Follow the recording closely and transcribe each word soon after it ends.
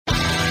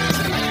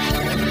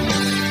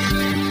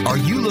Are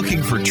you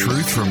looking for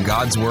truth from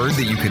God's Word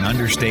that you can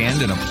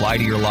understand and apply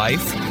to your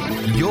life?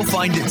 You'll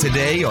find it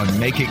today on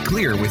Make It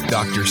Clear with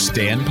Dr.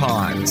 Stan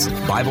Ponz,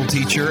 Bible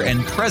teacher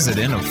and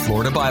president of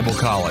Florida Bible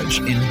College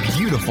in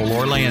beautiful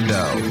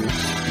Orlando.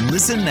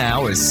 Listen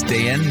now as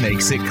Stan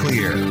makes it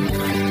clear.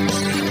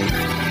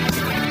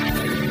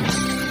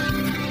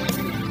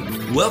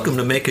 Welcome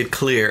to Make It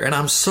Clear, and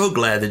I'm so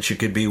glad that you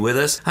could be with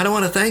us. I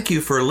want to thank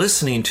you for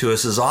listening to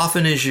us as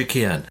often as you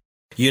can.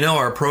 You know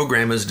our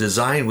program is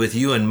designed with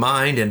you in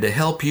mind and to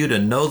help you to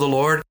know the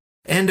Lord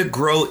and to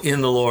grow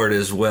in the Lord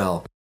as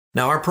well.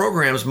 Now, our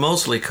programs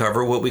mostly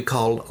cover what we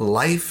call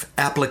life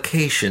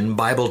application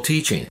Bible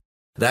teaching.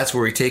 That's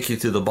where we take you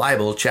through the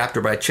Bible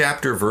chapter by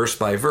chapter, verse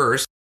by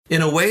verse,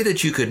 in a way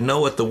that you could know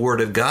what the Word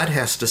of God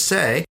has to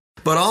say,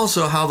 but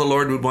also how the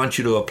Lord would want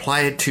you to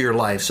apply it to your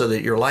life so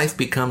that your life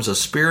becomes a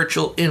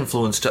spiritual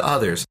influence to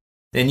others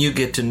and you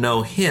get to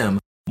know Him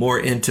more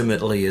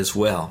intimately as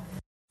well.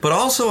 But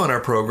also on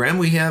our program,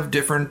 we have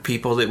different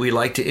people that we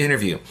like to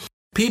interview.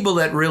 People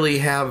that really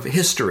have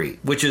history,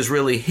 which is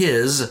really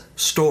His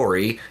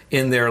story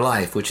in their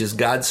life, which is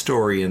God's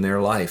story in their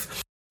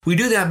life. We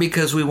do that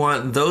because we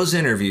want those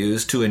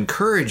interviews to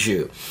encourage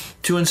you,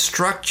 to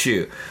instruct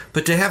you,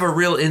 but to have a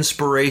real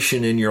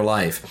inspiration in your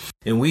life.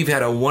 And we've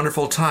had a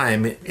wonderful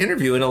time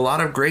interviewing a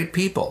lot of great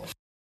people.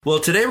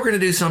 Well, today we're going to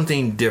do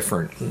something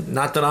different.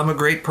 Not that I'm a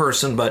great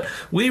person, but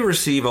we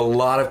receive a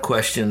lot of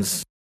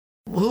questions.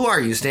 Who are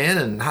you, Stan?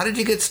 And how did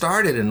you get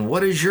started? And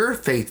what is your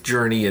faith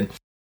journey? And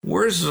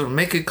where's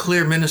Make It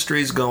Clear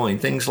Ministries going?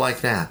 Things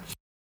like that.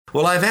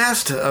 Well, I've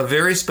asked a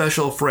very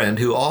special friend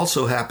who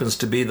also happens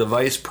to be the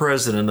vice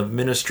president of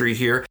ministry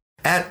here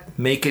at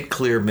Make It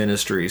Clear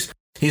Ministries.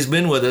 He's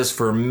been with us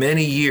for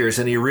many years,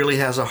 and he really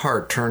has a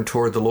heart turned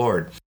toward the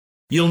Lord.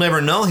 You'll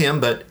never know him,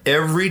 but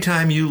every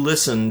time you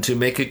listen to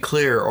Make It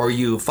Clear or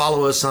you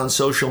follow us on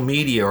social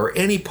media or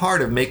any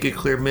part of Make It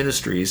Clear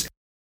Ministries,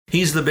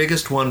 he's the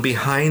biggest one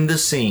behind the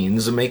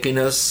scenes, making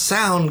us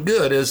sound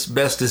good as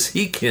best as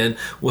he can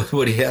with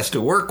what he has to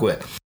work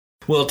with.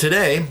 Well,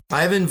 today,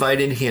 I've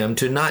invited him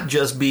to not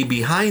just be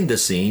behind the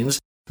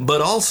scenes,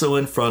 but also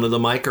in front of the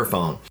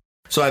microphone.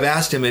 So I've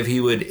asked him if he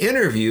would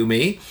interview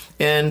me,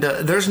 and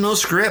there's no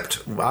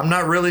script. I'm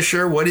not really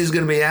sure what he's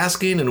going to be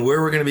asking and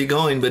where we're going to be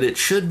going, but it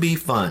should be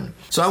fun.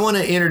 So I want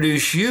to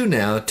introduce you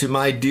now to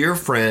my dear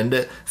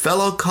friend,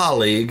 fellow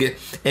colleague,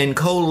 and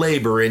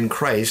co-laborer in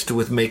Christ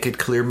with Make It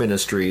Clear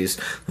Ministries,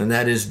 and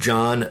that is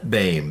John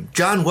Boehm.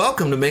 John,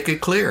 welcome to Make It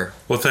Clear.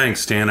 Well,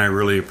 thanks, Stan. I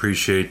really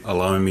appreciate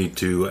allowing me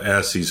to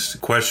ask these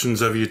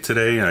questions of you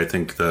today. I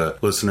think the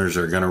listeners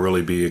are going to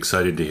really be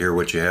excited to hear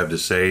what you have to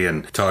say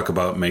and talk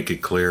about Make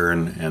It Clear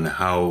and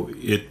how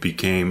it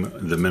became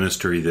the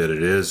ministry that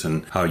it is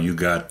and how you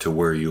got to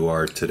where you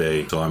are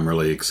today. So I'm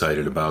really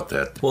excited about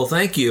that. Well,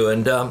 thank you.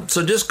 And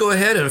so just go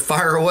ahead and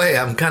fire away.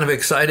 I'm kind of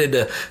excited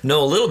to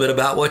know a little bit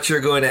about what you're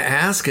going to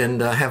ask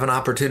and have an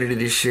opportunity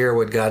to share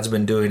what God's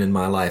been doing in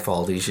my life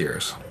all these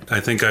years. I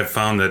think I've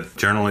found that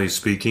generally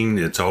speaking,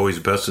 it's always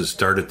best to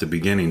start at the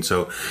beginning.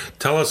 So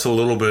tell us a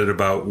little bit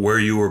about where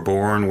you were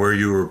born, where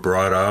you were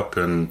brought up,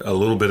 and a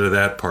little bit of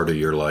that part of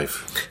your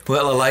life.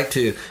 Well, I like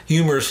to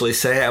humorously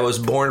say I was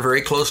born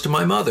very close to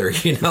my mother,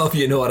 if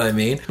you know what I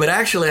mean. But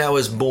actually, I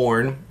was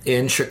born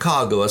in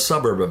Chicago, a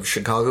suburb of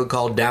Chicago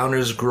called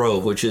Downers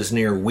Grove, which is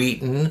near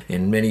Wheaton,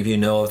 and many of you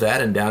know of that,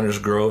 and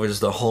Downers Grove is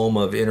the home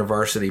of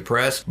InterVarsity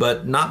Press,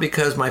 but not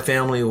because my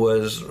family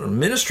was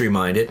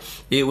ministry-minded,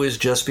 it was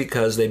just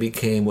because they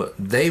became what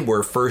they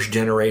were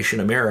first-generation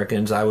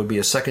Americans. I would be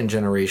a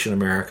second-generation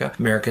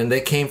American.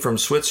 They came from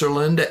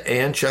Switzerland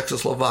and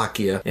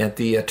Czechoslovakia at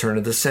the turn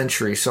of the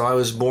century, so I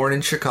was born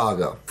in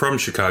Chicago. From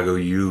Chicago,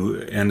 you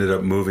ended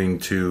up moving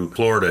to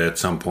Florida at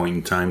some point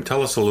in time.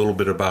 Tell us a little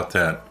bit about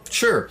that.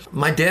 Sure.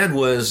 My dad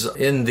was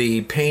in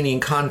the painting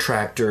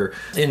contractor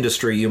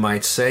industry, you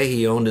might say.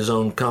 He owned his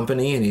own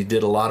company and he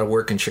did a lot of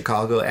work in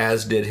Chicago,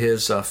 as did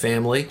his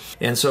family.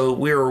 And so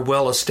we were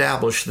well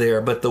established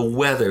there. But the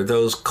weather,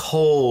 those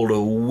cold,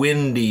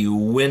 windy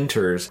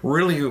winters,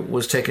 really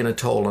was taking a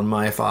toll on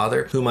my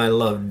father, whom I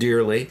loved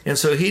dearly. And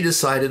so he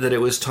decided that it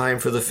was time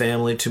for the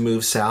family to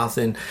move south.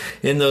 And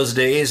in those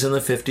days, in the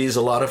 50s,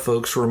 a lot of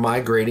folks were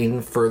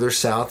migrating further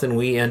south, and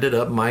we ended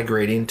up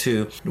migrating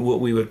to what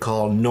we would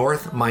call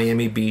North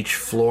Miami Beach,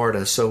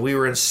 Florida. So we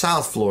were in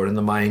South Florida in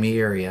the Miami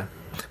area.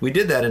 We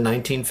did that in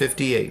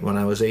 1958 when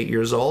I was 8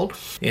 years old,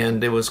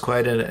 and it was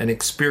quite an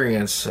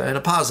experience in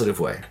a positive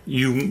way.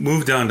 You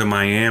moved down to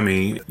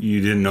Miami.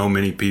 You didn't know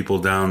many people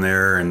down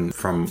there, and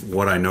from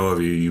what I know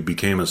of you, you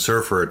became a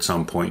surfer at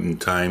some point in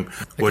time.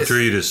 What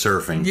drew you to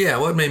surfing? Yeah,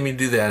 what made me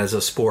do that as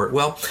a sport?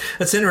 Well,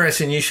 it's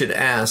interesting you should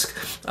ask.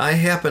 I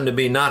happen to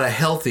be not a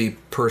healthy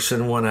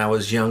person when I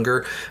was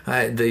younger.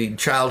 The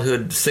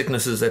childhood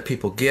sicknesses that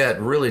people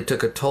get really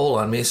took a toll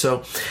on me,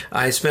 so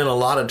I spent a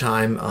lot of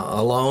time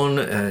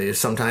alone,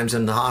 sometimes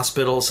in the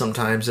hospital,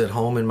 sometimes at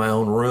home in my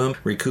own room,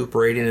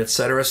 recuperating,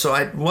 etc. So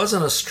I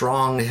wasn't a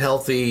strong,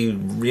 healthy,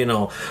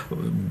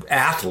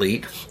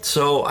 athlete.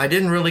 So I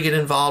didn't really get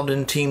involved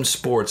in team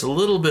sports. A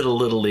little bit of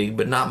Little League,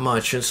 but not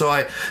much. And so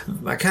I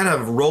kind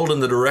of rolled in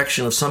the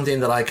direction of something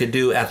that I could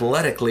do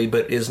athletically,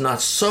 but is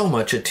not so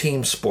much a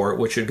team sport,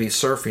 which would be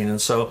surfing.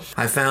 And so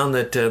I found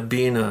that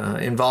being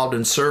involved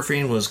in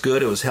surfing was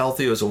good. It was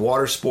healthy. It was a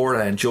water sport.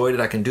 I enjoyed it.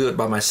 I can do it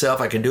by myself.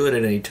 I can do it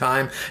at any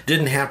time.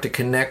 Didn't have to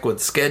connect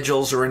with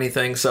schedules or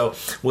anything. So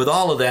with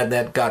all of that,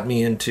 that got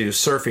me into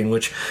surfing,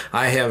 which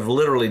I have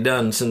literally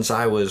done since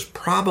I was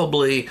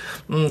probably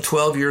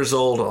 12 years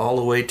old all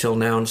the way till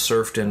now, and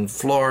surfed in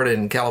Florida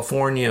and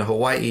California,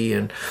 Hawaii,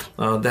 and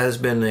that has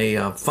been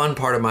a fun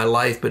part of my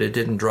life, but it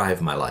didn't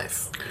drive my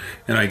life.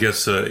 And I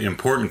guess the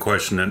important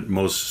question that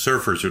most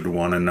surfers would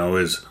want to know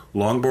is,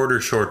 longboard or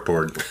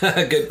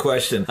shortboard? Good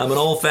question. I'm an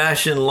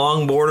old-fashioned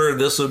longboarder.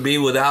 This would be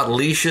without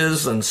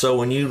leashes, and so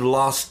when you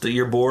lost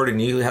your board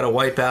and you had a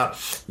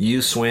wipeout,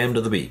 you swam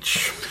to the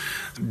beach.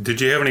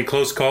 Did you have any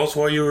close calls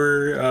while you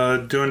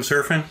were doing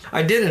surfing?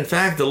 I did. In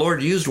fact, the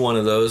Lord used one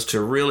of those to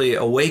really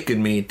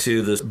awaken me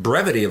to the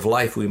brevity of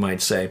life, we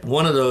might say.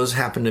 One of those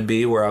happened to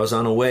be where I was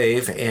on a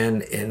wave,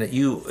 and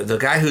the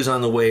guy who's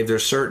on the wave,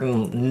 there's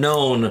certain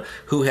known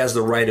who has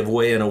the right of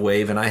way in a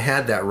wave, and I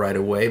had that right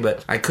of way,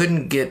 but I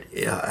couldn't get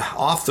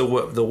off the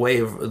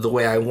wave the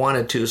way I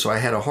wanted to, so I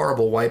had a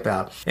horrible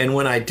wipeout. And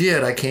when I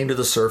did, I came to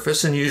the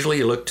surface, and usually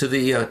you look to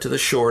the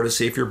shore to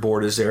see if your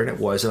board is there, and it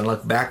was. And I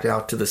looked back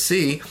out to the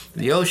sea,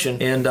 the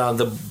ocean, and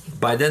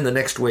by then the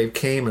next wave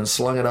came and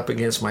slung it up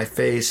against my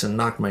face and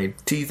knocked my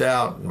teeth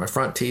out, my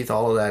front teeth,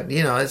 all of that.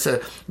 It's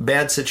a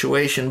bad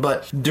situation.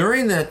 But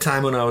during that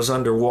time when I was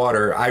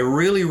underwater, I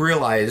really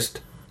realized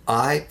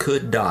I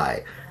could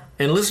die.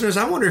 And listeners,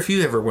 I wonder if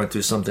you ever went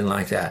through something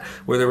like that,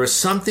 where there was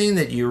something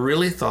that you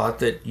really thought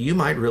that you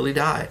might really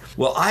die.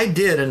 Well, I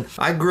did, and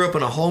I grew up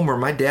in a home where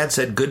my dad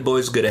said good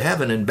boys go to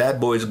heaven and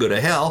bad boys go to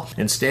hell.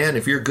 And Stan,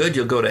 if you're good,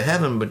 you'll go to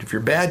heaven, but if you're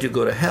bad, you'll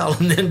go to hell.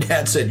 And then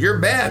Dad said, you're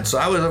bad. So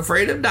I was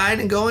afraid of dying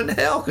and going to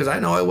hell because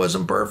I know I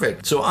wasn't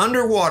perfect. So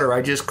underwater,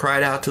 I just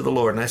cried out to the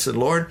Lord, and I said,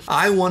 Lord,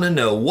 I want to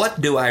know, what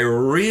do I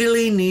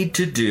really need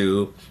to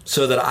do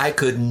so that I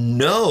could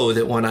know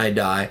that when I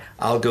die,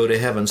 I'll go to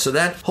heaven. So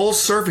that whole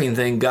surfing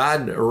thing, God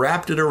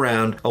wrapped it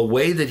around a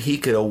way that he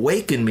could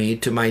awaken me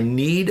to my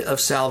need of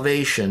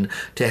salvation,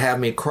 to have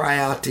me cry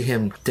out to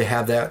him, to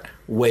have that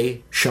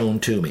way shown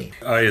to me.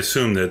 I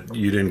assume that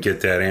you didn't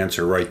get that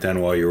answer right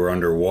then while you were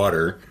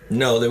underwater.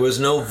 No, there was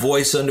no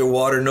voice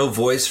underwater, no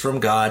voice from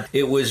God.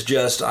 It was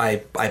just, I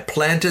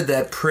planted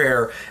that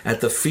prayer at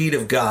the feet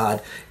of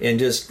God and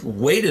just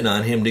waited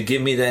on him to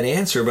give me that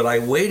answer. But I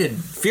waited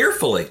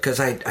fearfully because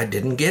I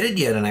didn't get it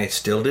yet, and I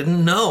still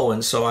didn't know.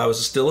 And so I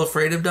was still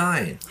afraid of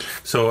dying.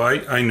 So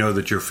I know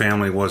that your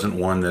family wasn't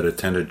one that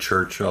attended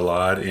church a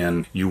lot,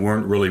 and you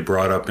weren't really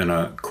brought up in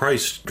a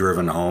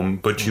Christ-driven home,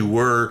 but you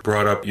were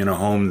brought up in a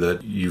home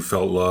that you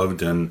felt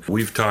loved. And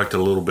we've talked a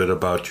little bit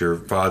about your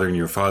father, and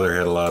your father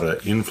had a lot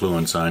of influence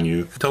on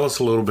you. Tell us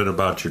a little bit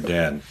about your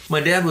dad.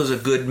 My dad was a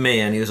good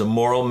man. He was a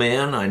moral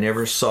man. I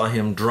never saw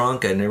him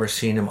drunk. I never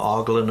seen him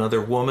ogle another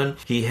woman.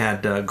 He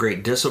had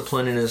great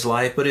discipline in his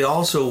life, but he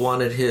also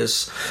wanted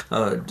his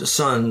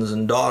sons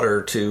and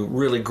daughter to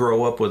really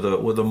grow up with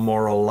a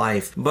moral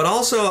life. But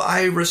also,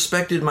 I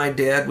respected my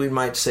dad. We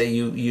might say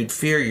you'd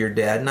fear your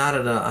dad, not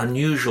an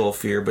unusual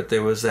fear, but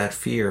there was that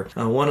fear.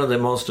 One of the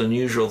most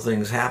unusual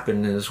things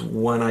happened is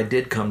when I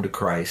did come to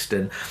Christ,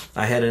 and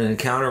I had an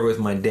encounter with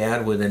my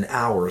dad within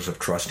hours of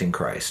trusting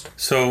Christ.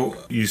 So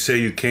you say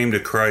you came to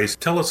Christ.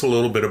 Tell us a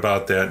little bit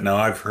about that. Now,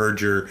 I've heard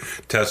your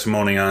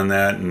testimony on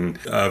that, and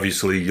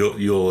obviously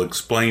you'll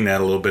explain that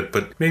a little bit,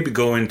 but maybe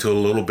go into a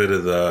little bit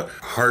of the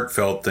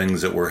heartfelt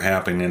things that were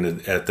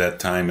happening at that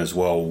time as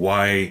well,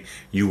 why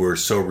you were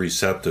so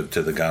receptive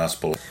to the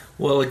gospel.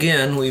 Well,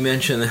 again, we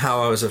mentioned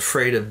how I was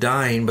afraid of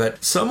dying,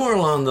 but somewhere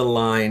along the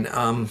line,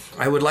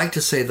 I would like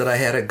to say that I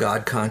had a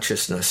God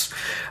consciousness.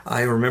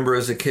 I remember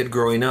as a kid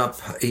growing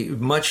up,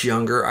 much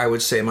younger, I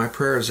would say my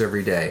prayers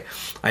every day.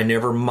 I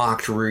never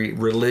mocked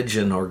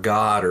religion or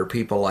God or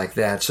people like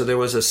that, so there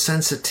was a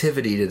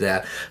sensitivity to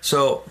that.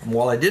 So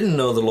while I didn't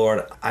know the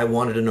Lord, I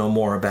wanted to know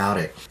more about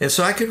it. And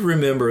so I could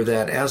remember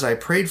that as I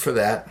prayed for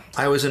that,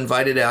 I was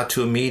invited out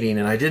to a meeting,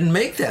 and I didn't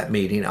make that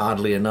meeting,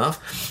 oddly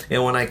enough.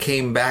 And when I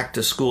came back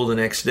to school the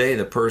next day,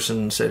 the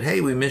person said,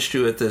 hey, we missed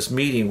you at this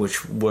meeting,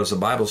 which was a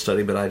Bible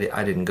study, but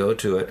I didn't go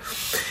to it.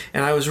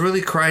 And I was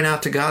really crying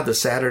out to God the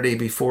Saturday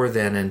before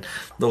then, and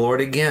the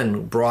Lord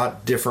again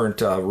brought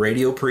different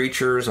radio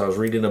preachers. I was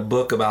reading a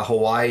book about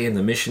Hawaii and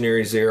the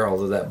missionaries there,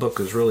 although that book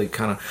was really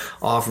kind of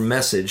off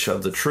message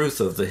of the truth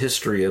of the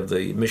history of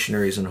the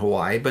missionaries in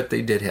Hawaii, but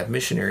they did have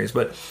missionaries.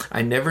 But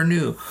I never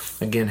knew,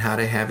 again, how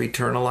to have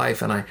eternal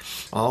life, and I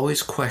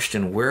always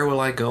questioned, where will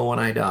I go when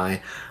I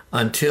die?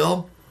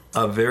 Until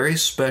a very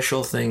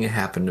special thing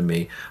happened to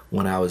me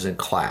when I was in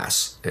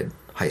class at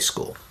high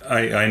school.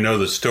 I know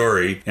the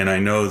story, and I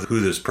know who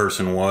this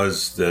person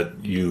was that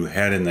you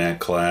had in that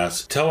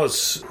class. Tell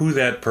us who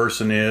that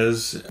person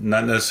is,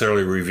 not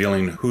necessarily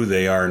revealing who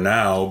they are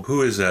now.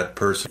 Who is that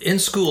person? In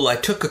school, I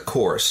took a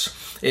course,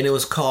 and it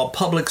was called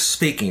Public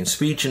Speaking,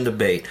 Speech and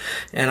Debate.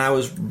 And I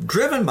was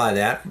driven by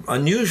that,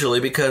 unusually,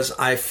 because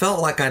I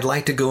felt like I'd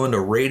like to go into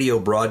radio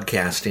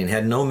broadcasting.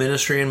 Had no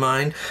ministry in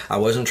mind. I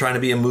wasn't trying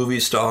to be a movie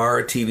star,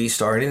 a TV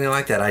star, anything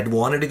like that. I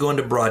wanted to go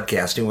into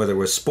broadcasting, whether it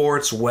was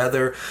sports,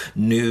 weather,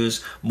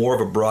 news, more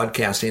of a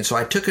broadcasting. So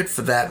I took it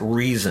for that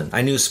reason.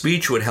 I knew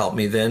speech would help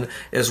me then,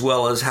 as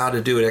well as how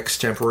to do it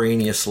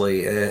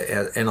extemporaneously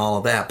and all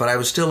of that. But I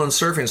was still in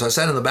surfing, so I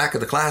sat in the back of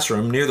the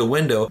classroom near the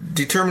window,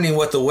 determining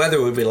what the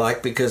weather would be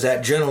like, because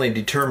that generally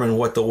determined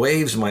what the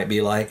waves might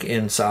be like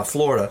in South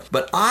Florida.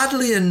 But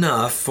oddly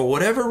enough, for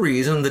whatever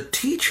reason, the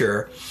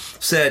teacher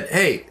said,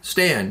 "Hey,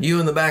 Stan, you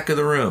in the back of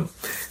the room,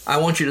 I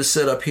want you to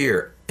sit up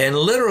here." And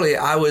literally,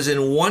 I was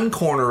in one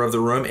corner of the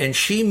room, and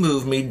she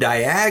moved me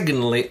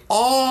diagonally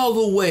all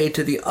the way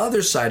to the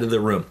other side of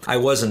the room. I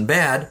wasn't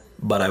bad,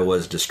 but I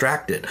was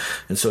distracted.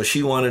 And so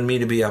she wanted me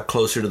to be up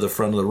closer to the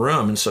front of the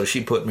room, and so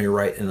she put me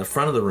right in the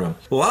front of the room.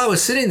 Well, while I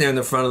was sitting there in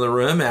the front of the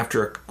room,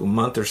 after a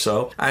month or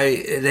so,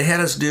 they had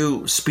us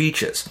do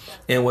speeches.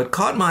 And what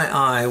caught my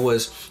eye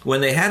was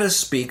when they had us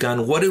speak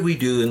on what did we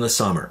do in the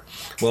summer.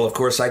 Well, of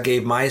course, I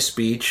gave my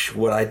speech,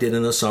 what I did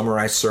in the summer.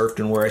 I surfed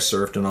and where I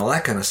surfed and all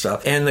that kind of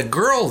stuff. And the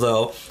girl,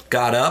 though,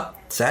 got up,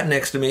 sat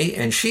next to me,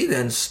 and she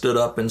then stood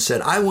up and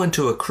said, "I went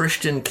to a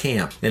Christian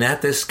camp. And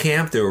at this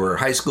camp, there were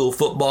high school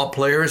football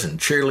players and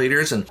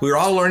cheerleaders, and we were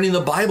all learning the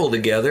Bible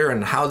together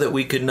and how that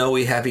we could know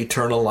we have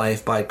eternal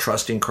life by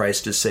trusting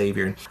Christ as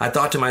Savior." And I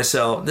thought to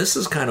myself, this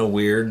is kind of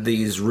weird,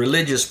 these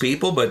religious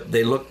people, but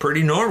they look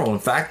pretty normal. In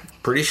fact,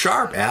 pretty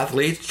sharp.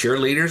 Athletes,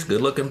 cheerleaders,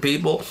 good-looking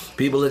people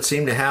that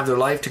seem to have their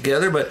life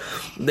together, but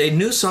they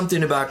knew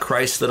something about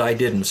Christ that I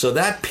didn't. So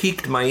that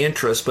piqued my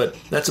interest, but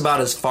that's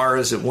about as far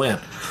as it went.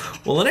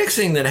 Well, the next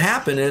thing that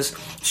happened is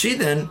she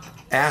then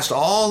asked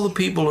all the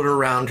people that are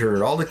around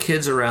her, all the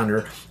kids around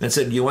her, and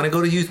said, "You want to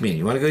go to youth meeting?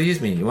 You want to go to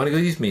youth meeting? You want to go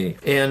to youth meeting?"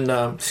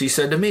 And she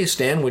said to me,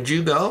 "Stan, would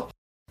you go?"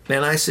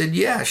 And I said,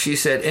 "Yeah." She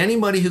said,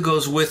 "Anybody who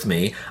goes with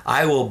me,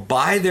 I will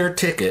buy their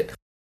ticket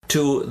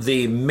to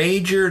the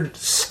major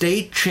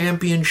state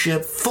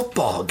championship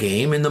football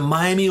game in the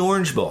Miami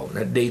Orange Bowl."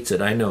 That dates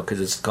it, I know, because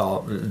it's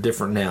called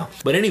different now.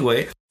 But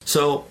anyway,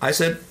 so I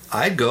said,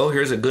 I'd go.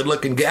 Here's a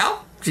good-looking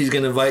gal. She's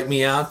going to invite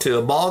me out to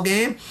a ball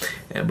game.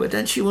 But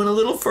then she went a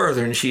little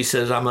further, and she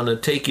says, "I'm going to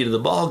take you to the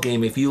ball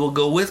game if you will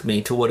go with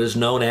me to what is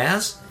known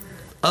as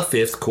a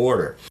fifth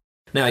quarter."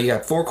 Now, you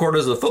got 4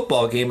 quarters of the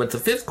football game, but the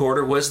fifth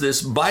quarter was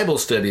this Bible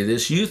study,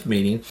 this youth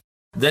meeting.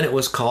 Then it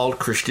was called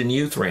Christian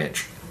Youth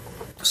Ranch.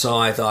 So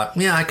I thought,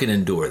 yeah, I can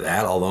endure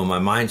that, although my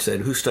mind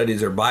said, who studies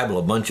their Bible?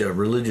 A bunch of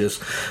religious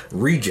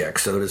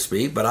rejects, so to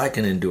speak, but I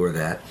can endure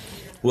that.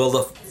 Well,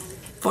 the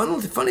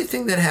funny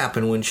thing that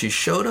happened when she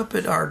showed up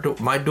at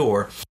my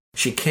door,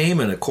 she came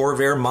in a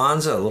Corvair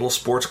Monza, a little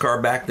sports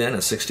car back then,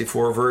 a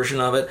 64 version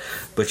of it,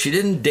 but she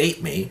didn't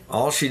date me.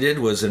 All she did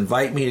was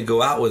invite me to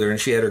go out with her, and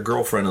she had her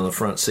girlfriend on the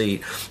front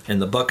seat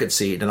and the bucket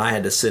seat, and I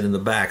had to sit in the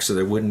back so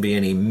there wouldn't be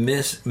any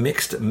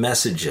mixed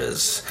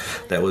messages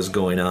that was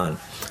going on.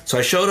 So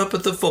I showed up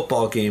at the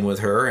football game with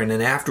her, and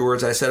then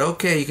afterwards I said,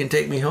 "Okay, you can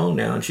take me home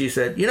now." And she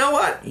said, "You know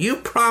what? You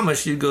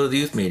promised you'd go to the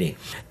youth meeting."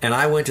 And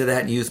I went to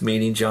that youth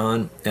meeting,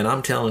 John, and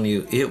I'm telling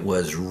you, it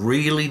was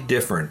really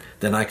different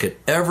than I could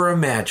ever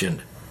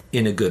imagine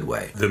in a good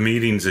way. The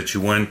meetings that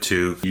you went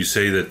to, you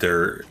say that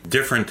they're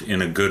different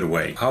in a good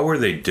way. How were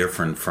they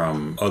different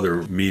from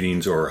other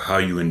meetings or how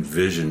you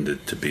envisioned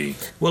it to be?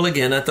 Well,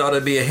 again, I thought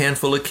it'd be a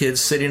handful of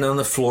kids sitting on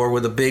the floor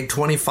with a big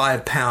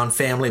 25-pound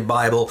family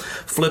Bible,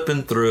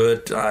 flipping through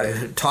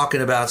it,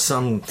 talking about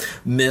some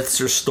myths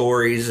or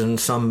stories and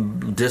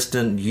some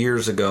distant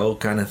years ago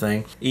kind of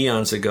thing,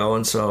 eons ago.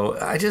 And so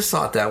I just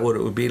thought that what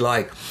it would be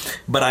like.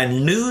 But I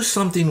knew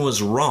something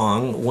was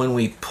wrong when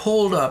we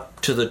pulled up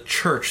to the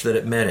church that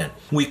it met in.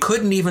 We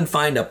couldn't even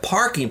find a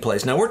parking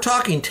place. Now, we're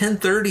talking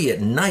 10:30 at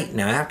night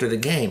now after the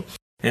game.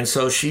 And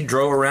so she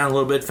drove around a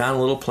little bit, found a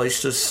little place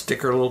to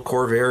stick her little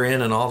Corvair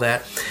in and all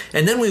that.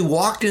 And then we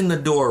walked in the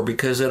door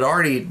because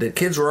the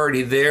kids were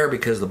already there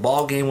because the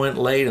ball game went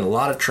late and a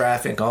lot of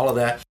traffic, all of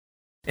that.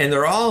 And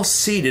they're all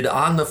seated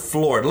on the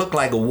floor. It looked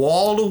like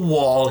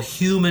wall-to-wall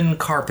human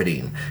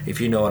carpeting,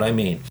 if you know what I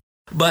mean.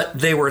 But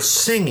they were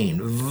singing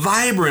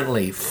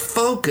vibrantly,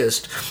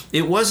 focused.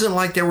 It wasn't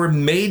like they were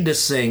made to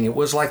sing. It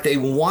was like they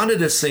wanted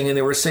to sing, and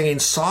they were singing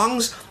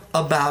songs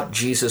about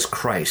Jesus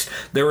Christ.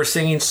 They were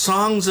singing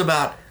songs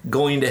about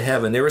going to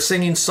heaven. They were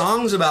singing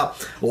songs about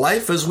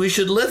life as we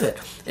should live it.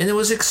 And it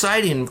was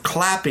exciting,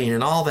 clapping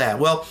and all that.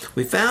 Well,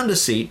 we found a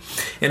seat,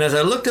 and as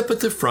I looked up at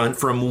the front,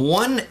 from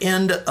one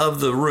end of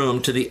the room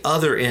to the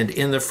other end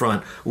in the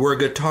front were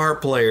guitar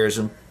players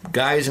and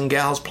guys and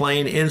gals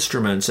playing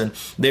instruments, and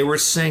they were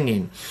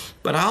singing.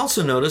 But I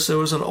also noticed there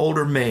was an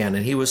older man,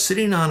 and he was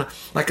sitting on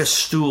like a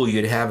stool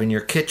you'd have in your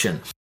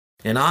kitchen.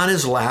 And on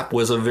his lap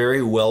was a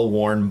very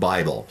well-worn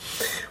Bible.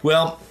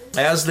 Well,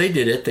 as they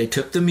did it, they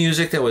took the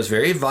music that was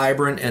very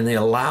vibrant and they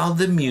allowed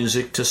the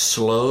music to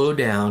slow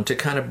down, to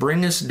kind of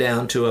bring us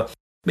down to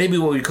maybe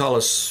what we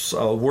call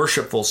a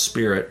worshipful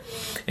spirit.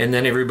 And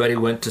then everybody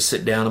went to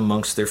sit down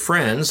amongst their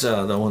friends,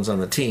 the ones on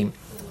the team.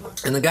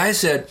 And the guy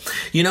said,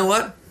 you know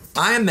what?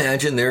 I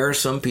imagine there are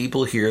some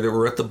people here that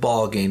were at the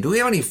ball game. Do we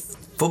have any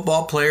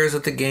football players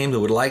at the game that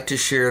would like to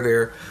share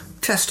their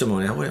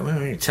testimony? What do you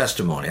mean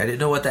testimony? I didn't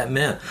know what that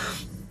meant.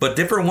 But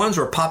different ones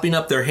were popping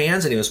up their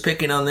hands and he was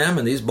picking on them,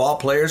 and these ball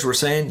players were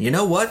saying, you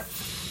know what?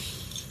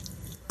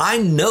 I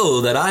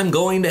know that I'm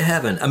going to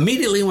heaven.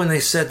 Immediately when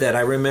they said that,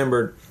 I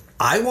remembered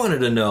I wanted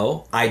to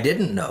know. I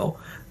didn't know.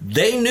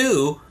 They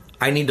knew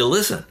I need to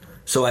listen.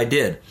 So I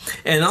did.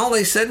 And all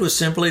they said was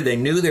simply they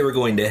knew they were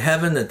going to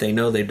heaven, that they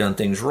know they've done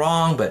things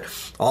wrong, but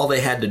all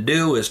they had to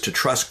do is to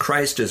trust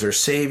Christ as their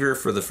Savior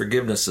for the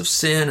forgiveness of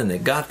sin, and they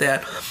got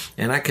that.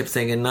 And I kept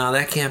thinking, no,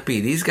 that can't be.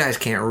 These guys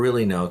can't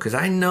really know, because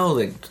I know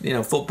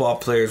that, football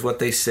players, what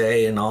they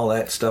say and all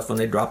that stuff when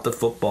they drop the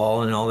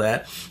football and all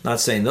that. Not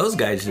saying those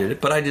guys did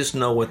it, but I just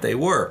know what they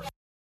were.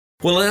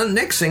 Well, then the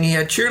next thing, he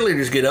had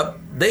cheerleaders get up.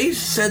 They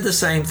said the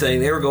same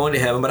thing. They were going to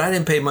heaven, but I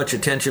didn't pay much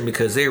attention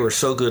because they were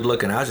so good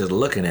looking. I was just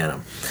looking at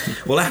them.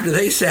 Well, after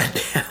they sat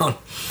down,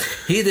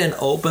 he then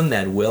opened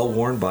that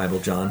well-worn Bible,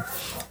 John,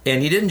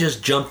 and he didn't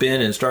just jump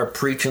in and start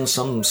preaching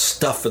some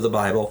stuff for the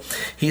Bible.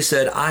 He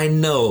said, I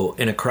know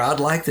in a crowd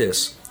like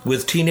this,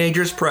 with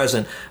teenagers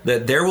present,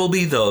 that there will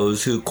be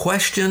those who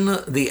question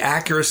the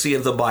accuracy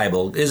of the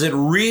Bible. Is it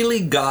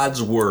really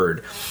God's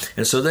Word?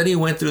 And so then he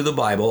went through the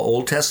Bible,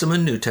 Old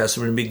Testament, New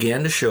Testament, and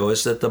began to show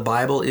us that the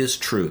Bible is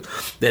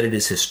truth, that it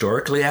is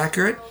historically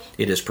accurate,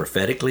 it is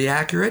prophetically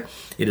accurate,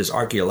 it is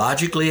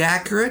archaeologically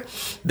accurate,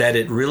 that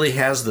it really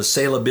has the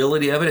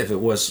salability of it. If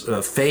it was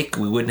fake,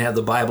 we wouldn't have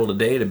the Bible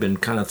today. It had been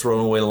kind of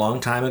thrown away a long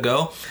time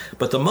ago.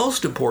 But the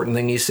most important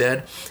thing he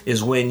said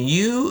is when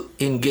you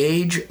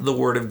engage the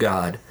Word of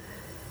God,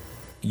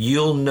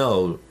 you'll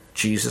know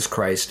Jesus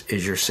Christ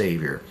is your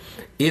Savior.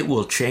 It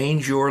will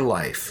change your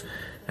life.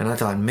 And I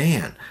thought,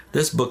 man,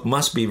 this book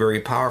must be very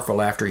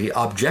powerful after he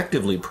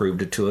objectively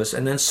proved it to us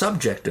and then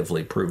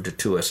subjectively proved it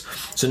to us.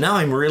 So now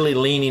I'm really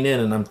leaning in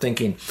and I'm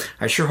thinking,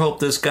 I sure hope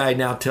this guy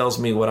now tells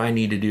me what I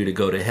need to do to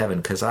go to heaven,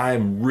 because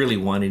I'm really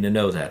wanting to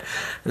know that.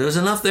 There's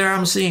enough there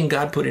I'm seeing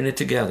God putting it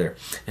together.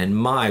 And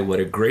my, what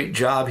a great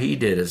job he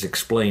did as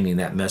explaining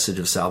that message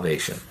of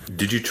salvation.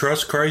 Did you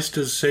trust Christ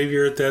as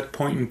Savior at that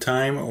point in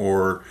time,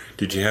 or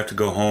did you have to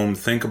go home,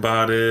 think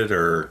about it,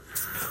 or...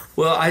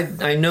 Well,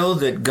 I know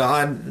that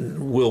God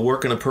will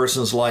work in a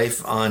person's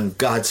life on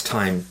God's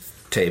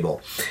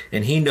timetable,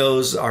 and he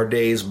knows our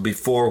days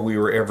before we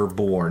were ever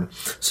born.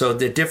 So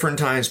at different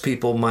times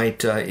people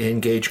might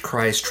engage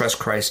Christ, trust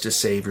Christ as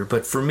Savior.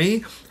 But for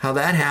me, how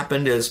that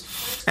happened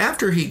is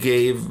after he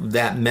gave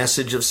that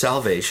message of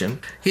salvation,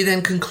 he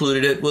then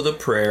concluded it with a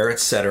prayer,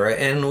 etc.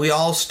 And we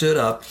all stood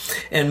up,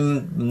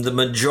 and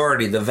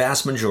the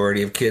vast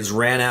majority of kids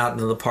ran out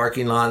into the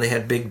parking lot. They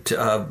had big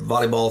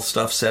volleyball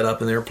stuff set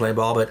up and they were playing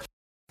ball. But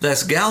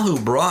this gal who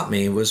brought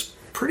me was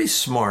pretty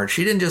smart.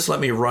 She didn't just let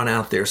me run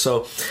out there.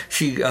 So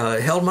she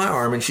held my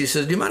arm and she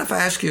said, do you mind if I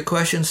ask you a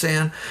question,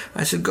 Stan?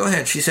 I said, go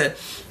ahead. She said,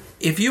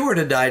 if you were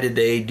to die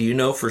today, do you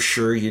know for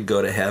sure you'd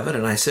go to heaven?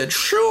 And I said,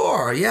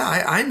 sure.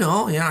 Yeah, I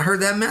know. Yeah, I heard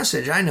that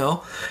message. I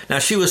know. Now,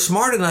 she was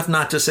smart enough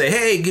not to say,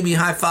 hey, give me a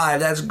high five.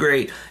 That's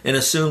great. And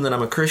assume that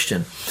I'm a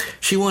Christian.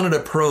 She wanted to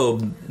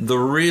probe the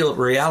real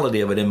reality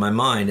of it in my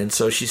mind. And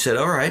so she said,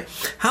 all right,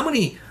 how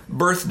many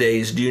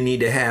birthdays do you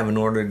need to have in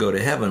order to go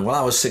to heaven? Well,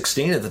 I was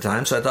 16 at the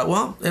time, so I thought,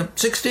 well,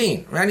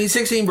 16. I need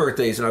 16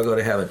 birthdays and I'll go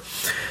to heaven.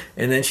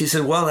 And then she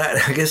said, well,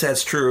 I guess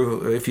that's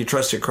true if you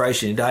trusted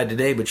Christ and you died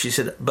today. But she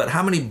said, but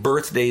how many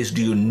birthdays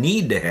do you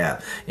need to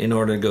have in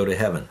order to go to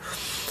heaven?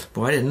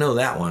 Well, I didn't know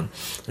that one.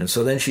 And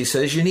so then she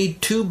says, you need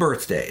 2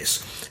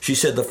 birthdays. She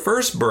said, the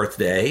first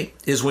birthday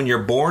is when you're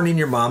born in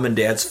your mom and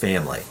dad's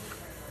family.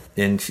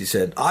 And she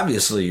said,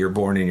 obviously you're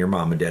born in your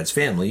mom and dad's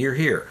family. You're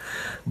here.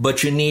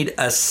 But you need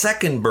a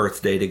second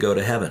birthday to go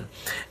to heaven.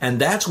 And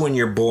that's when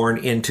you're born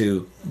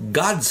into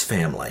God's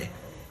family.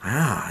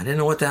 I didn't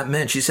know what that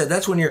meant. She said,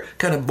 that's when you're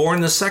kind of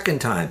born the second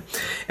time.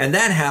 And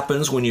that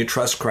happens when you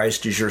trust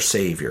Christ as your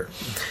Savior.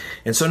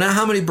 And so now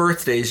how many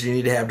birthdays do you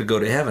need to have to go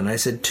to heaven? I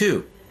said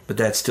 2. But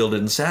that still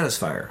didn't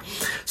satisfy her.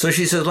 So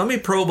she says, let me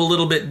probe a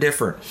little bit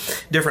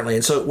differently.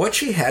 And so what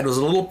she had was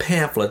a little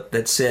pamphlet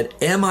that said,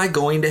 am I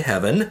going to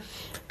heaven?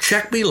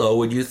 Check below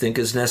what you think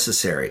is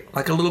necessary,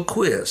 like a little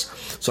quiz.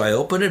 So I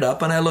opened it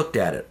up and I looked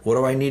at it. What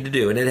do I need to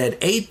do? And it had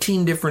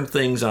 18 different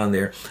things on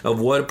there of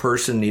what a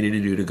person needed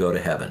to do to go to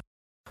heaven.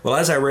 Well,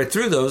 as I read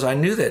through those, I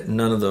knew that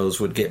none of those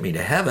would get me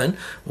to heaven. It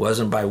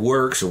wasn't by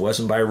works, it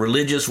wasn't by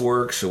religious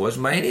works, it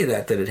wasn't by any of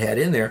that it had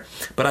in there.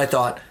 But I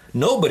thought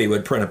nobody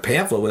would print a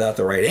pamphlet without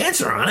the right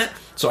answer on it.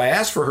 So I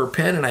asked for her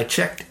pen and I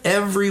checked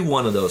every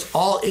one of those,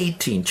 all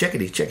 18.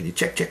 Checkity,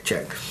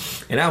 check.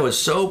 And I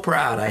was so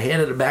proud. I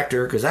handed it back to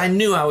her because I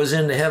knew I was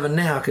into heaven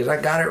now because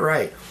I got it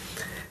right.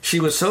 She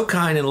was so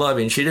kind and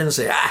loving. She didn't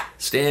say,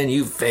 Stan,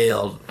 you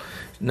failed.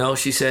 No,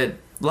 she said,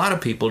 lot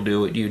of people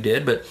do what you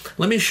did, but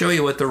let me show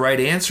you what the right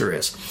answer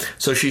is.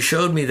 So she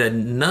showed me that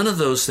none of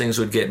those things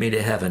would get me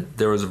to heaven.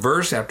 There was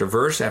verse after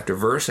verse after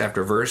verse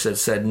after verse that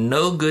said,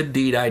 no good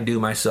deed I do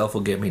myself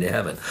will get me to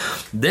heaven.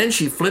 Then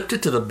she flipped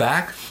it to the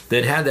back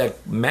that had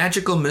that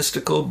magical,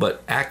 mystical,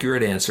 but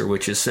accurate answer,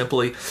 which is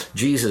simply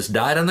Jesus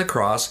died on the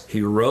cross,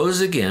 he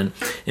rose again,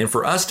 and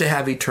for us to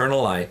have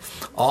eternal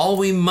life, all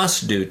we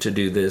must do to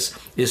do this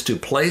is to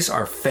place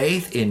our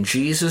faith in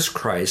Jesus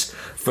Christ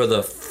for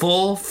the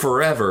full,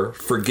 forever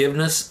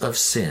forgiveness of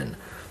sin.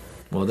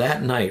 Well,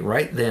 that night,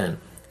 right then,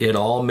 it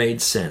all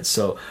made sense.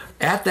 So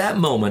at that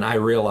moment, I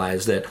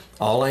realized that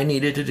all I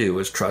needed to do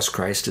was trust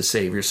Christ as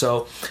Savior.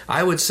 So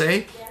I would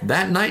say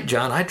that night,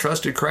 John, I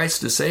trusted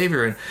Christ as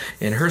Savior, and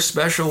in her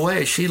special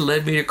way, she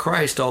led me to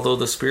Christ, although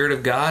the Spirit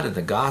of God and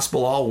the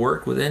gospel all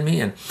worked within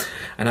me. And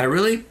I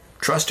really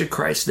trusted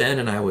Christ then,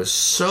 and I was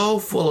so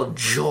full of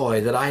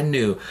joy that I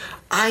knew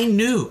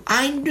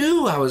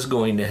I was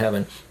going to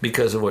heaven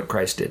because of what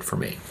Christ did for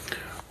me.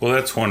 Well,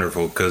 that's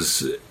wonderful,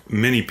 because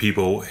many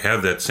people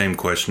have that same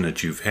question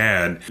that you've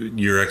had.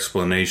 Your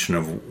explanation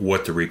of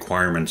what the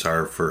requirements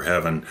are for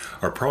heaven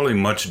are probably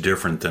much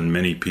different than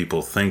many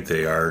people think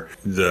they are.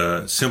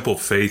 The simple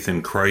faith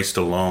in Christ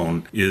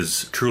alone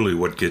is truly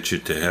what gets you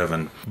to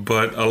heaven.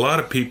 But a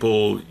lot of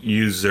people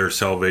use their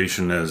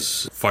salvation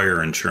as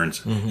fire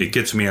insurance. Mm-hmm. It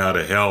gets me out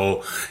of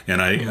hell,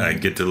 and I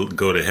get to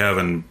go to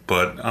heaven,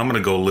 but I'm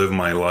going to go live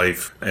my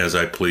life as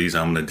I please.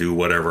 I'm going to do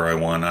whatever I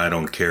want. I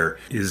don't care.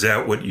 Is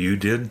that what you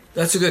did?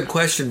 That's a good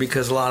question,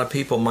 because a lot of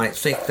people might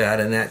think that,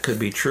 and that could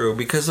be true,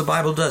 because the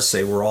Bible does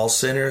say we're all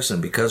sinners, and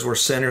because we're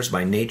sinners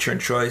by nature and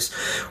choice,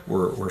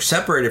 we're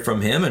separated from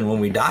Him, and when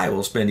we die,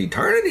 we'll spend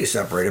eternity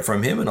separated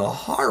from Him in a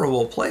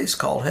horrible place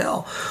called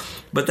hell.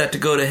 But that to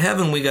go to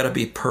heaven, we got to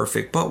be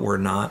perfect, but we're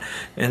not.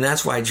 And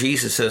that's why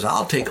Jesus says,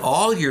 I'll take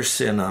all your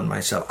sin on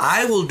myself.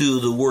 I will do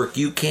the work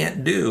you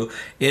can't do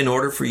in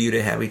order for you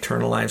to have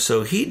eternal life.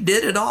 So He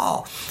did it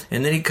all.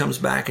 And then He comes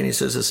back and He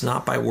says, it's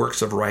not by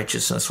works of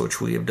righteousness which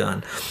we have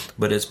done,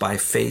 but it's by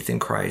faith in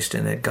Christ,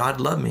 and that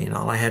God loved me, and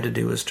all I had to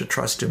do was to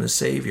trust Him as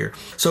Savior.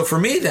 So for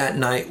me that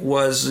night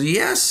was,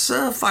 yes,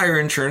 fire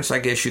insurance, I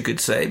guess you could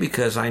say,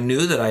 because I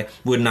knew that I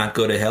would not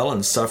go to hell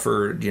and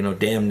suffer,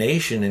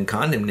 damnation and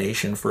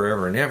condemnation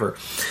forever and ever.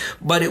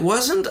 But it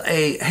wasn't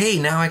a, hey,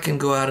 now I can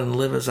go out and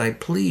live as I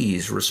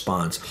please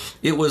response.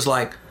 It was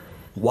like,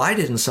 why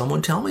didn't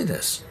someone tell me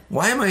this?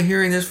 Why am I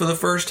hearing this for the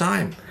first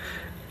time?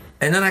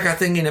 And then I got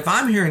thinking, if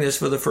I'm hearing this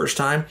for the first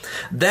time,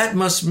 that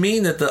must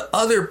mean that the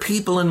other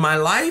people in my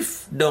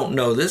life don't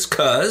know this,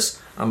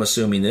 because I'm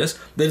assuming this,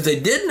 that if they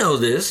did know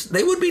this,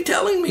 they would be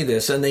telling me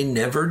this, and they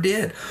never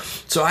did.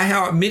 So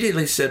I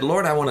immediately said,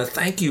 Lord, I want to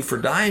thank you for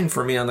dying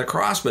for me on the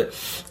cross, but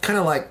kind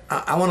of like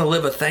I want to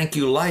live a thank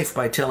you life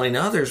by telling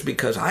others,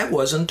 because I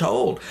wasn't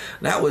told.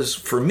 That was,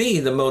 for me,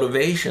 the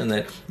motivation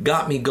that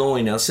got me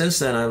going. Now, since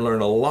then, I've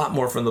learned a lot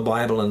more from the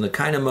Bible and the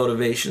kind of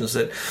motivations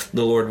that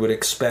the Lord would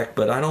expect,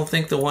 but I don't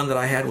think the one that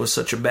I had was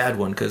such a bad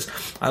one, because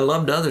I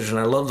loved others and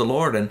I loved the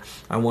Lord, and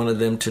I wanted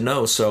them to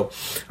know. So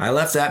I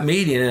left that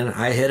meeting and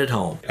I headed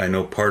home. I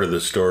know part of the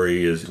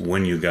story is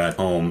when you got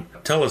home.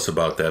 Tell us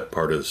about that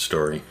part of the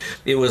story.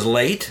 It was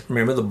late.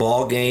 Remember the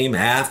ball game,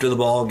 after the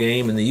ball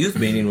game, and the youth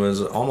meeting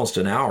was almost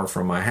an hour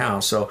from my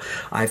house. So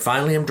I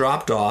finally am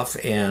dropped off,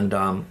 and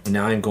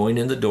now I'm going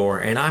in the door,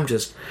 and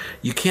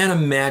you can't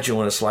imagine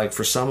what it's like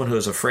for someone who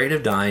is afraid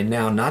of dying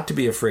now not to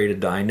be afraid of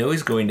dying, know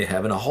he's going to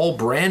heaven, a whole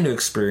brand new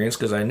experience,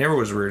 because I never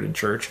was reared in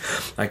church.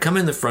 I come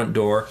in the front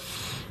door,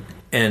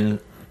 and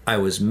I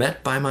was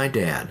met by my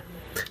dad.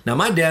 Now,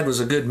 my dad was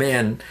a good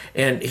man,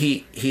 and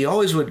he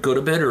always would go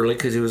to bed early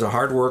because he was a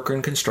hard worker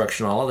in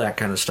construction, all of that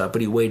kind of stuff,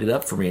 but he waited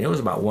up for me, and it was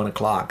about 1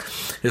 o'clock.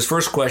 His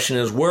first question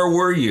is, where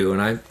were you?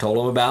 And I told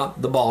him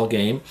about the ball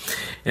game,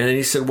 and then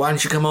he said, why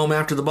didn't you come home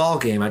after the ball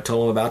game? I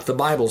told him about the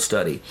Bible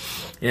study,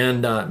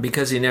 and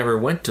because he never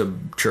went to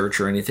church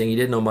or anything, he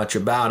didn't know much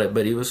about it,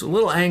 but he was a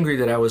little angry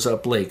that I was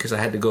up late because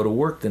I had to go to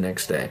work the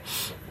next day.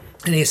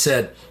 And he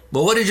said,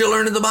 well, what did you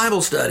learn in the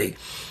Bible study?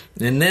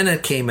 And then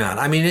it came out.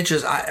 I mean,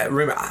 I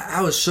remember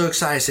I was so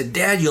excited. I said,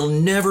 Dad, you'll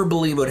never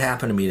believe what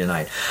happened to me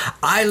tonight.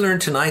 I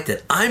learned tonight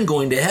that I'm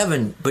going to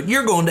heaven, but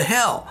you're going to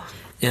hell.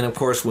 And of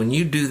course, when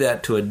you do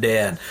that to a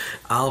dad,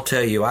 I'll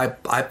tell you, I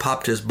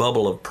popped his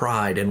bubble of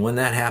pride. And when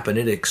that happened,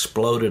 it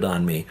exploded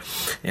on me.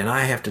 And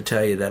I have to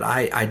tell you that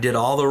I did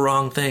all the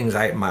wrong things.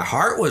 My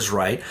heart was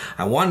right.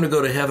 I wanted to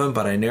go to heaven,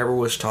 but I never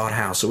was taught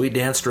how. So we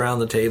danced around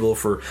the table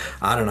for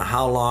I don't know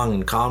how long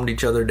and calmed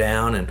each other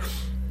down.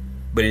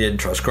 But he didn't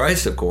trust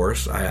Christ, of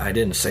course. I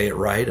didn't say it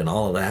right and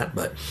all of that.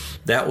 But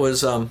that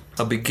was a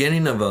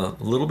beginning of a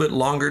little bit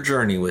longer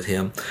journey with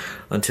him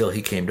until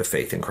he came to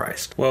faith in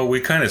Christ. Well,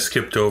 we kind of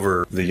skipped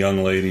over the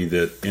young lady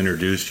that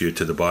introduced you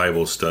to the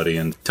Bible study.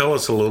 And tell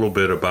us a little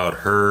bit about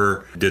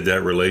her. Did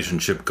that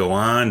relationship go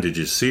on? Did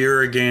you see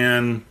her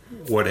again?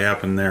 What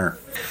happened there?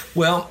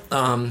 Well,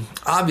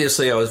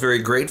 obviously I was very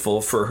grateful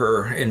for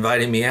her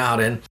inviting me out.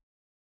 And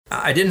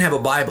I didn't have a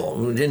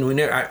Bible. I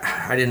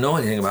didn't know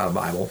anything about a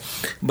Bible.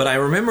 But I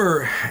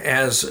remember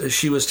as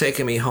she was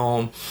taking me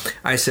home,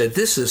 I said,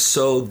 "This is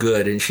so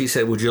good." And she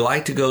said, "Would you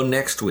like to go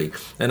next week?"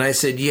 And I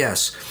said,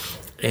 "Yes."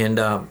 And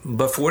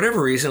but for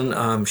whatever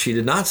reason, she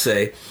did not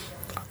say,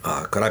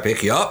 "Could I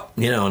pick you up?"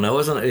 And I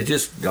wasn't. It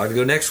just, "I'd like to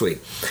go next week."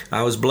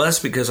 I was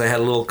blessed because I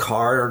had a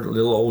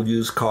little old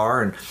used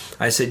car, and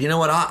I said, "You know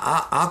what?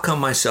 I'll come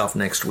myself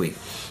next week."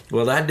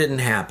 Well, that didn't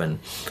happen.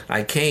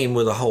 I came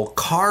with a whole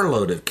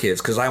carload of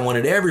kids because I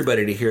wanted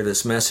everybody to hear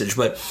this message.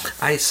 But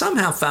I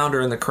somehow found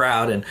her in the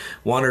crowd and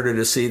wanted her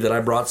to see that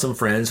I brought some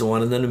friends and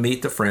wanted them to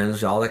meet the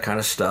friends, all that kind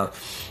of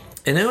stuff.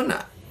 And then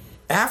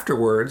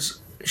afterwards,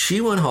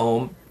 she went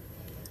home.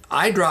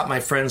 I dropped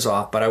my friends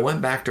off, but I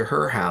went back to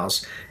her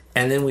house,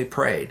 and then we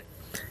prayed.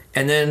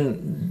 And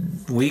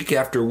then week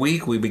after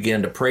week, we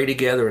began to pray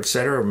together,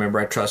 etc.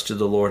 Remember, I trusted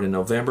the Lord in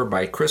November.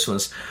 By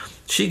Christmas,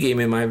 she gave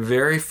me my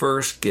very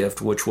first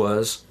gift, which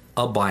was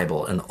a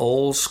Bible, an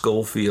old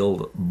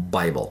Schofield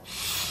Bible.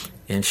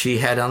 And she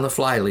had on the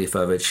flyleaf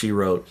of it, she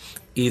wrote,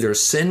 "Either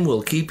sin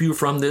will keep you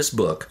from this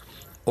book,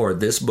 or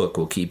this book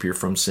will keep you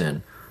from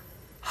sin.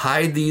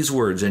 Hide these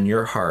words in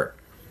your heart,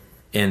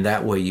 and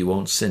that way you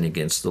won't sin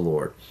against the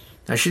Lord."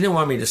 Now, she didn't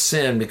want me to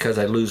sin because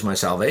I'd lose my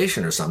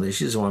salvation or something.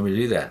 She just wanted me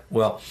to do that.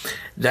 Well,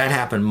 that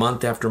happened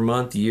month after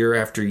month, year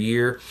after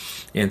year.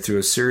 And through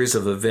a series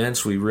of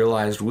events, we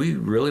realized we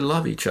really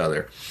love each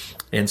other.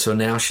 And so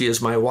now she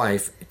is my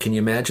wife. Can you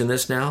imagine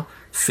this now?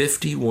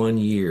 51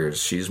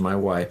 years she's my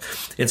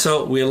wife. And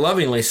so we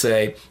lovingly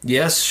say,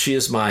 yes, she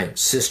is my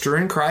sister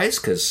in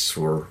Christ because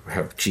we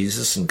have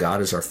Jesus and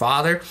God as our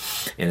Father.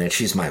 And that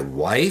she's my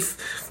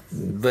wife.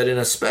 But in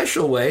a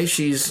special way,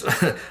 she's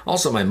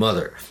also my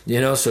mother,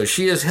 so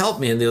she has helped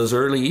me in those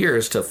early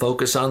years to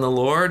focus on the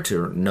Lord,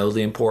 to know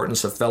the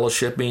importance of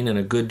fellowshipping in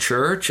a good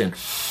church, and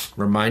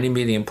reminding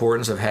me the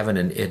importance of having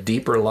a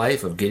deeper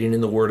life, of getting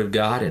in the Word of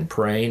God and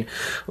praying,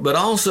 but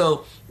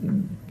also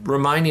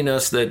reminding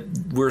us that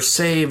we're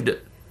saved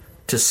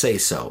to say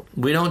so.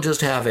 We don't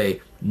just have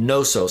a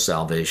no-so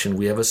salvation,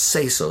 we have a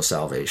say-so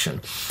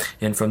salvation.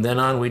 And from then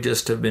on, we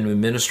just have been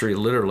in ministry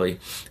literally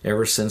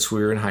ever since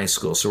we were in high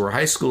school. So we're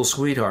high school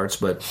sweethearts,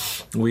 but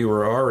we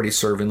were already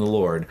serving the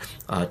Lord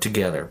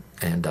together.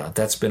 And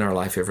that's been our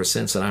life ever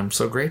since, and I'm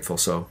so grateful.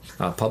 So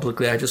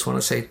publicly, I just want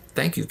to say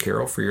thank you,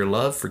 Carol, for your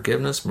love,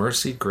 forgiveness,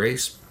 mercy,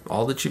 grace,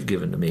 all that you've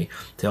given to me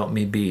to help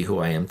me be who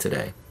I am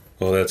today.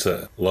 Well, that's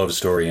a love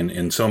story. And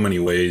in so many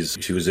ways,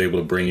 she was able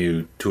to bring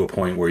you to a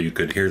point where you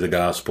could hear the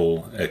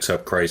gospel,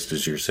 accept Christ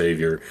as your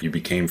Savior. You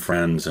became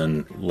friends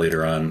and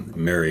later on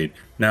married.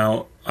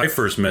 Now, I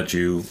first met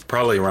you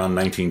probably around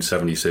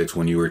 1976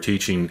 when you were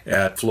teaching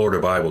at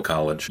Florida Bible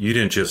College. You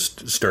didn't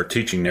just start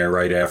teaching there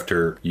right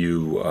after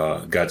you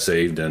got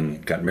saved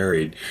and got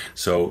married.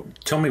 So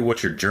tell me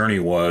what your journey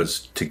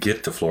was to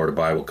get to Florida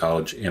Bible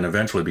College and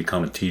eventually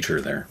become a teacher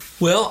there.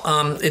 Well,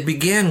 it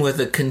began with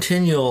a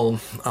continual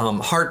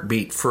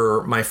heartbeat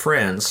for my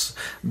friends.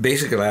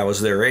 Basically, I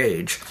was their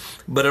age.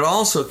 But it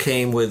also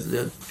came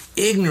with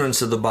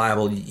ignorance of the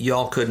Bible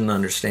y'all couldn't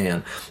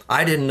understand.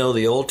 I didn't know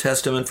the Old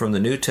Testament from the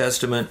New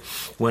Testament.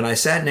 When I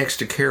sat next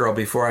to Carol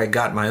before I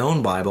got my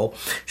own Bible,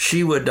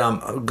 she would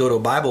go to a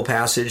Bible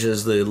passage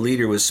as the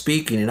leader was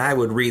speaking, and I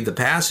would read the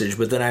passage,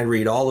 but then I'd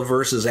read all the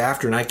verses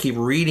after, and I keep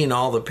reading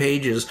all the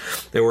pages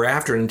that were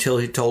after until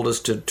he told us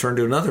to turn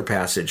to another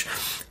passage.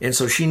 And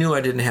so she knew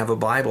I didn't have a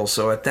Bible.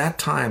 So at that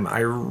time, I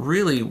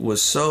really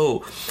was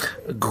so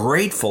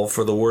grateful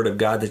for the Word of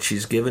God that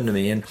she's given to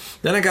me. And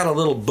then I got a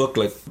little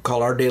booklet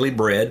called Our Daily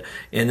Bread,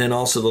 and then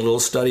also the little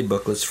study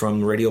booklets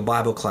from Radio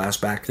Bible class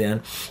back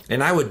then,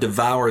 and I would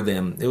devour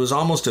them. It was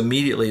almost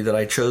immediately that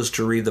I chose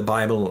to read the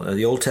Bible,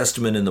 the Old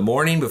Testament in the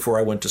morning before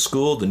I went to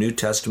school, the New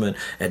Testament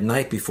at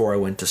night before I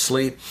went to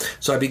sleep.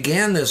 So I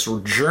began this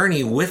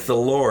journey with the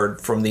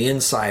Lord from the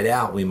inside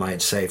out, we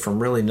might say,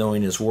 from really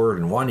knowing His Word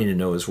and wanting to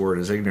know His Word,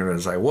 as ignorant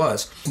as I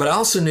was. But I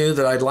also knew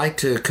that I'd like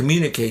to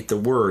communicate the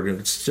Word, and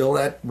it's still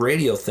that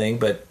radio thing,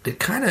 but it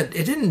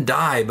didn't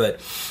die,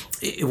 but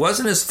it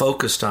wasn't as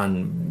focused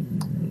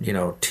on,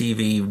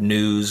 TV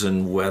news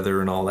and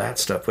weather and all that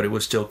stuff, but it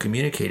was still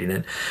communicating.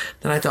 And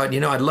then I thought,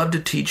 I'd love to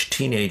teach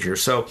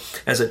teenagers. So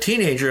as a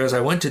teenager, as I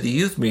went to the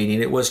youth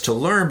meeting, it was to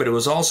learn, but it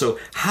was also,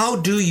 how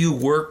do you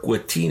work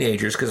with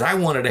teenagers? Because I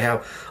wanted to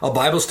have a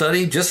Bible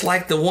study just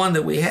like the one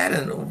that we had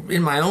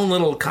in my own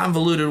little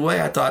convoluted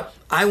way. I thought,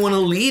 I want to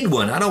lead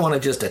one. I don't want to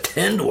just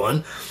attend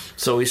one.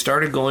 So we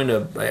started going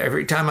to,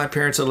 every time my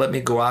parents would let me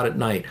go out at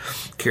night,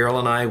 Carol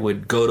and I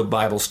would go to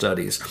Bible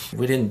studies.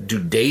 We didn't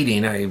do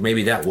dating.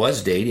 Maybe that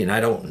was dating. I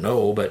don't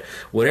know. But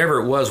whatever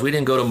it was, we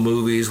didn't go to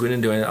movies. We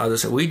didn't do any other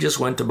stuff. We just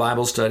went to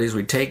Bible studies.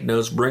 We'd take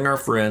notes, bring our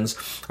friends.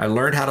 I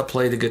learned how to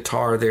play the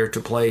guitar there, to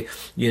play,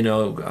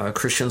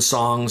 Christian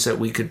songs that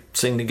we could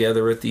sing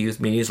together at the youth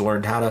meetings.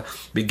 Learned how to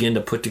begin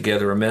to put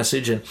together a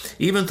message, and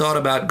even thought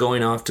about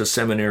going off to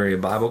seminary or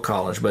Bible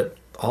college. But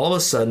all of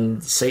a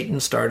sudden, Satan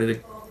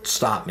started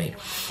stop me.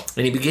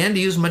 And he began to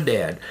use my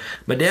dad.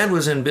 My dad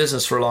was in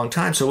business for a long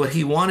time, so what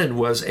he wanted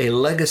was a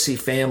legacy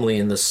family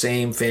in the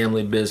same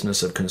family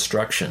business of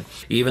construction.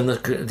 Even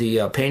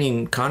the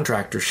painting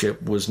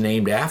contractorship was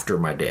named after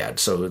my dad,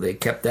 so they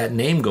kept that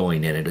name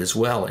going in it as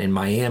well in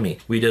Miami.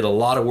 We did a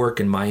lot of work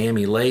in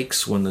Miami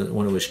Lakes when it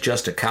was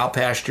just a cow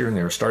pasture and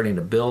they were starting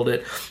to build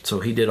it. So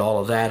he did all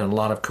of that and a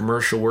lot of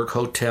commercial work,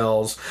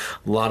 hotels,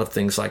 a lot of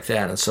things like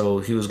that. And so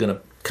he was going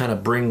to kind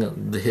of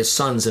bring his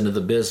sons into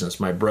the business.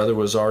 My brother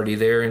was already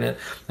there in it,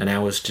 and I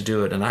was to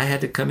do it. And I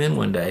had to come in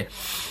one day,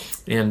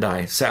 and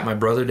I sat my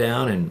brother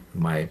down and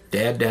my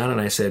dad down, and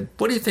I said,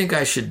 what do you think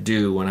I should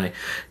do when I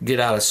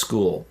get out of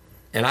school?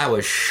 And I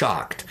was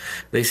shocked.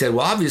 They said,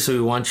 well, obviously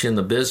we want you in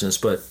the business,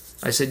 but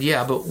I said,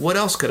 yeah, but what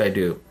else could I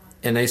do?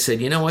 And they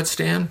said, you know what,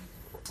 Stan?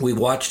 We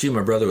watched you.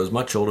 My brother was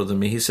much older than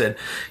me. He said,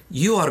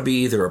 you ought to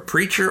be either a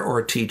preacher or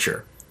a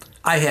teacher.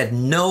 I had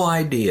no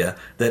idea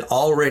that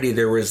already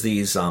there was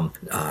these,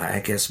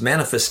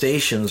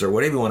 manifestations or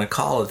whatever you want to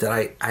call it,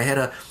 that I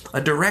had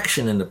a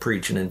direction in the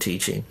preaching and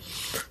teaching.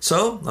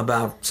 So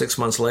about 6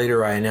 months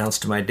later, I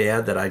announced to my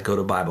dad that I'd go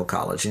to Bible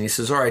college. And he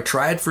says, all right,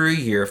 try it for a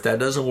year. If that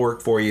doesn't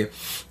work for you,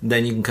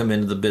 then you can come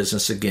into the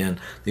business again.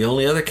 The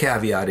only other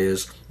caveat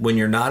is when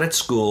you're not at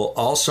school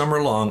all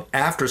summer long,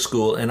 after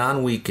school and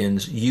on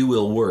weekends, you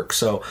will work.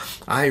 So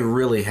I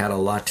really had a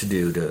lot to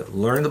do to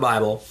learn the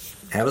Bible,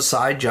 have a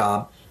side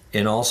job,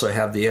 and also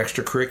have the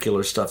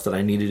extracurricular stuff that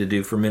I needed to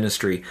do for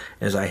ministry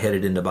as I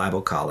headed into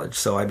Bible college.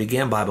 So I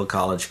began Bible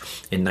college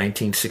in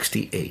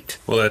 1968.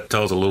 Well, that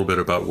tells a little bit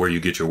about where you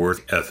get your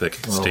work ethic,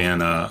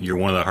 Stan. You're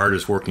one of the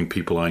hardest working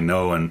people I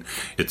know, and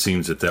it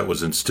seems that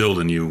was instilled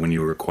in you when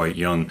you were quite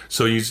young.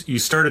 So you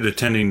started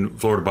attending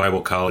Florida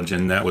Bible College,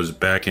 and that was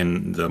back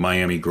in the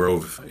Miami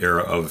Grove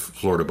era of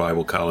Florida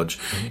Bible College.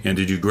 Mm-hmm. And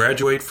did you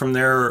graduate from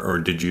there, or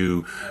did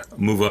you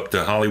move up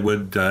to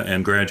Hollywood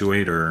and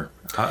graduate, or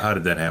how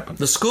did that happen?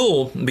 The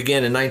school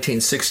began in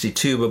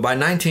 1962, but by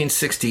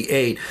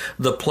 1968,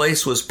 the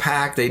place was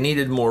packed. They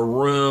needed more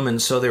room, and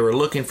so they were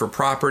looking for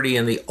property.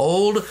 And the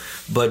old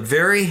but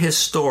very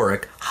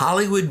historic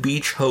Hollywood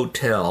Beach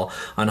Hotel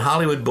on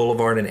Hollywood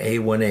Boulevard and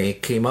A1A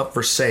came up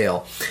for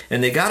sale,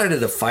 and they got it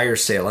at a fire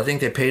sale. I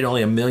think they paid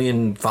only $1.5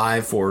 million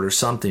for it or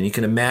something. You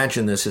can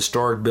imagine this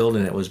historic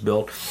building that was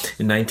built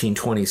in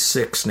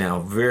 1926 now,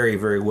 very,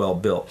 very well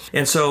built.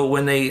 And so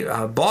when they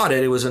bought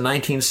it, it was in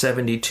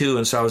 1972,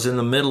 and so I was in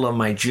the middle of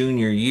my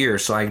junior year,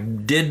 so I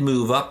did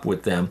move up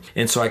with them,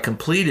 and so I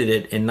completed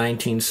it in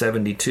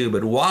 1972.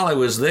 But while I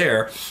was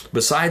there,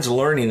 besides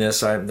learning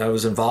this, I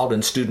was involved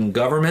in student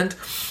government,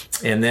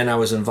 and then I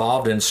was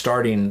involved in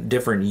starting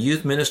different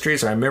youth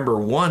ministries. I remember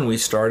one we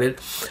started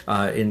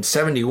in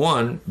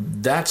 71.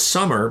 That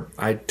summer,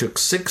 I took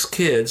 6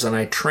 kids and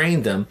I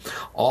trained them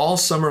all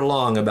summer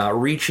long about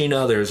reaching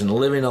others and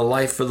living a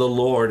life for the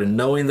Lord and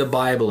knowing the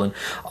Bible and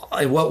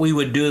what we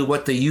would do,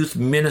 what the youth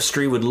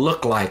ministry would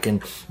look like,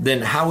 and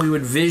then how we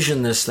would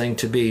vision this thing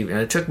to be. And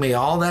it took me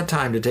all that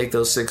time to take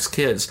those 6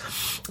 kids.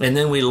 And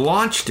then we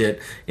launched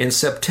it in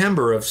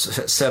September of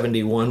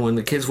 71 when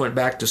the kids went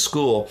back to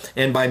school.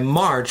 And by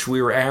March,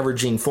 we were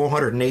averaging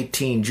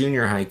 418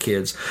 junior high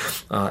kids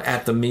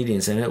at the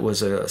meetings, and it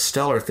was a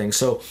stellar thing.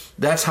 So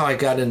that's how I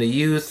got into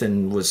youth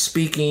and was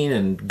speaking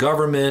and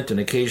government, and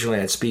occasionally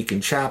I'd speak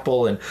in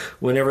chapel. And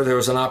whenever there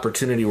was an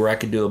opportunity where I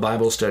could do a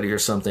Bible study or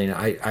something,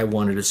 I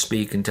wanted to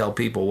speak and tell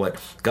people what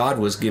God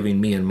was giving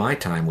me in my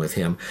time with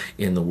Him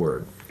in the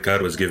Word.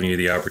 God was giving you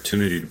the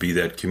opportunity to be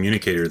that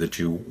communicator that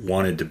you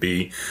wanted to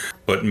be,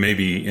 but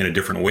maybe in a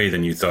different way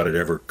than you thought it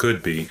ever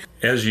could be.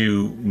 As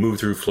you moved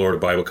through Florida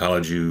Bible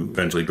College, you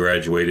eventually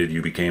graduated,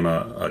 you became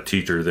a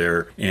teacher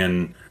there,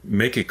 and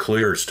Make It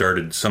Clear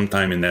started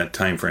sometime in that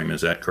time frame. Is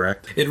that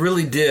correct? It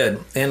really did.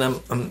 And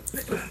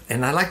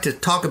I like to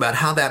talk about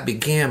how that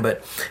began,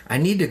 but I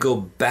need to go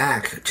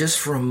back just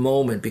for a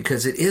moment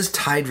because it is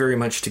tied very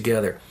much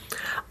together.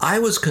 I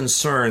was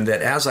concerned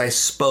that as I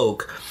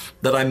spoke,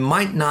 that I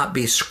might not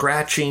be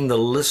scratching the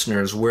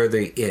listeners where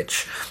they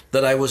itch,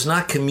 that I was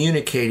not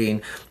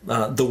communicating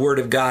the Word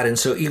of God. And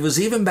so it was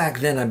even back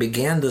then I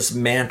began this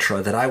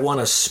mantra that I want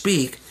to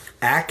speak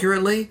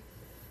accurately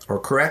or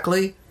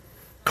correctly,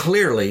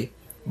 clearly,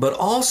 but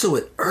also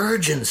with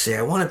urgency.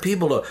 I wanted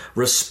people to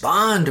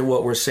respond to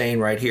what we're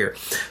saying right here.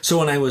 So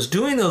when I was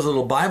doing those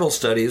little Bible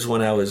studies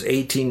when I was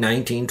 18,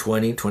 19,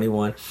 20,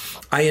 21,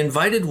 I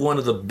invited one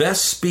of the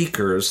best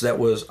speakers that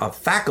was a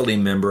faculty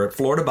member at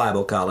Florida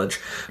Bible College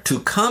to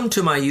come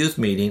to my youth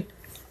meeting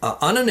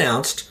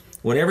unannounced,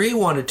 whenever he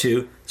wanted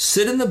to,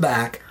 sit in the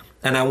back,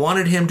 and I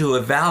wanted him to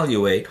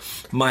evaluate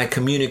my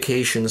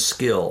communication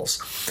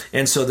skills.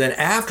 And so then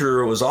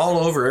after it was all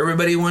over,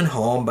 everybody went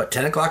home, but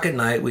 10 o'clock at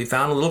night, we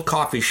found a little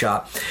coffee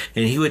shop,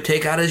 and he would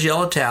take out his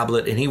yellow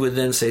tablet, and he would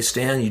then say,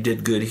 Stan, you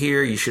did good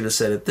here. You should have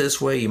said it this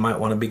way. You might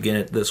want to begin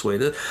it this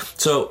way.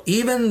 So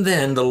even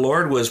then, the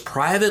Lord was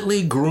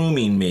privately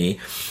grooming me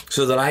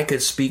so that I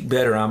could speak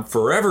better. I'm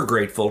forever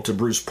grateful to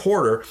Bruce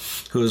Porter,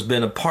 who has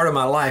been a part of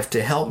my life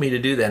to help me to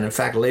do that. In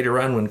fact, later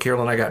on, when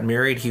Carol and I got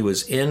married, he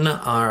was in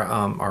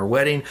our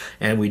wedding,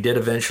 and we did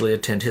eventually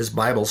attend his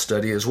Bible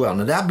study as well.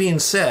 Now, that being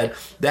said,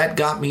 that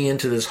got me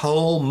into this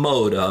whole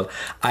mode of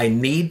I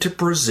need to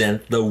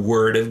present the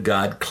Word of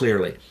God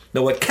clearly.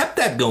 Now, what kept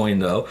that going,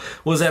 though,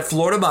 was that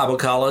Florida Bible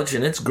College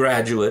and its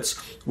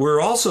graduates were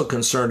also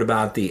concerned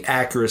about the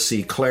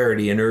accuracy,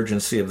 clarity, and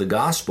urgency of the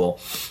gospel.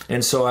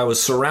 And so I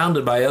was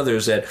surrounded by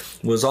others that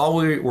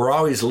were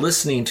always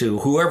listening to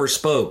whoever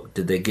spoke.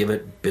 Did they give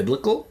it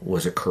biblical?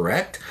 Was it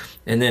correct?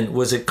 And then,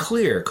 was it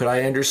clear? Could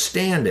I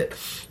understand it?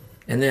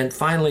 And then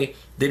finally,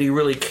 did he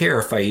really care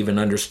if I even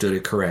understood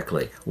it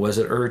correctly? Was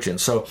it urgent?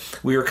 So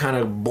we were kind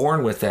of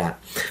born with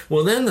that.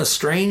 Well, then the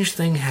strange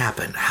thing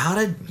happened. How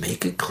did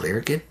Make It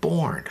Clear get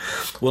born?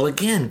 Well,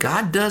 again,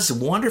 God does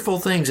wonderful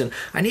things. And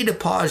I need to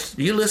pause.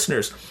 You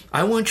listeners,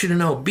 I want you to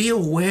know, be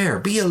aware,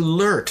 be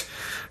alert,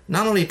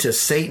 not only to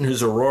Satan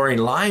who's a roaring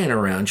lion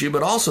around you,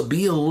 but also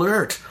be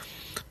alert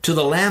to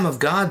the Lamb of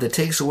God that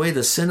takes away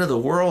the sin of the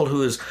world,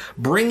 who is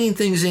bringing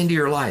things into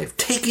your life,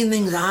 taking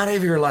things out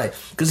of your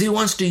life, because he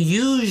wants to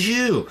use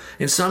you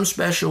in some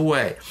special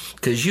way,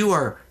 because you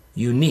are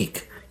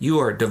unique. You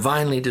are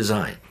divinely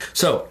designed.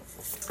 So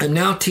I'm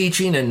now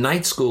teaching a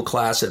night school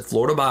class at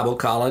Florida Bible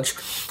College.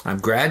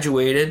 I've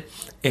graduated,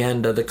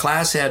 and the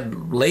class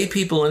had lay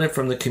people in it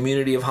from the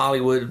community of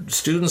Hollywood,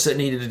 students that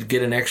needed to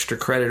get an extra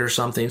credit or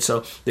something,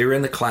 so they were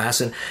in the class.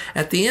 And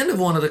at the end of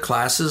one of the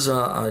classes,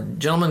 a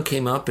gentleman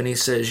came up and he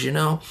says, you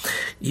know,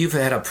 you've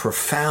had a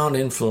profound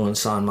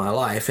influence on my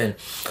life, and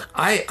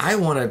I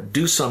want to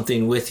do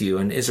something with you,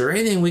 and is there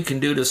anything we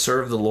can do to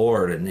serve the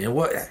Lord? And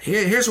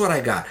here's what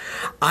I got.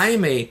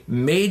 I'm a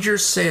major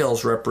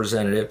sales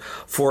representative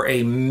for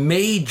a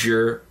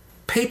major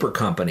paper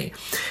company,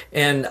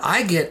 and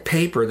I get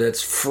paper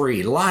that's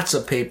free, lots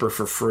of paper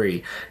for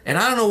free, and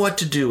I don't know what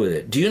to do with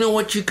it. Do you know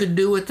what you could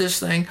do with this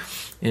thing?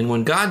 And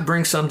when God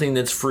brings something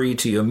that's free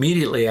to you,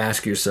 immediately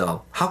ask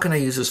yourself, how can I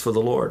use this for the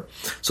Lord?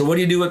 So what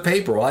do you do with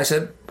paper? Well, I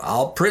said,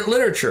 I'll print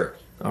literature.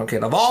 Okay,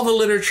 of all the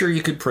literature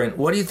you could print,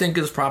 what do you think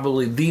is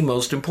probably the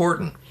most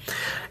important?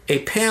 A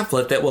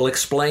pamphlet that will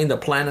explain the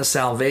plan of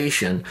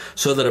salvation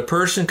so that a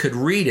person could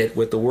read it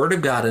with the Word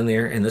of God in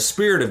there and the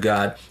Spirit of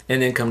God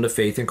and then come to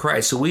faith in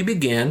Christ. So we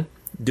began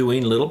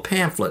doing little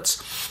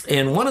pamphlets.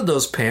 And one of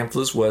those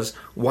pamphlets was,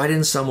 why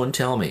didn't someone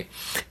tell me?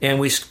 And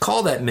we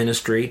call that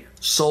ministry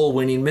Soul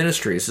Winning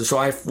Ministries. And so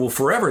I will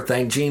forever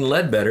thank Gene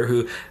Ledbetter,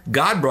 who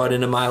God brought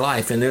into my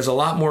life. And there's a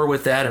lot more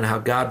with that, and how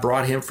God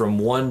brought him from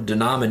one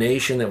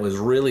denomination that was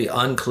really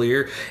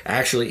unclear,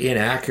 actually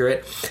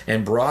inaccurate,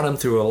 and brought him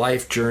through a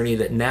life journey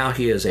that now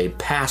he is a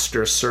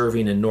pastor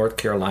serving in North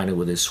Carolina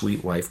with his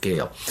sweet wife,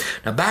 Gail.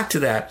 Now back to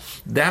that.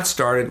 That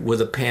started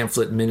with a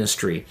pamphlet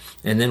ministry.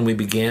 And then we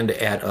began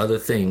to add other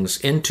things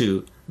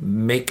into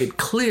Make It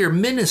Clear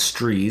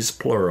Ministries,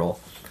 plural,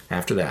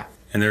 after that.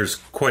 And there's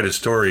quite a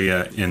story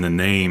in the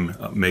name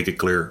Make It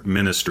Clear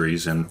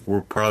Ministries, and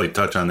we'll probably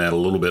touch on that a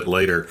little bit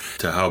later,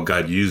 to how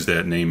God used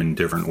that name in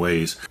different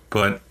ways.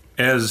 But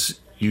as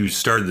you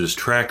started this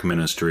track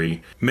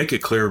ministry, Make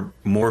It Clear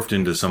morphed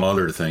into some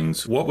other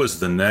things. What was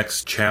the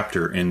next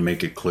chapter in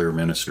Make It Clear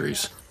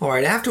Ministries? All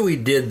right, after we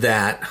did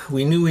that,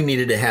 we knew we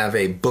needed to have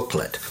a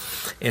booklet.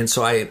 And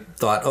so I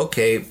thought,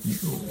 okay,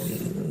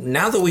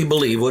 now that we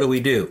believe, what do we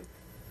do?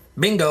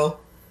 Bingo,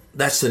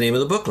 that's the name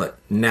of the booklet,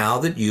 Now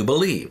That You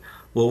Believe.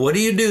 Well, what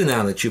do you do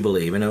now that you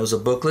believe? And it was a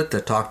booklet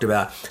that talked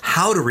about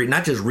how to read,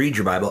 not just read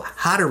your Bible,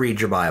 how to read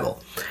your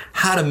Bible,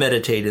 how to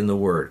meditate in the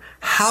Word,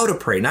 how to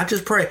pray, not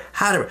just pray,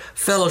 how to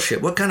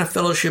fellowship. What kind of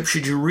fellowship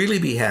should you really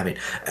be having?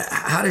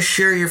 How to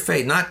share your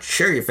faith, not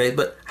share your faith,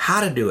 but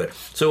how to do it.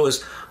 So it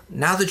was,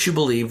 now that you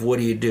believe, what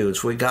do you do?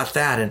 So we got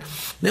that, and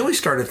then we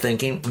started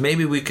thinking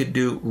maybe we could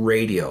do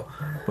radio.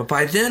 But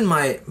by then,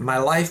 my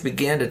life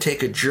began to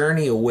take a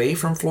journey away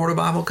from Florida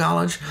Bible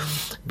College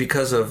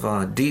because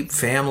of deep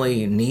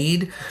family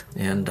need.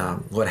 And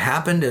what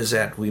happened is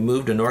that we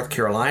moved to North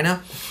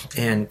Carolina,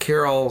 and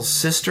Carol's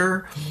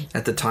sister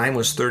at the time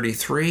was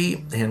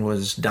 33 and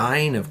was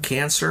dying of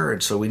cancer.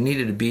 And so we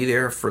needed to be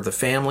there for the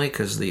family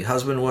because the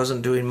husband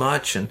wasn't doing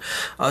much and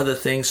other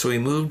things. So we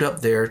moved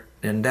up there.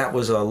 And that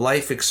was a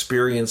life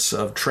experience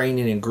of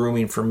training and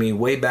grooming for me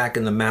way back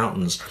in the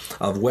mountains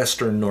of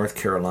western North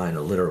Carolina,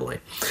 literally.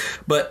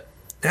 But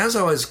as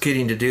I was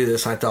getting to do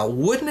this, I thought,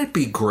 wouldn't it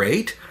be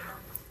great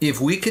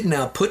if we could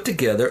now put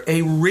together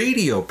a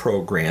radio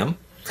program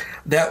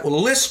that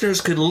listeners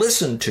could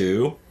listen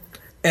to,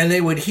 and they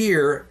would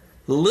hear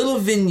little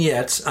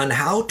vignettes on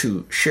how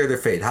to share their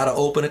faith, how to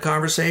open a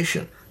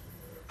conversation,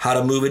 how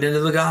to move it into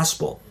the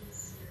gospel,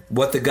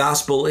 what the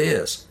gospel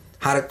is,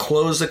 how to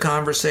close the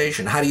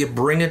conversation, how do you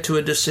bring it to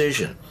a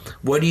decision,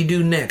 what do you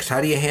do next, how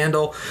do you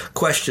handle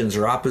questions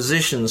or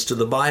oppositions to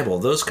the Bible,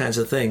 those kinds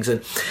of things.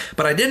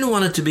 But I didn't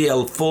want it to be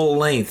a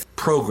full-length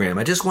program.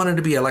 I just wanted it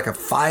to be like a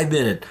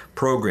 5-minute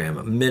program.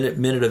 A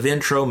minute of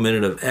intro,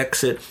 minute of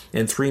exit,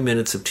 and 3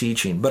 minutes of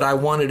teaching. But I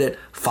wanted it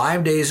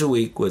 5 days a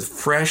week with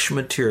fresh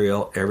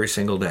material every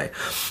single day.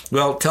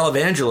 Well,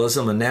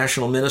 televangelism, a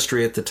national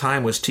ministry at the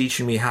time, was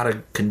teaching me how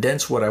to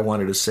condense what I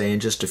wanted to say in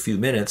just a few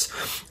minutes.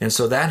 And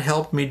so that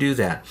helped me do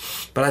that.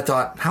 But I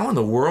thought, how in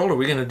the world are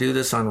we going to do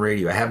this on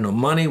radio? I have no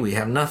money. We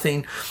have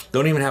nothing.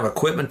 Don't even have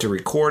equipment to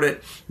record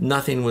it.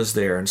 Nothing was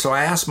there. And so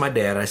I asked my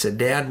dad, I said,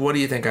 Dad, what do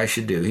you think I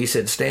should do? He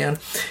said, Stan,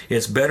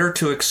 it's better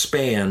to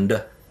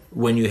expand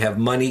when you have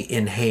money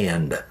in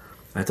hand.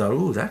 I thought,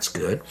 ooh, that's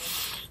good.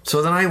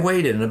 So then I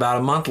waited, and about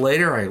a month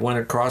later, I went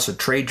across a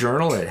trade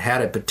journal. It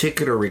had a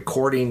particular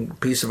recording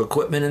piece of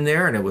equipment in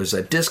there, and it was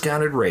a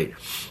discounted rate.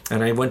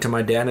 And I went to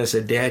my dad and I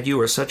said, Dad,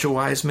 you are such a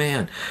wise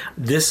man.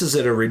 This is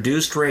at a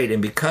reduced rate,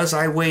 and because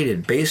I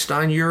waited, based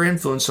on your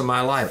influence in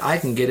my life, I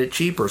can get it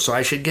cheaper, so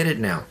I should get it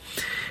now.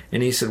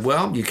 And he said,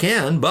 well, you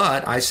can,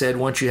 but I said,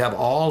 once you have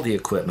all the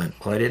equipment.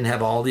 Well, I didn't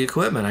have all the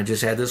equipment. I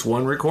just had this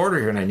one recorder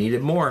here, and I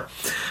needed more.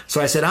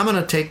 So I said, I'm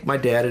going to take my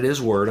dad at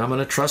his word. I'm going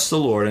to trust the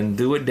Lord and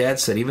do what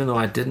Dad said, even though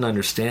I didn't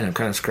understand. I'm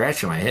kind of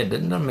scratching my head.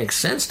 It doesn't make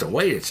sense to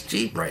wait. It's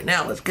cheap right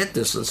now. Let's get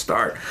this and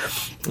start.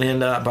 And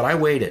but I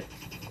waited.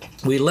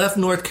 We left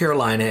North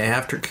Carolina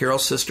after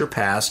Carol's sister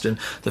passed and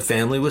the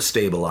family was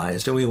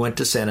stabilized, and we went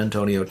to San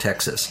Antonio,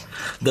 Texas.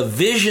 The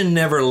vision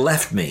never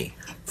left me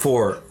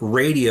for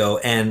radio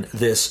and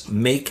this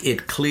Make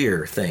It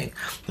Clear thing.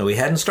 Now, we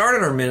hadn't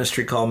started our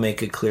ministry called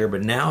Make It Clear,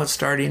 but now it's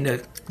starting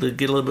to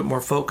get a little bit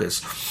more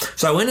focus.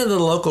 So I went into the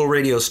local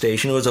radio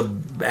station. It was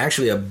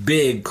actually a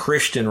big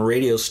Christian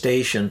radio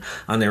station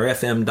on their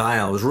FM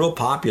dial. It was real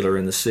popular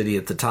in the city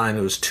at the time.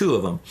 It was 2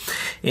 of them.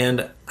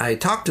 And I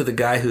talked to the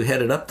guy who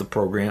headed up the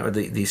program, or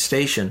the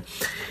station.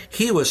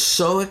 He was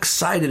so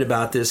excited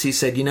about this. He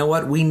said, you know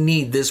what? We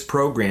need this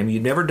program.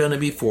 You've never done it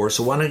before,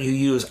 so why don't you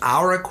use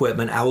our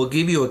equipment? I will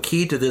give you a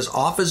key to this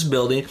office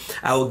building.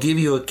 I will give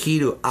you a key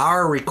to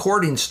our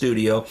recording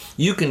studio.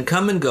 You can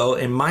come and go,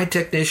 and my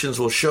technicians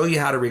will show you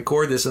how to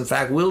record this. In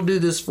fact, we'll do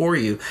this for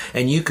you,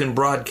 and you can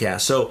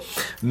broadcast. So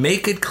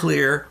Make It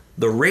Clear,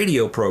 the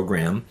radio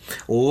program,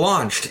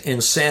 launched in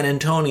San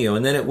Antonio,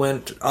 and then it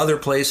went other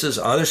places,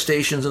 other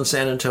stations in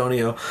San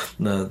Antonio.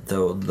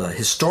 The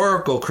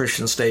historical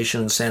Christian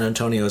station in San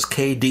Antonio is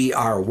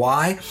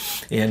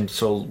KDRY, and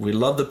so we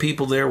love the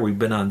people there. We've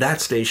been on that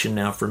station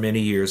now for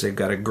many years. They've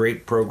got a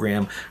great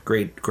program,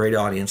 great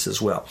audience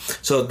as well.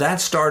 So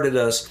that started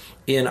us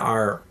in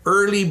our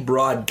early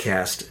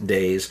broadcast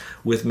days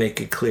with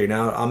Make It Clear.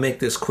 Now, I'll make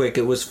this quick.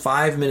 It was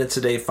 5 minutes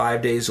a day,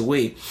 5 days a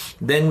week.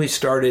 Then we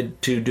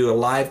started to do a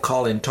live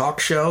call-in talk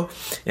show,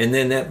 and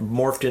then that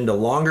morphed into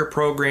longer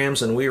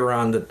programs, and we were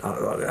on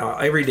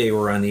every day we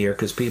were on the air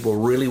because people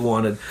really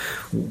wanted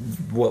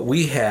what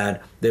we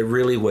had, that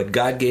really what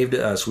God gave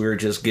to us, we were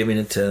just giving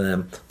it to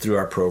them through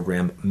our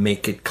program,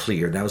 Make It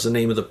Clear. That was the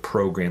name of the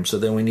program. So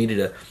then we needed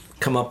to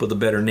come up with a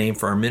better name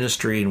for our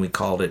ministry, and we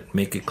called it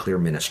Make It Clear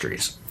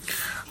Ministries.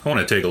 I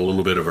want to take a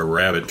little bit of a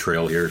rabbit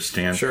trail here,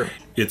 Stan. Sure.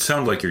 It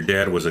sounds like your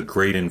dad was a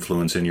great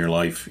influence in your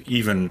life,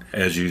 even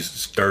as you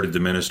started the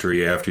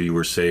ministry after you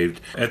were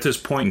saved. At this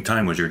point in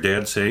time, was your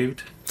dad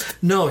saved?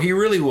 No, he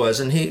really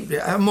wasn't. He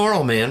a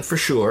moral man, for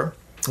sure.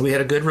 We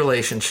had a good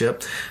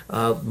relationship.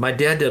 My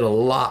dad did a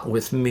lot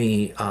with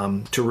me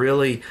to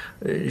really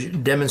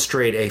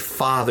demonstrate a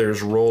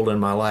father's role in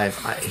my life.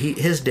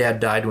 His dad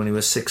died when he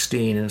was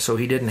 16, and so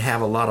he didn't have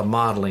a lot of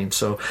modeling.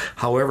 So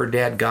however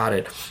Dad got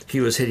it,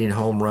 he was hitting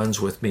home runs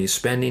with me,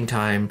 spending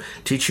time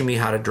teaching me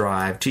how to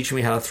drive, teaching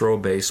me how to throw a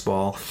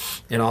baseball,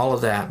 and all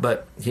of that.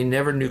 But he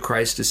never knew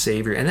Christ as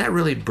Savior, and that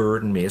really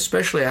burdened me,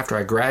 especially after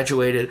I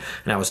graduated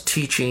and I was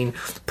teaching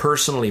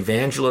personal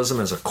evangelism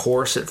as a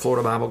course at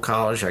Florida Bible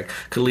College. I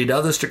could lead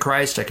others to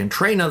Christ. I can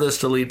train others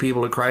to lead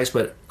people to Christ,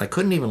 but I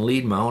couldn't even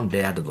lead my own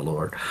dad to the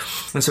Lord.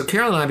 And so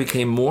Carol and I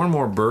became more and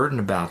more burdened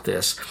about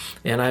this,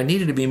 and I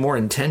needed to be more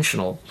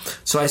intentional.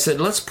 So I said,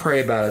 let's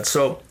pray about it.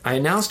 So I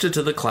announced it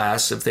to the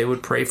class if they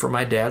would pray for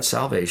my dad's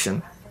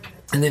salvation.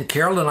 And then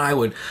Carol and I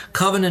would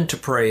covenant to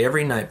pray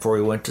every night before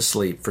we went to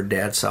sleep for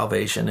Dad's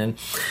salvation. And,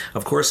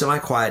 of course, in my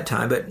quiet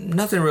time, but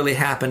nothing really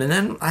happened. And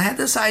then I had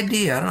this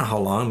idea, I don't know how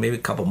long, maybe a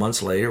couple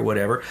months later,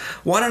 whatever.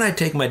 Why don't I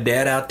take my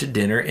dad out to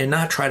dinner and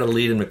not try to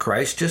lead him to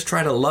Christ, just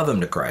try to love him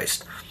to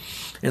Christ?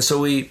 And so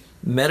we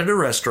met at a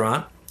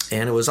restaurant.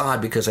 And it was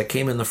odd because I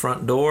came in the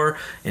front door,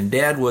 and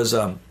Dad was,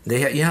 they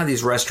had, you know,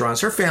 these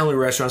restaurants, they're family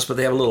restaurants, but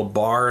they have a little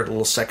bar, a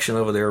little section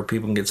over there where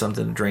people can get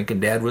something to drink, and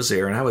Dad was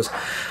there. And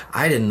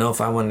I didn't know if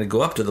I wanted to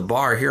go up to the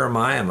bar. Here am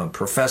I, I'm a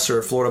professor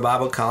at Florida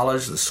Bible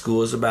College. The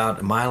school is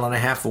about a mile and a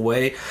half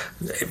away,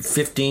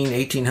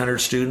 1,800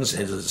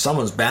 students.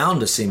 Someone's bound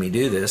to see me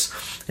do this.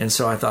 And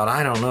so I thought,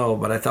 I don't know,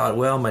 but I thought,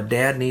 well, my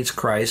dad needs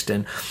Christ,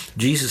 and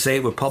Jesus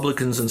ate with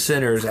publicans and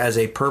sinners as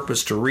a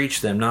purpose to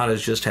reach them, not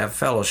as just have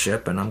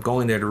fellowship, and I'm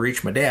going there to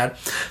reach my dad.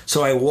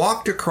 So I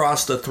walked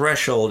across the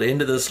threshold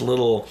into this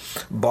little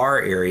bar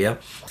area.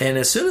 And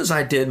as soon as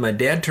I did, my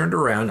dad turned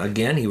around.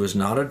 Again, he was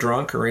not a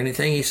drunk or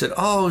anything. He said,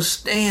 "Oh,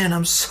 Stan,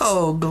 I'm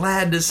so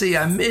glad to see you.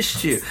 I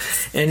missed you."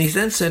 And he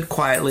then said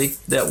quietly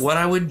that what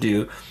I would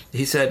do,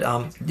 he said,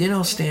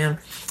 Stan,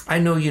 I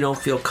know you don't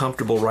feel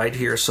comfortable right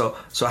here. So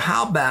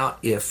how about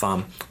if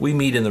we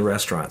meet in the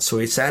restaurant? So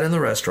we sat in the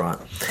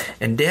restaurant,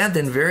 and Dad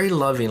then very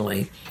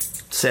lovingly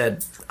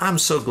said, "I'm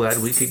so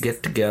glad we could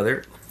get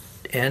together."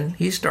 And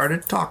he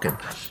started talking.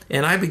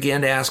 And I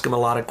began to ask him a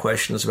lot of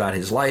questions about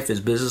his life, his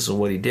business, and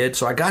what he did.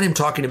 So I got him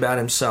talking about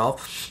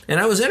himself, and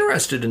I was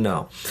interested to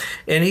know.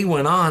 And he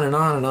went on and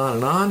on and on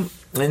and on.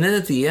 And then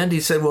at the end, he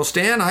said, "Well,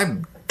 Stan,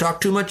 I've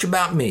talked too much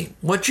about me.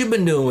 What you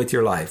been doing with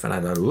your life?" And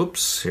I thought,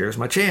 oops, here's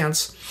my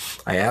chance.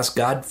 I asked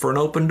God for an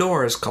open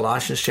door, as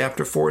Colossians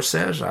chapter 4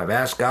 says. I've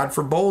asked God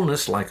for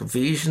boldness, like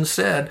Ephesians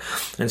said.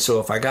 And so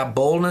if I got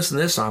boldness in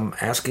this, I'm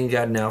asking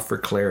God now for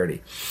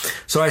clarity.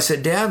 So I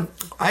said, "Dad,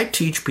 I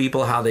teach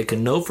people how they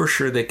can know for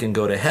sure they can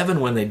go to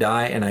heaven when they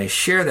die, and I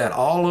share that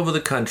all over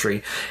the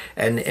country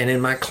and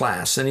in my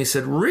class." And he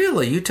said,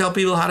 "Really? You tell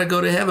people how to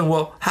go to heaven?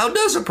 Well, how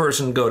does a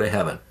person go to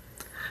heaven?"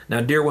 Now,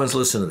 dear ones,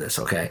 listen to this,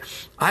 okay?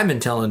 I've been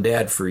telling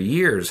Dad for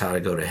years how to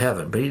go to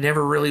heaven, but he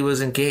never really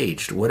was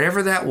engaged.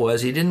 Whatever that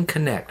was, he didn't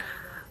connect.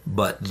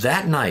 But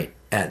that night,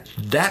 at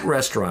that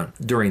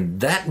restaurant, during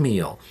that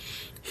meal,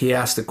 he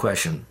asked the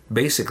question,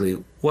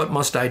 basically, what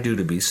must I do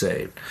to be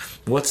saved?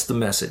 What's the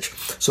message?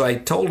 So I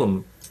told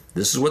him,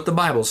 this is what the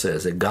Bible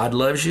says, that God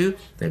loves you,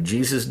 that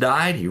Jesus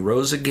died, he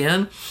rose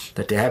again,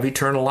 that to have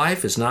eternal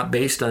life is not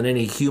based on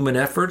any human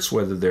efforts,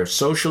 whether they're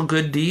social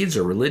good deeds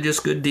or religious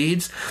good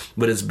deeds,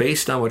 but it's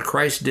based on what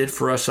Christ did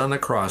for us on the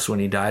cross when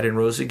he died and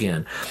rose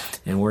again.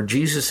 And where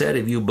Jesus said,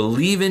 if you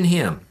believe in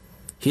him,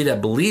 he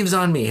that believes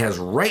on me has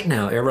right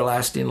now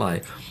everlasting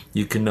life,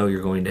 you can know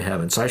you're going to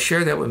heaven. So I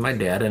shared that with my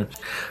dad. And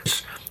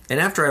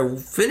after I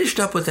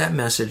finished up with that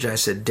message, I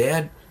said,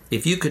 "Dad,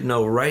 if you could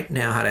know right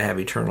now how to have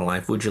eternal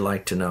life, would you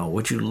like to know?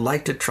 Would you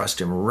like to trust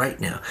him right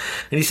now?"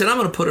 And he said, "I'm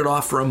going to put it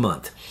off for a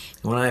month."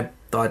 When I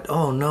thought,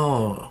 oh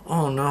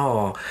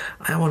no,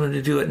 I wanted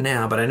to do it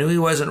now, but I knew he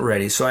wasn't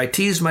ready. So I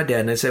teased my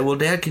dad and I said, "Well,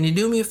 Dad, can you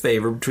do me a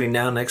favor between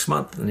now and next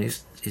month?" And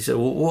he said,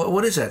 "Well,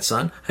 what is that,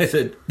 son?" I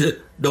said,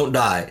 "Don't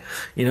die,"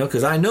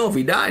 because I know if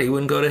he died, he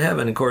wouldn't go to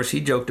heaven. Of course, he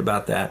joked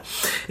about that.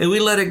 And we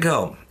let it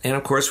go. And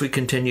of course, we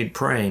continued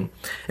praying.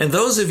 And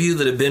those of you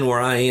that have been where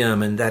I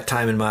am in that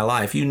time in my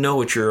life, you know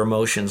what your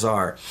emotions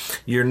are.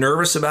 You're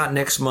nervous about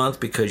next month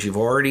because you've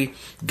already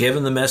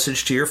given the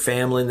message to your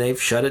family and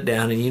they've shut it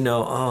down. And you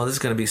know, oh, this is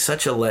going to be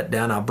such a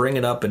letdown. I'll bring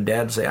it up and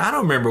Dad will say, "I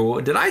don't remember.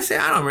 What did I say?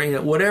 I don't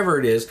remember." Whatever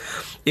it is,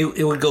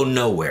 it would go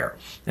nowhere.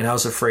 And I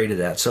was afraid of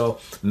that. So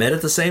met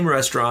at the same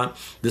restaurant.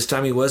 This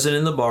time he wasn't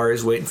in the bar. He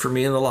was waiting for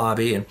me in the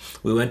lobby. And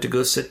we went to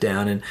go sit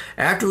down. And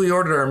after we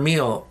ordered our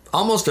meal,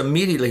 almost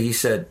immediately he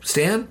said,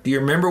 "Stan, do you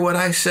remember what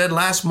I said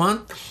last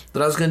month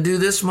that I was going to do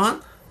this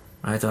month?"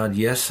 I thought,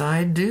 yes,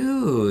 I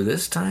do.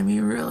 This time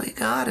you really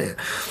got it.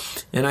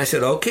 And I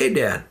said, "Okay,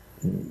 Dad,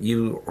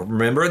 you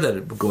remember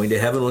that going to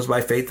heaven was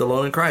by faith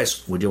alone in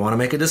Christ. Would you want to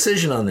make a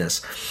decision on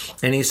this?"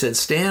 And he said,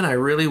 "Stan, I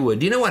really would."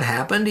 Do you know what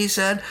happened? He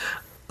said,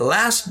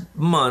 "Last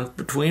month,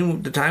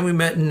 between the time we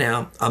met and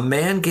now, a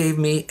man gave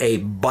me a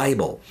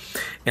Bible.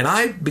 And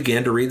I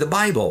began to read the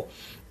Bible.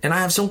 And I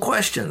have some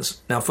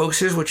questions." Now, folks,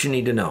 here's what you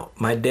need to know.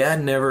 My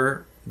dad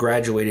never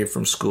graduated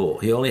from school.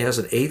 He only has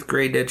an 8th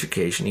grade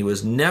education. He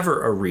was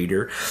never a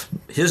reader.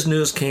 His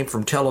news came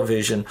from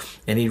television,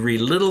 and he'd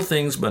read little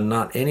things, but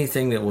not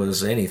anything that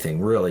was anything,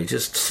 really.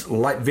 Just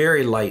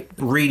very light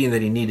reading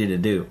that he needed to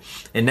do.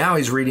 And now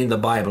he's reading the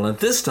Bible. And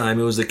this time,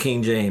 it was the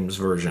King James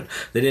Version.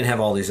 They didn't have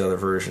all these other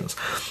versions.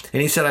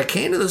 And he said, "I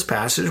came to this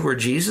passage where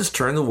Jesus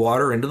turned the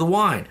water into the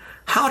wine.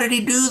 How did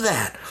he do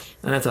that?"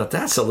 And I thought,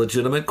 that's a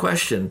legitimate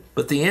question.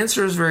 But the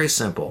answer is very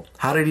simple.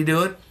 How did he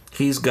do it?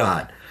 He's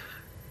God.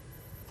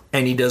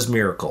 And he does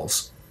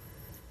miracles.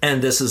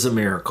 And this is a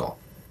miracle.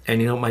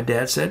 And you know what my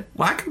dad said?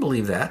 "Well, I can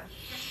believe that."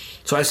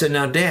 So I said,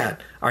 "Now,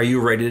 Dad, are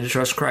you ready to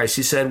trust Christ?"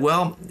 He said,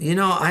 "Well,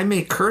 I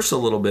may curse a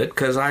little bit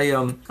because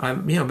I'm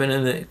been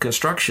in the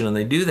construction and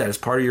they do that as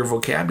part of your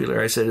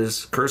vocabulary." I said,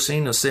 "Is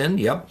cursing a sin?"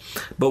 "Yep."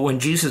 "But when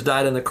Jesus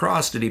died on the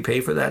cross, did he pay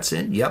for that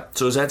sin?" "Yep."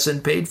 "So is that sin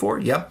paid for?"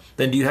 "Yep."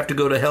 "Then do you have to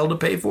go to hell to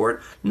pay for it?"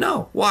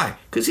 "No." "Why?"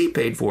 "Because he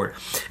paid for it."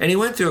 And he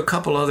went through a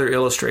couple other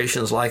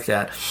illustrations like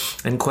that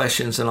and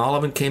questions, and all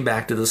of them came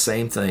back to the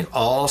same thing.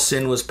 All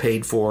sin was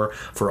paid for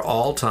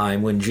all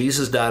time when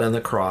Jesus died on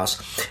the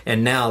cross.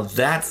 And now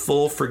that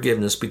full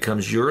forgiveness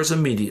becomes yours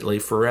immediately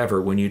forever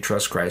when you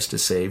trust Christ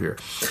as Savior.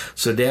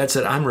 So Dad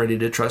said, "I'm ready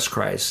to trust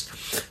Christ."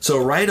 So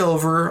right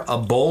over a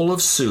bowl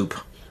of soup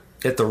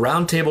at the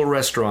Round Table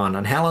Restaurant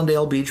on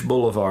Hallandale Beach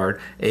Boulevard,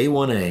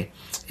 A1A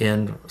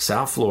in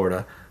South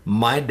Florida,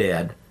 my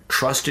dad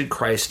trusted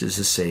Christ as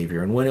his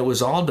Savior. And when it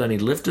was all done, he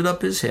lifted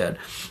up his head.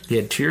 He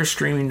had tears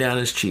streaming down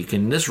his cheek.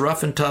 And this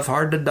rough and tough,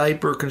 hard to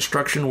diaper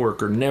construction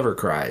worker never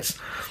cries.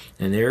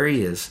 And there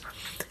he is.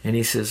 And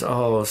he says,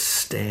 "Oh,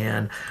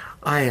 Stan,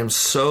 I am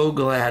so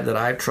glad that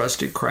I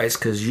trusted Christ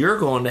because you're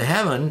going to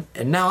heaven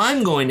and now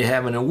I'm going to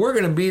heaven and we're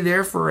going to be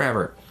there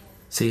forever.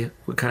 See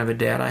what kind of a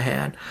dad I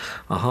had?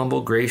 A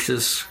humble,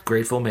 gracious,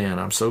 grateful man.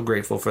 I'm so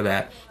grateful for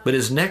that. But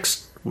his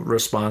next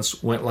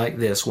response went like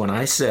this when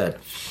I said,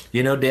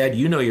 you know, Dad,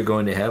 you know you're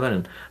going to heaven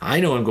and I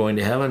know I'm going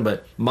to heaven,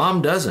 but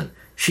Mom doesn't.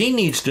 She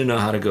needs to know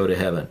how to go to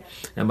heaven.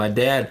 And my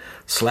dad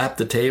slapped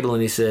the table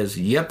and he says,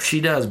 yep,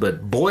 she does,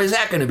 but boy, is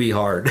that going to be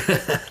hard.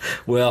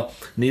 Well,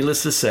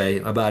 needless to say,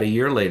 about a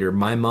year later,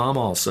 my mom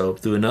also,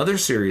 through another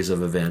series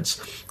of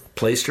events,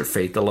 placed her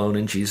faith alone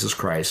in Jesus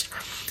Christ.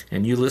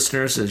 And you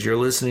listeners, as you're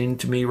listening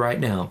to me right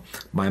now,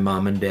 my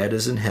mom and dad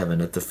is in heaven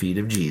at the feet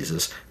of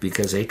Jesus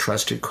because they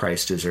trusted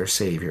Christ as their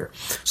Savior.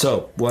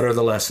 So, what are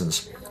the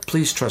lessons?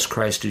 Please trust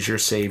Christ as your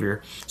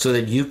Savior so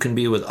that you can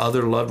be with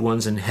other loved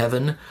ones in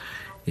heaven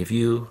if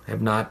you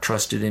have not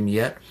trusted Him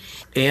yet.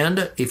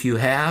 And if you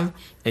have,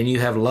 and you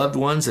have loved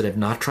ones that have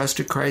not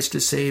trusted Christ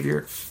as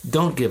Savior,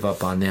 don't give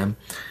up on them.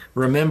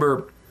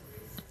 Remember,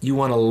 you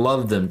want to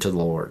love them to the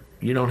Lord.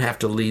 You don't have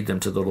to lead them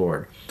to the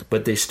Lord,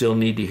 but they still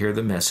need to hear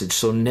the message.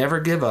 So never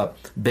give up.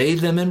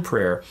 Bathe them in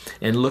prayer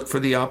and look for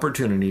the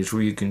opportunities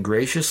where you can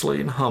graciously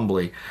and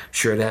humbly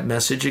share that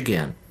message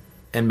again,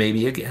 and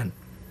maybe again,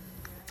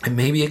 and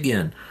maybe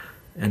again,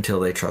 until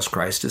they trust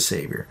Christ as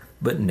Savior,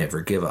 but never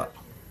give up.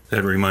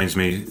 That reminds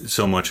me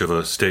so much of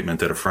a statement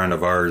that a friend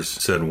of ours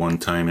said one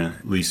time,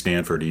 Lee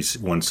Stanford. He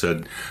once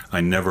said, I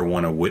never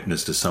want to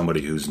witness to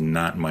somebody who's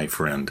not my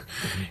friend.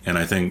 Mm-hmm. And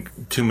I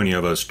think too many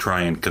of us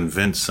try and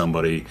convince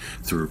somebody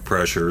through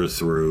pressure,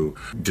 through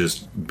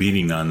just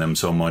beating on them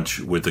so much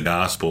with the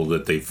gospel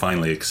that they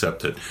finally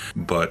accept it.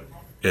 But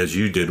as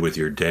you did with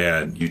your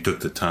dad, you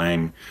took the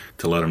time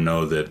to let him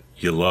know that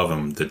you love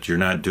him, that you're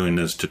not doing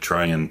this to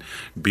try and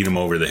beat him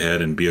over the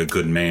head and be a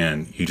good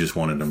man. You just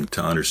wanted him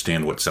to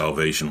understand what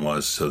salvation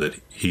was so that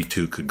he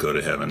too could go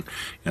to heaven.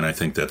 And I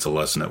think that's a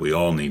lesson that we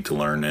all need to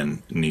learn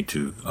and need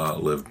to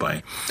live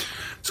by.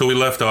 So we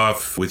left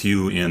off with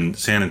you in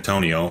San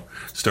Antonio,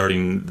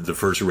 starting the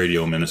first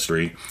radio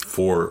ministry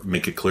for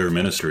Make It Clear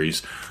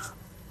Ministries.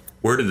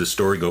 Where did the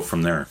story go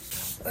from there?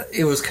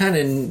 It was kind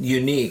of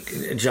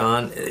unique,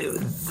 John.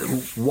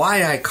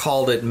 Why I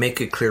called it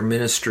Make It Clear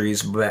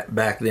Ministries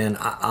back then,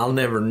 I'll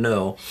never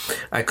know.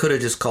 I could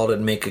have just called it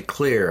Make It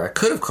Clear. I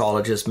could have called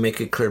it just Make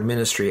It Clear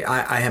Ministry.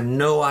 I have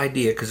no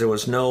idea because there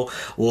was no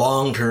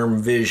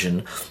long-term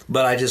vision,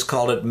 but I just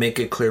called it Make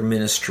It Clear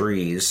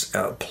Ministries,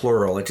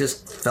 plural. It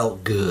just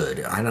felt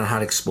good. I don't know how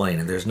to explain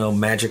it. There's no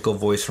magical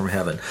voice from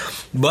heaven.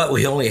 But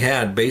we only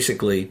had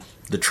basically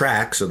the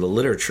tracks or the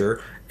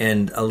literature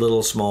and a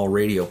little small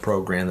radio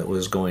program that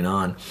was going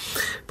on.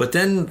 But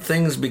then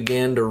things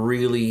began to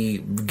really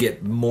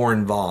get more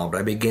involved.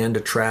 I began to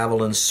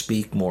travel and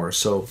speak more.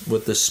 So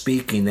with the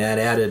speaking, that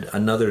added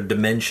another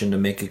dimension to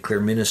Make It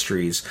Clear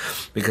Ministries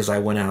because I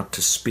went out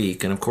to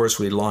speak. And of course,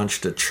 we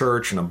launched a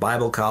church and a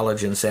Bible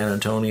college in San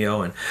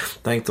Antonio. And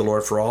thank the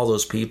Lord for all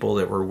those people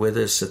that were with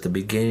us at the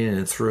beginning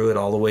and through it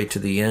all the way to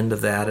the end of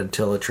that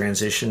until it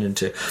transitioned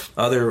into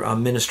other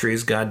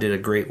ministries. God did a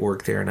great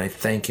work there, and I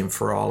thank Him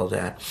for all of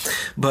that.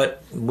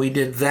 But we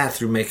did that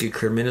through Make It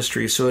Clear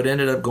Ministries, so it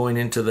ended up going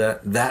into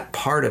that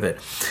part of it.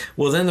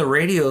 Well, then the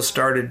radio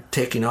started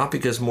taking off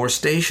because more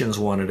stations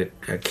wanted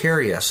to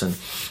carry us, and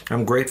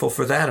I'm grateful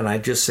for that. And I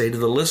just say to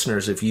the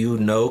listeners, if you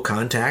know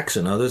contacts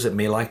and others that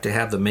may like to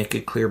have the Make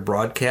It Clear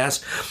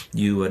broadcast,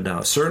 you would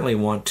certainly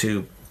want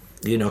to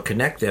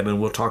connect them, and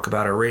we'll talk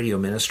about our radio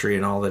ministry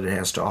and all that it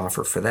has to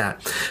offer for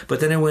that. But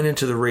then I went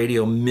into the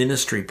radio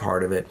ministry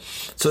part of it.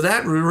 So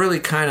that really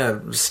kind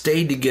of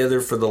stayed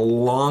together for the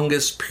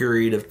longest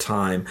period of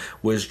time,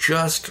 was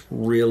just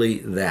really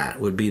that.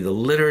 Would be the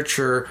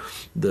literature,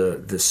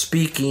 the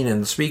speaking,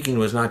 and the speaking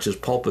was not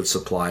just pulpit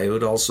supply, it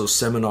would also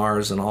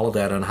seminars and all of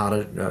that on how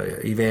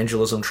to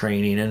evangelism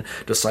training and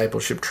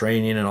discipleship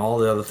training and all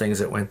the other things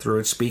that went through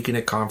it, speaking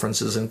at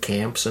conferences and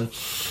camps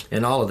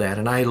and all of that.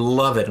 And I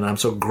love it, and I'm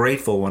so grateful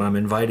when I'm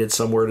invited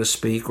somewhere to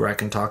speak where I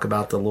can talk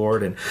about the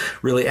Lord and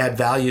really add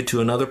value to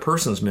another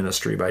person's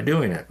ministry by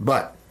doing it.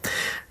 But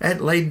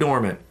it lay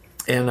dormant,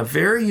 and a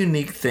very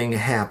unique thing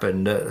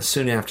happened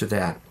soon after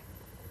that.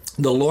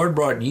 The Lord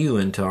brought you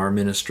into our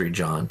ministry,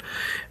 John,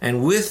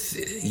 and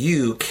with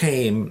you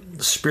came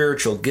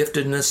spiritual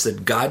giftedness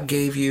that God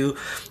gave you,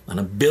 and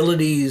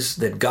abilities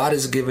that God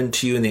has given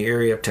to you in the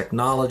area of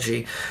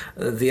technology,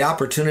 the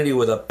opportunity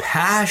with a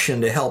passion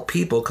to help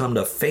people come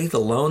to faith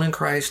alone in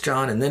Christ,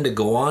 John, and then to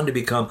go on to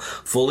become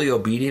fully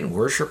obedient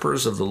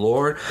worshipers of the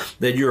Lord,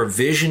 that you're a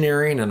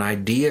visionary and an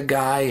idea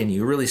guy, and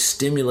you really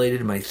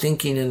stimulated my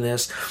thinking in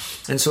this.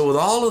 And so with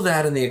all of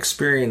that and the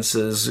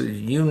experiences,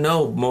 you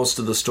know most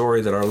of the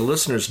story that our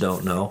listeners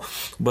don't know,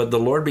 but the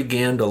Lord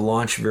began to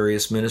launch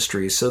various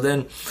ministries. So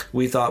then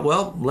we thought,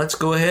 well, let's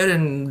go ahead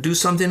and do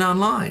something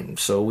online.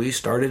 So we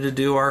started to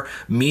do our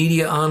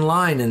media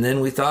online, and then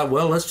we thought,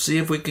 well, let's see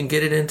if we can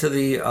get it into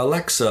the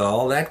Alexa,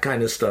 all that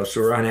kind of stuff.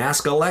 So we're on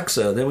Ask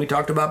Alexa. Then we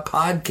talked about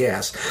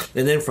podcasts.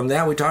 And then from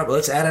that, we talked,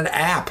 let's add an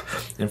app.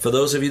 And for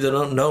those of you that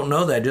don't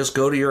know that, just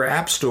go to your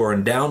app store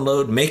and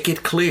download Make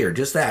It Clear.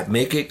 Just that,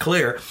 Make It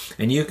Clear.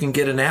 And you can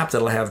get an app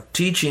that'll have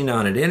teaching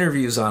on it,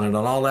 interviews on it, and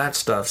all that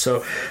stuff.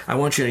 So I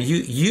want you to,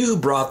 you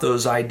brought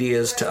those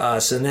ideas to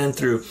us. And then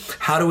through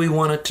how do we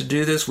want it to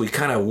do this, we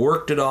kind of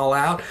worked it all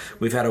out.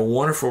 We've had a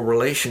wonderful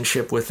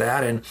relationship with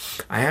that. And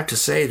I have to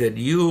say that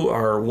you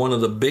are one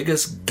of the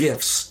biggest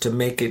gifts to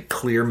Make It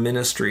Clear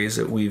Ministries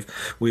that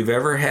we've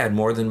ever had.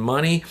 More than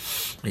money,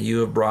 you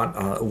have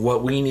brought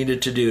what we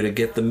needed to do to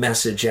get the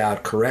message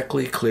out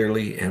correctly,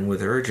 clearly, and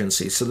with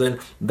urgency. So then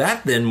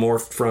that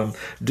morphed from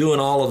doing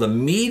all of the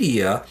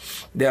media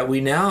that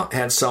we now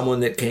had someone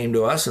that came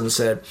to us and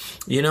said,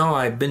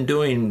 I've been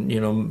doing,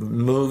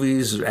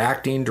 movies,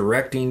 acting,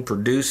 directing,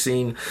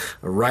 producing,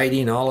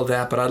 writing, all of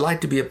that, but I'd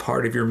like to be a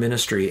part of your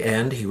ministry.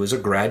 And he was a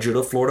graduate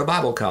of Florida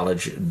Bible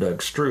College,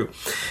 Doug Strew.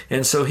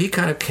 And so he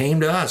kind of came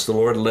to us. The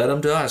Lord led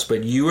him to us.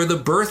 But you were the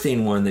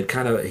birthing one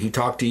that he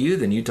talked to you,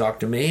 then you talked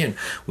to me, and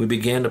we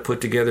began to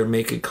put together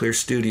Make It Clear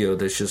Studio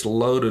that's just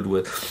loaded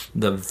with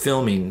the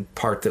filming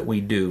part that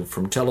we do,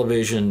 from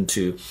television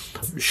to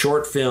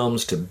short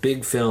films to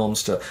big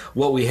films to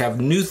what we have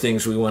new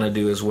things we want to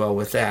do as well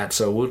with that.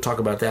 So we'll talk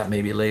about that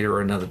maybe later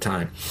or another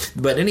time.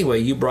 But anyway,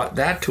 you brought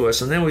that to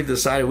us, and then we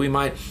decided we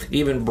might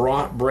even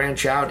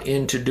branch out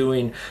into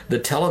doing the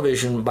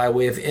television by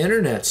way of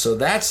internet. So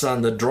that's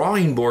on the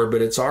drawing board,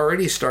 but it's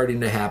already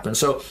starting to happen.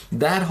 So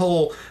that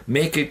whole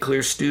Make It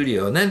Clear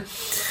Studio. And then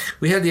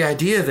we had the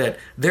idea that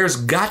there's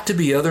got to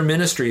be other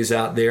ministries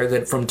out there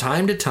that from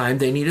time to time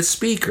they need a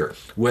speaker,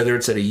 whether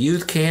it's at a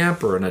youth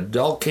camp or an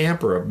adult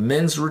camp or a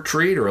men's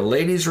retreat or a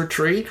ladies'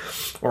 retreat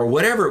or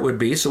whatever it would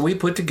be. So we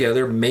put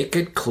together Make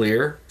It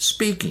Clear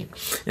Speaking.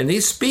 And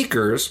these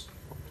speakers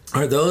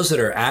are those that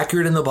are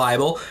accurate in the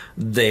Bible,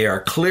 they are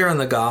clear on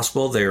the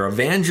gospel, they are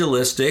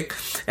evangelistic,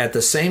 at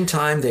the same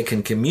time they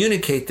can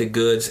communicate the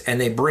goods, and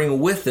they bring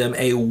with them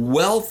a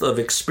wealth of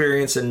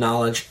experience and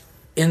knowledge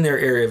in their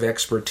area of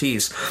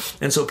expertise.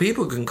 And so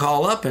people can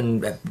call up,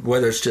 and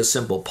whether it's just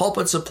simple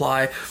pulpit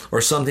supply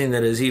or something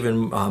that is even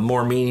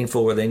more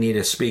meaningful where they need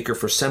a speaker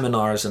for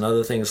seminars and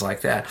other things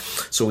like that.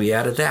 So we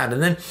added that.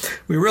 And then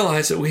we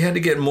realized that we had to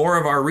get more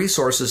of our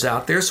resources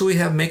out there, so we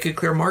have Make It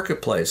Clear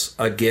Marketplace.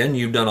 Again,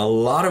 you've done a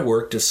lot of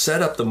work to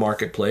set up the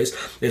marketplace.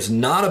 It's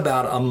not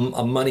about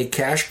a money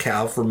cash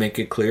cow for Make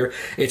It Clear.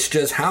 It's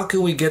just how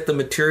can we get the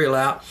material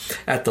out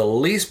at the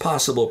least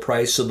possible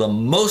price so the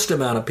most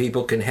amount of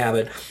people can have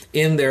it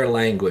in their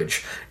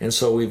language. And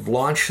so we've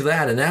launched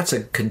that, and that's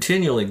a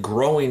continually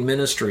growing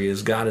ministry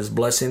as God is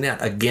blessing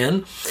that.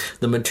 Again,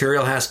 the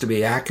material has to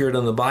be accurate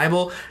on the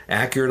Bible,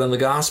 accurate on the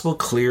gospel,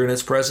 clear in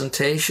its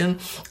presentation,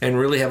 and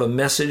really have a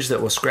message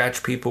that will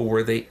scratch people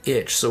where they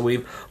itch. So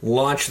we've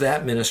launched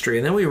that ministry.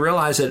 And then we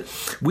realized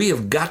that we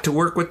have got to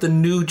work with the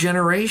new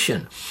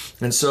generation.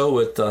 And so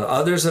with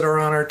others that are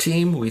on our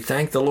team, we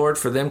thank the Lord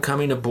for them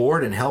coming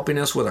aboard and helping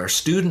us with our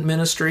student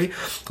ministry,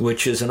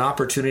 which is an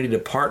opportunity to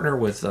partner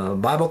with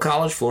Bible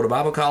College, Florida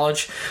Bible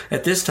College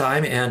at this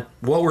time. And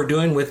what we're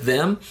doing with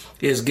them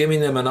is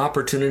giving them an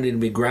opportunity to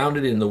be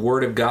grounded in the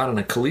Word of God on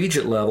a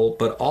collegiate level,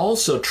 but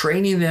also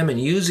training them and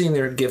using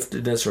their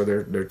giftedness or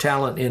their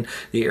talent in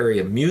the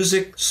area of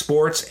music,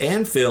 sports,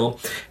 and film.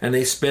 And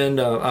they spend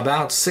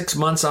about 6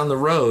 months on the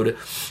road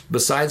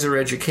besides their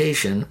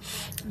education,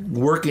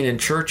 working in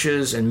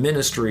churches and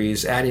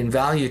ministries, adding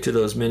value to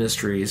those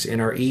ministries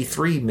in our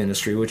E3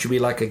 ministry, which would be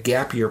like a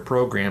gap year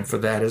program for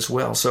that as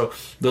well. So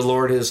the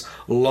Lord has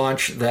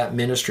launched that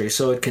ministry.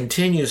 So it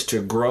continues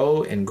to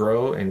grow and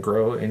grow and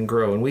grow and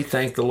grow. And we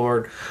thank the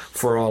Lord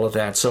for all of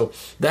that. So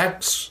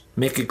that's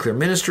Make It Clear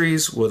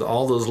Ministries with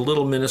all those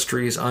little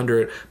ministries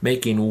under it,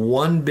 making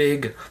one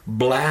big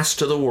blast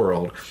to the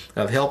world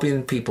of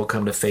helping people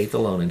come to faith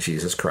alone in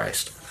Jesus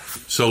Christ.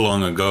 So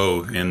long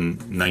ago, in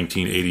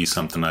 1980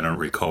 something, I don't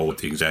recall what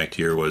the exact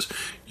year was,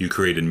 you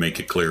created Make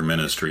It Clear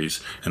Ministries.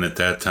 And at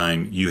that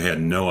time, you had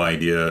no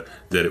idea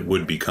that it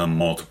would become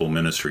multiple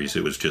ministries.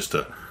 It was just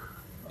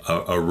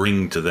a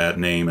ring to that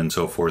name and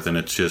so forth. And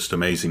it's just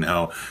amazing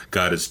how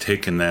God has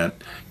taken that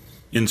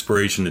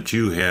inspiration that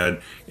you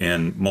had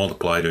and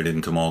multiplied it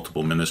into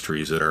multiple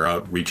ministries that are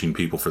out reaching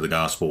people for the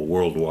gospel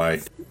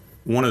worldwide.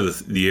 One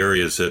of the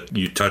areas that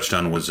you touched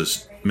on was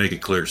this Make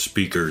It Clear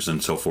speakers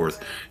and so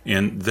forth.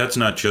 And that's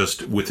not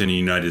just within the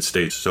United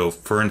States. So,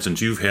 for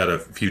instance, you've had a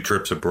few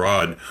trips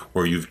abroad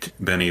where you've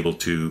been able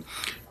to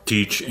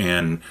teach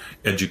and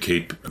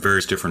educate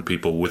various different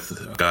people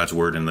with God's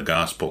Word and the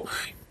gospel.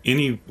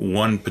 Any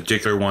one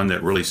particular one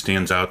that really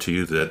stands out to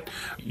you that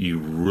you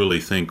really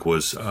think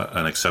was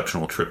an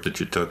exceptional trip that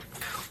you took?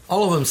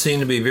 All of them seem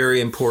to be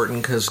very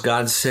important because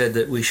God said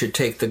that we should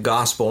take the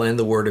gospel and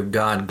the Word of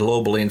God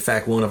globally. In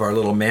fact, one of our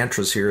little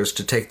mantras here is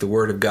to take the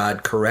Word of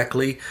God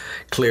correctly,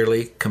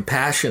 clearly,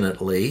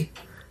 compassionately,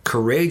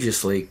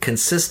 courageously,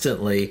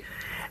 consistently,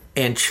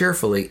 and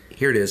cheerfully,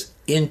 here it is,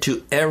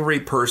 into every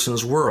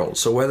person's world.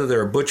 So whether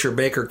they're a butcher,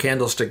 baker,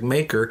 candlestick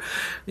maker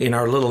in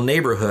our little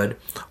neighborhood,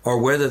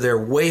 or whether they're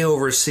way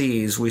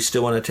overseas, we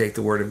still want to take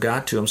the Word of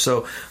God to them.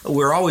 So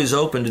we're always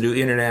open to do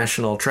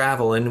international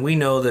travel, and we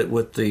know that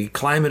with the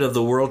climate of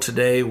the world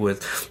today,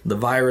 with the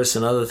virus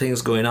and other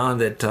things going on,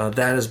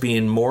 that is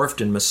being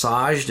morphed and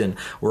massaged, and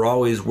we're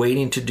always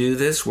waiting to do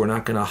this. We're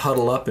not going to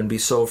huddle up and be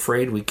so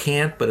afraid we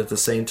can't, but at the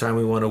same time,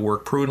 we want to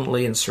work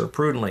prudently and serve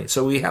prudently.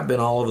 So we have been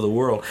all over the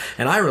world,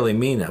 and I really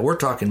mean that. We're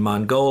talking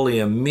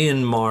Mongolia,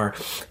 Myanmar,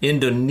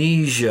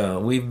 Indonesia.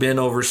 We've been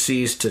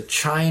overseas to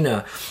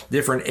China,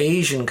 different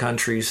Asian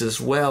countries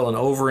as well, and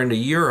over into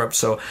Europe.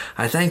 So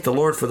I thank the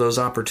Lord for those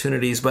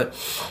opportunities. But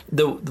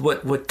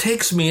what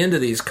takes me into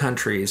these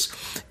countries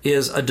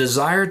is a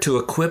desire to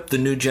equip the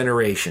new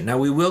generation. Now,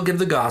 we will give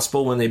the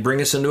gospel when they bring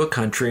us into a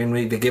country and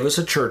they give us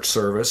a church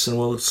service, and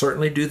we'll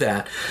certainly do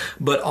that.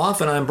 But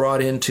often I'm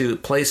brought into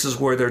places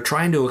where they're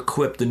trying to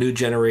equip the new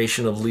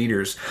generation of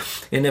leaders.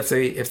 And if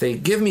they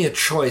give me a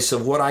choice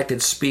of what I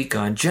could speak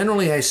on,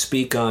 generally I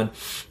speak on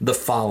the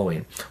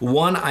following.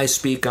 One, I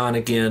speak on,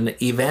 again,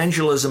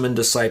 evangelism and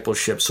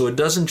discipleship. So it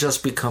doesn't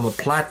just become a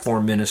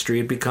platform ministry,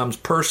 it becomes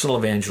personal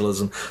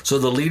evangelism. So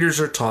the leaders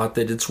are taught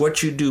that it's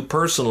what you do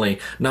personally,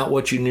 not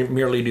what you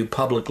merely do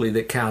publicly,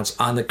 that counts,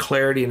 on the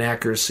clarity and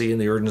accuracy and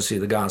the urgency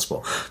of the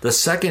gospel. The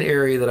second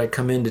area that I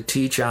come in to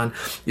teach on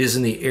is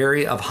in the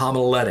area of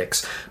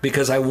homiletics,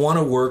 because I want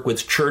to work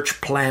with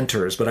church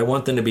planters, but I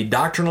want them to be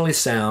doctrinally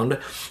sound,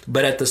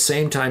 but at the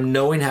same time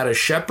knowing how to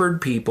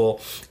shepherd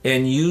people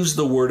and use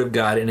the Word of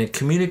God in a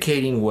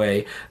communicating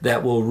way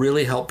that will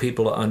really help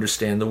people to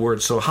understand the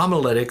Word. So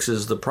homiletics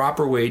is the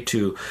proper way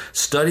to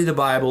study the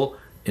Bible,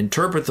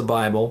 interpret the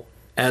Bible,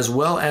 as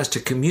well as to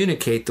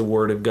communicate the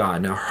Word of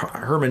God. Now,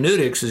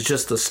 hermeneutics is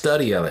just the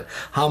study of it.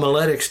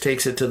 Homiletics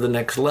takes it to the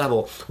next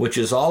level, which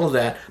is all of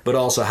that, but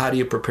also how do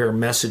you prepare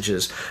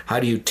messages? How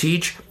do you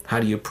teach? How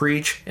do you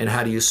preach? And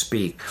how do you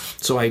speak?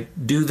 So I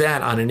do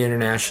that on an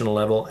international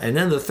level. And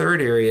then the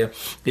third area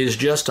is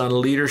just on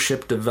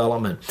leadership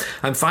development.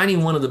 I'm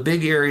finding one of the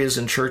big areas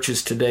in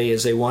churches today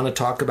is they want to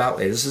talk about,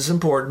 this is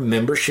important,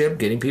 membership,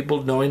 getting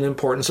people knowing the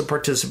importance of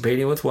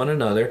participating with one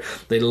another.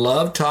 They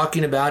love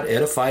talking about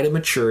edified and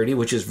maturity,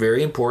 which is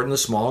very important, the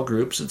small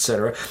groups,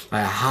 etc.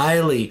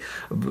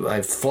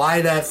 I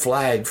fly that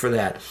flag for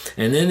that.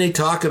 And then they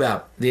talk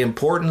about the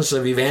importance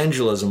of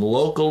evangelism,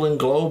 local and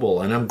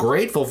global. And I'm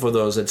grateful for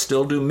those that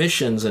still do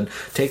missions and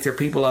take their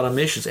people out on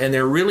missions. And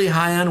they're really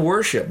high on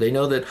worship. They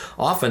know that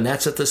often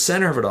that's at the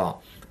center of it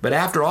all. But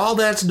after all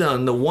that's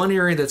done, the one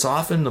area that's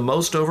often the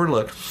most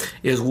overlooked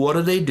is what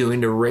are they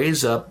doing to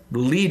raise up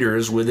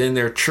leaders within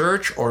their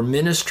church or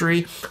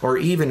ministry, or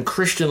even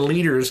Christian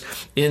leaders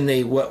in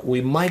what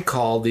we might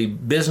call the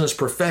business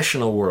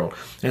professional world.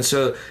 And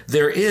so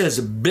there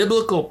is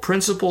biblical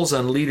principles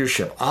on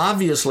leadership.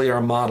 Obviously,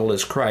 our model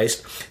is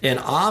Christ, and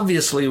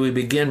obviously we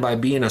begin by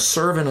being a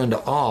servant unto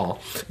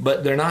all,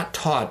 but they're not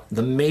taught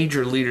the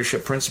major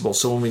leadership principles.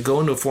 So when we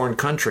go into a foreign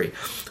country,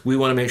 we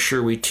want to make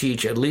sure we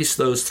teach at least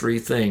those three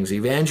things: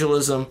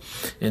 evangelism,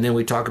 and then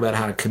we talk about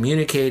how to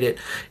communicate it,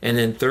 and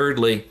then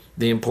thirdly,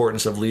 the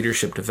importance of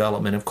leadership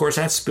development. Of course,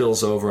 that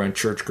spills over on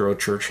church growth,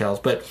 church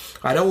health, but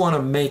I don't want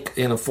to make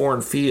in a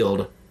foreign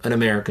field an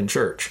American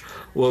church.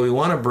 What we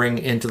want to bring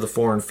into the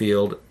foreign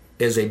field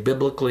is a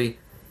biblically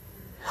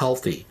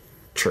healthy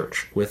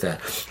church with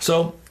that.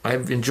 So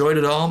I've enjoyed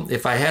it all.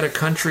 If I had a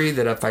country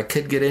that if I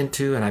could get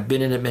into, and I've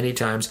been in it many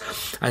times,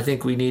 I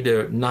think we need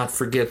to not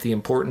forget the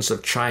importance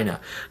of China.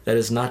 That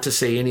is not to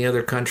say any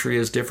other country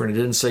is different. It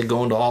didn't say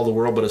go into all the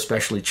world, but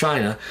especially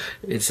China.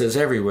 It says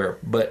everywhere.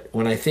 But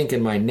when I think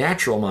in my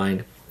natural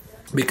mind,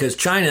 because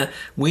China,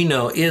 we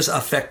know, is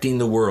affecting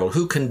the world.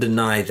 Who can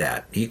deny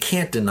that? You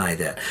can't deny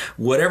that.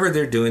 Whatever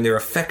they're doing, they're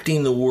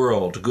affecting the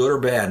world, good or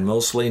bad,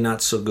 mostly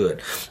not so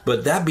good.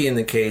 But that being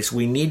the case,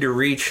 we need to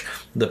reach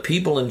the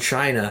people in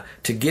China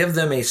to give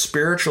them a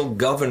spiritual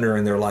governor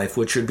in their life,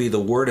 which would be the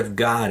Word of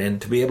God, and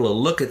to be able to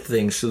look at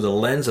things through the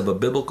lens of a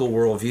biblical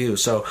worldview.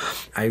 So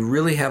I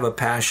really have a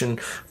passion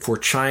for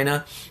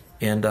China,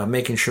 and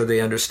making sure they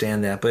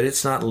understand that. But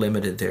it's not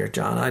limited there,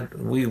 John.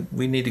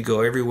 We need to go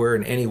everywhere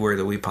and anywhere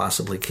that we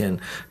possibly can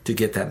to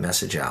get that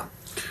message out.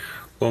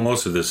 Well,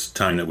 most of this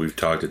time that we've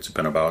talked, it's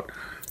been about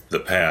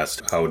the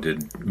past. How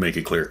did Make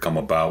It Clear come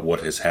about? What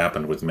has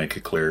happened with Make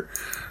It Clear?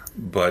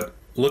 But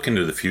look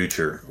into the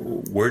future.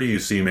 Where do you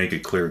see Make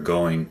It Clear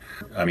going?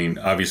 I mean,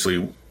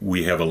 obviously,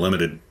 we have a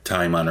limited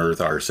time on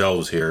earth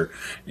ourselves here,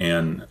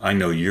 and I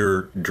know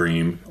your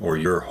dream or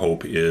your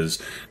hope is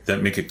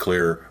that Make It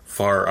Clear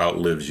far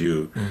outlives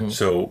you. Mm-hmm.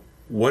 So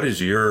what is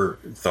your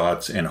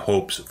thoughts and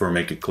hopes for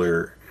Make It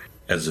Clear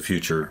as the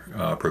future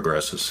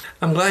progresses?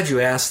 I'm glad you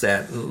asked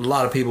that. A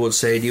lot of people would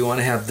say, do you want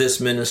to have this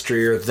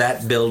ministry or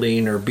that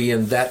building or be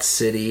in that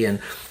city? And,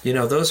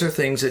 those are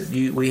things that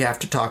we have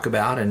to talk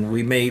about, and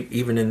we may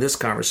even in this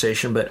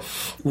conversation. But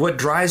what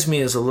drives me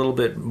is a little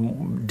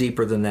bit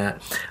deeper than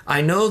that. I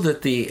know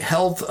that the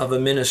health of a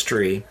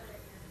ministry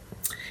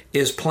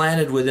is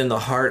planted within the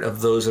heart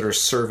of those that are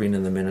serving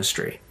in the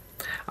ministry.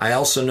 I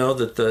also know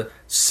that the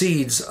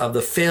seeds of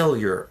the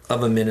failure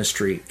of a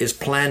ministry is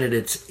planted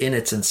in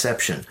its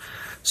inception.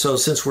 So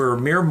since we're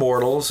mere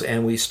mortals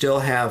and we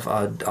still have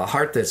a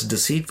heart that's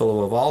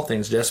deceitful of all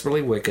things,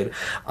 desperately wicked,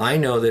 I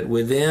know that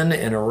within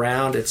and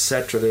around,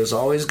 etc., there's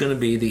always going to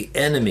be the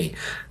enemy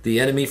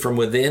from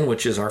within,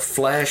 which is our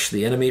flesh,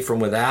 the enemy from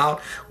without,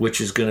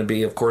 which is going to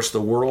be, of course, the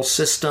world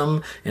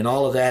system and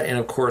all of that, and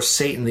of course,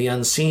 Satan, the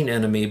unseen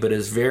enemy, but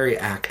is very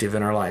active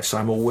in our life. So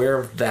I'm aware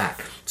of that.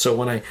 So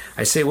when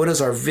I say, what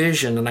is our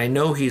vision? And I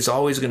know he's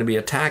always going to be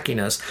attacking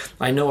us.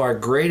 I know our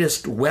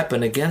greatest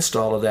weapon against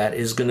all of that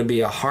is going to be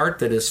a heart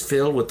that is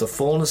filled with the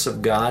fullness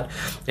of God.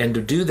 And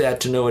to do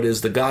that, to know it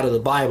is the God of the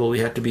Bible, we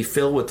have to be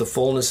filled with the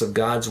fullness of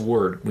God's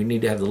Word. We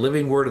need to have the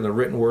living Word and the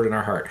written Word in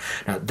our heart.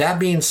 Now, that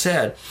being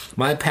said,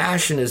 my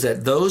passion is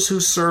that those who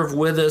serve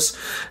with us,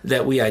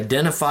 that we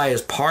identify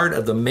as part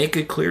of the Make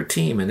It Clear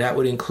team, and that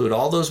would include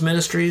all those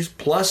ministries,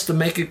 plus the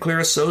Make It Clear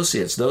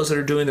associates, those that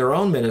are doing their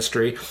own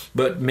ministry,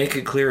 but Make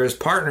It Clear is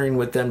partnering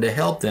with them to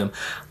help them.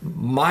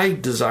 My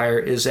desire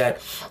is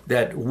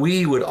that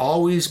we would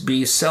always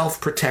be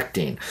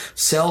self-protecting,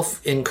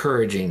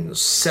 self-encouraging,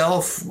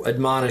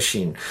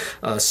 self-admonishing,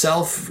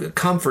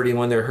 self-comforting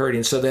when they're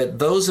hurting, so that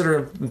those that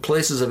are in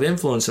places of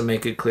influence and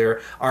Make It Clear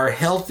are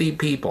healthy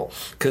people,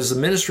 because the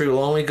ministry will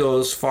only go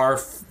as far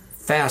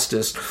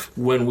fastest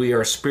when we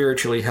are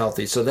spiritually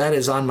healthy. So that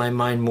is on my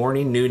mind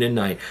morning, noon, and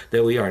night,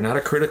 that we are not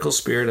a critical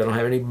spirit. I don't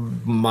have any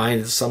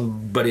mind that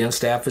somebody on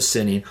staff is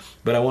sinning,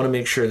 but I want to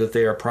make sure that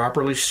they are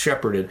properly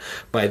shepherded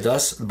by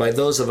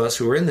those of us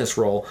who are in this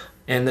role,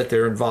 and that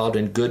they're involved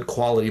in good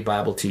quality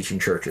Bible teaching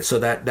churches. So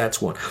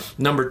that's one.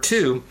 Number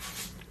two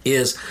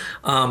is,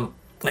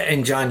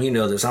 and John, you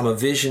know this, I'm a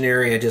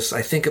visionary. I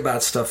think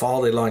about stuff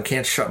all day long. I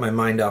can't shut my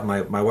mind off.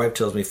 My wife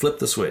tells me, flip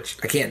the switch.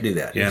 I can't do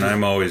that. Yeah, and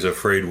I'm always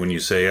afraid when you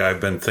say,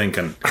 I've been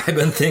thinking.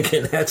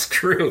 That's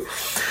true.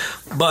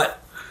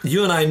 But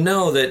you and I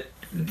know that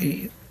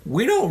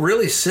we don't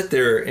really sit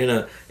there in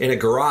a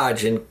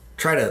garage and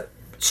try to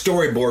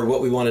storyboard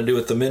what we want to do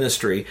with the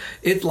ministry.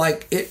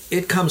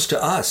 It comes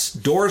to us.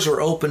 Doors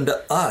are open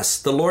to us.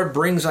 The Lord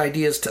brings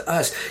ideas to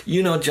us.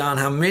 You know, John,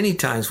 how many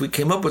times we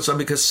came up with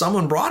something because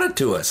someone brought it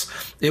to us.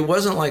 It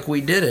wasn't like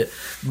we did it,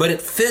 but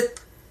it fit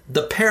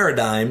the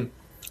paradigm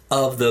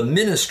of the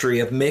ministry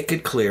of Make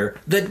It Clear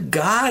that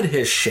God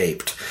has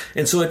shaped.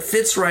 And so it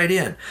fits right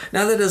in.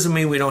 Now, that doesn't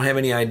mean we don't have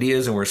any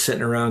ideas and we're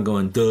sitting around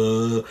going,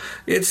 duh.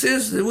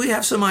 We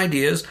have some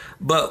ideas,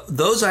 but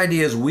those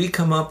ideas we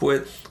come up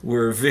with,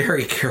 we're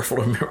very careful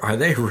to remember, are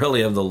they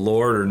really of the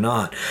Lord or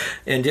not?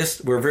 And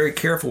we're very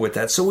careful with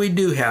that. So we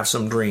do have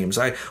some dreams.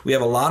 We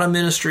have a lot of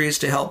ministries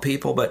to help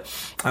people, but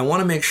I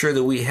want to make sure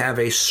that we have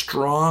a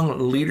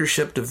strong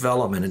leadership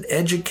development, an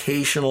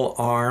educational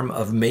arm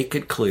of Make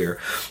It Clear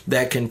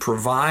that can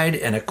provide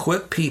and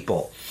equip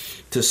people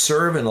to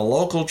serve in a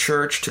local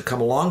church, to come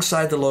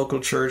alongside the local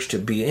church, to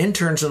be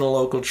interns in a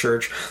local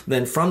church,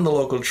 then from the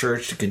local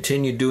church to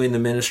continue doing the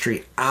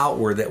ministry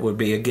outward that would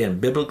be, again,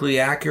 biblically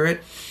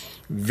accurate,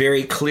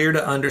 very clear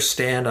to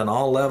understand on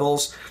all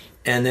levels,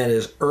 and that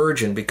is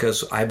urgent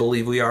because I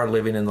believe we are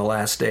living in the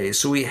last days.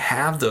 So we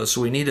have those,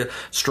 so we need to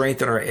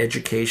strengthen our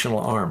educational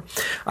arm.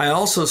 I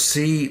also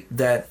see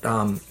that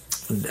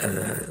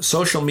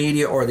social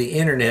media or the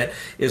internet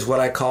is what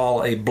I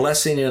call a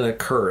blessing and a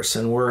curse.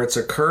 And where it's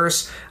a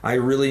curse, I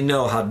really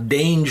know how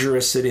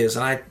dangerous it is.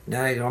 And I'm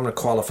going to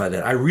qualify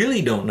that. I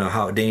really don't know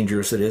how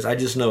dangerous it is. I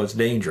just know it's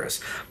dangerous.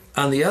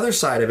 On the other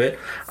side of it,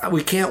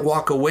 we can't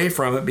walk away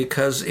from it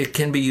because it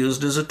can be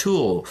used as a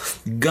tool.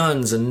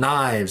 Guns and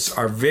knives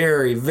are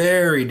very,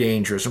 very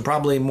dangerous, and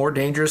probably more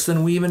dangerous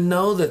than we even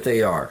know that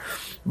they are.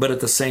 But at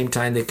the same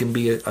time, they can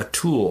be a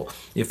tool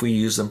if we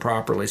use them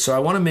properly. So I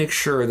want to make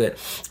sure that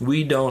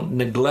we don't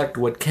neglect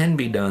what can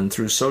be done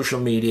through social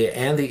media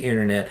and the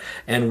internet,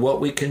 and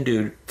what we can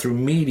do through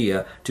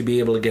media to be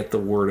able to get the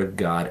Word of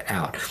God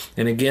out.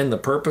 And again, the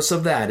purpose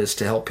of that is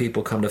to help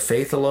people come to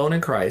faith alone in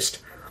Christ,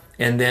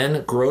 and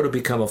then grow to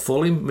become a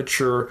fully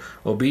mature,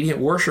 obedient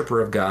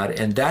worshiper of God.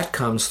 And that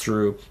comes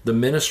through the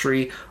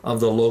ministry of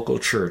the local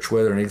church,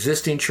 whether an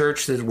existing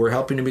church that we're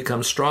helping to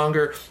become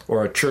stronger,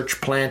 or a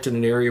church plant in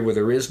an area where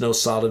there is no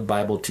solid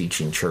Bible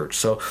teaching church.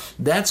 So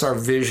that's our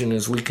vision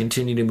as we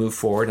continue to move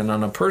forward. And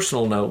on a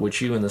personal note,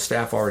 which you and the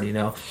staff already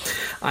know,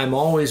 I'm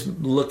always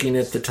looking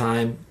at the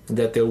time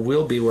that there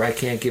will be where I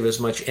can't give as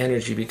much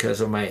energy because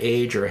of my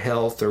age or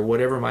health or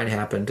whatever might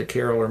happen to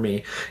Carol or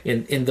me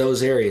in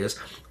those areas.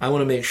 I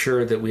want to make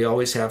sure that we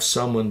always have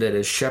someone that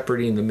is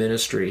shepherding the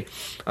ministry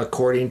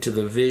according to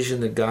the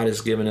vision that God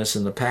has given us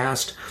in the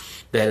past,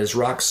 that is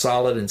rock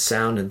solid and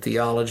sound in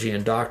theology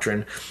and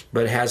doctrine,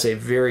 but has a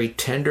very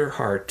tender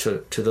heart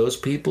to those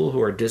people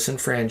who are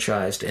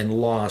disenfranchised and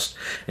lost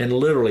and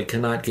literally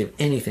cannot give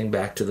anything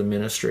back to the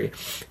ministry.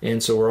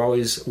 And so we're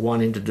always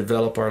wanting to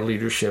develop our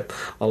leadership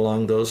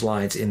along those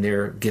lines in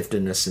their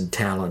giftedness and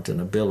talent and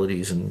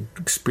abilities and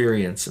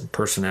experience and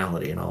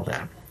personality and all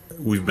that.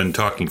 We've been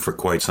talking for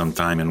quite some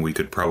time, and we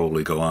could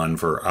probably go on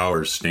for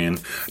hours, Stan.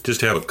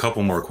 Just have a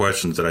couple more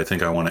questions that I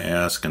think I want to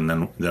ask, and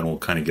then we'll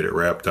kind of get it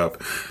wrapped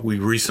up. We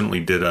recently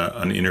did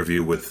an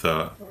interview with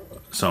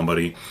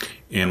somebody,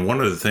 and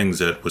one of the things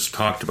that was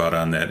talked about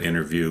on that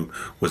interview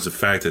was the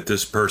fact that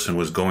this person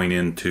was going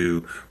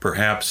into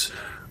perhaps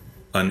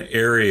an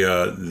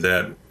area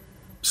that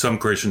some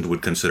Christians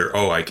would consider,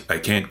 I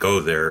can't go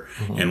there.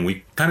 Mm-hmm. And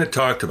we kind of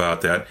talked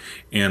about that.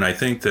 And I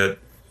think that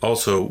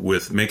also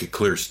with Make It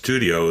Clear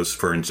Studios,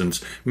 for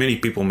instance, many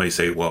people may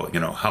say, well,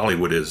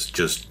 Hollywood is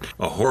just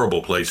a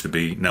horrible place to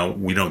be. Now,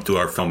 we don't do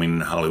our filming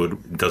in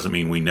Hollywood. Doesn't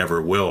mean we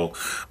never will.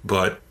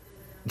 But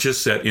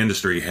just that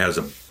industry has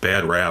a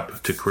bad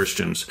rap to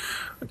Christians.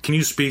 Can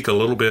you speak a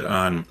little bit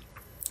on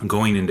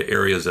going into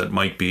areas that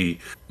might be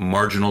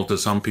marginal to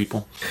some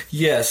people?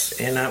 Yes,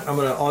 and I'm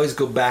going to always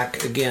go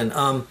back again.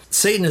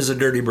 Satan is a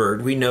dirty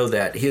bird. We know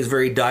that. He is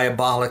very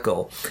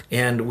diabolical,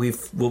 and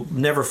we'll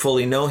never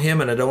fully know him,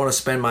 and I don't want to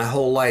spend my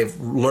whole life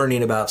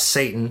learning about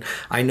Satan.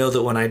 I know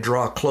that when I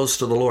draw close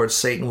to the Lord,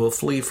 Satan will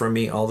flee from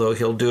me, although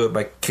he'll do it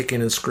by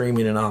kicking and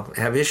screaming, and I'll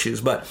have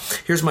issues. But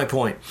here's my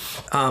point.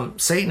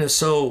 Satan is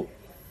so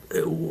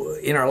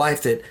in our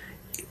life that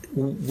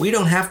we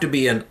don't have to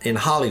be in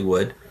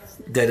Hollywood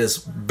that is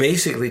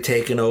basically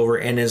taken over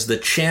and is the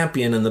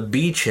champion and the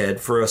beachhead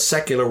for a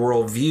secular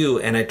worldview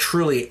and a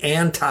truly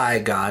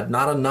anti-God,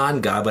 not a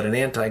non-God, but an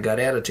anti-God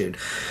attitude.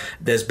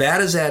 As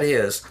bad as that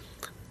is,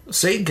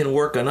 Satan can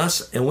work on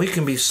us, and we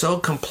can be so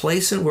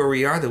complacent where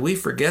we are that we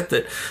forget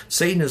that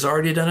Satan has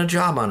already done a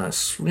job on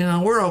us.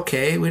 We're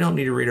okay. We don't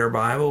need to read our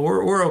Bible.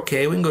 We're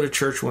okay. We can go to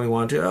church when we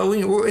want to.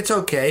 It's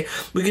okay.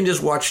 We can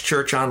just watch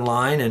church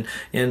online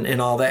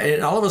and all that.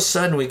 And all of a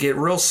sudden, we get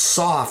real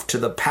soft to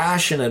the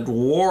passionate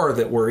war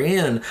that we're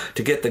in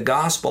to get the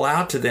gospel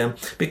out to them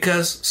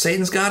because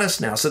Satan's got us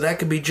now. So that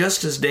could be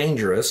just as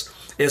dangerous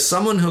is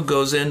someone who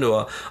goes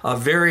into a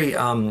very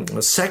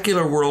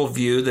secular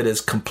worldview that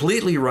is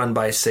completely run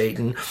by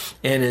Satan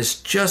and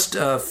is just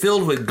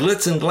filled with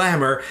glitz and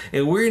glamour,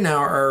 and we now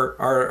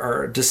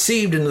are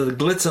deceived into the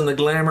glitz and the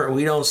glamour, and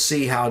we don't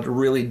see how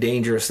really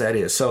dangerous that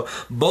is. So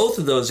both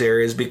of those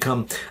areas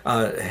become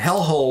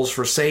hellholes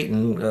for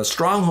Satan,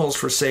 strongholds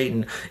for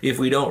Satan, if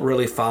we don't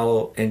really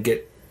follow and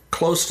get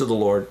close to the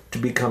Lord to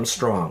become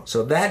strong.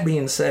 So that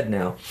being said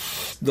now,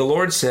 the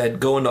Lord said,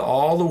 go into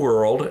all the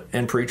world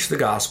and preach the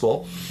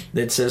gospel.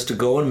 It says to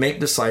go and make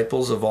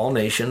disciples of all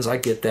nations. I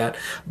get that.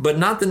 But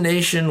not the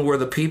nation where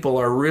the people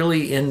are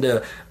really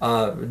into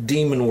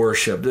demon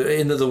worship,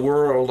 into the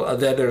world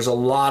that there's a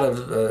lot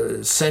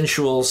of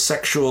sensual,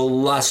 sexual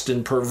lust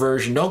and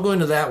perversion. Don't go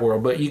into that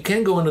world, but you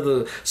can go into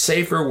the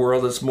safer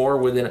world that's more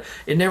within.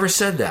 It never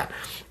said that.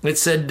 It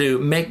said to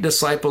make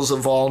disciples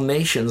of all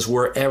nations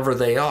wherever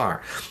they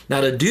are.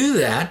 Now, to do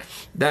that,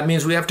 that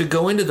means we have to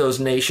go into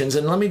those nations.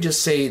 And let me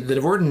just say the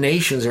word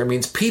nations there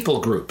means people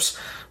groups.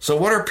 So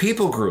what are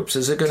people groups?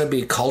 Is it going to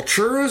be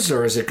cultures,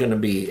 or is it going to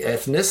be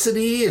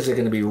ethnicity? Is it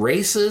going to be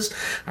races?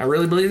 I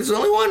really believe there's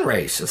only one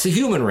race. It's the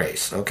human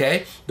race,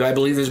 okay? Do I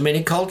believe there's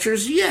many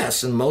cultures?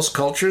 Yes, and most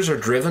cultures are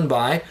driven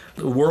by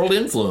world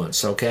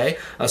influence, okay?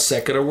 A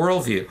secular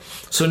worldview.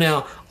 So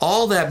now,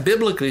 all that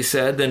biblically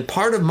said, then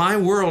part of my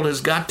world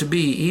has got to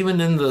be even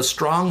in the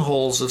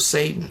strongholds of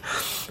Satan.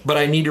 But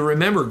I need to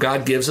remember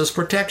God gives us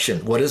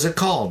protection. What is it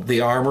called?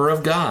 The armor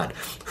of God.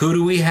 Who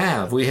do we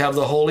have? We have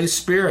the Holy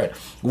Spirit.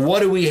 What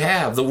do we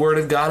have? The Word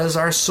of God is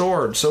our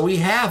sword. So we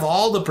have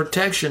all the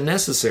protection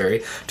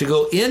necessary to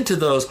go into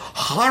those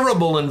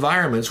horrible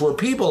environments where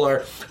people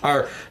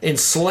are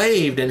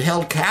enslaved and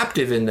held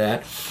captive in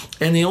that.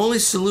 And the only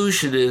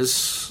solution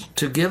is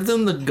to give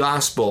them the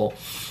gospel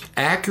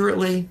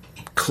accurately,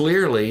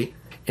 clearly,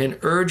 and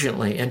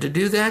urgently. And to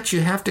do that,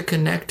 you have to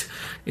connect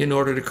in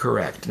order to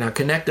correct. Now,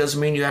 connect doesn't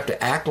mean you have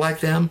to act like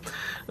them,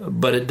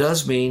 but it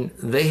does mean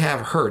they have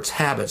hurts,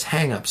 habits,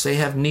 hang-ups. They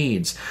have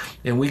needs.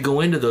 And we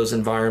go into those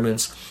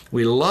environments.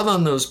 We love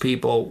on those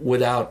people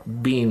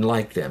without being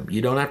like them.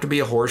 You don't have to be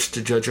a horse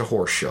to judge a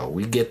horse show.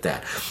 We get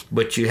that.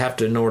 But you have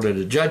to, in order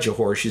to judge a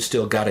horse, you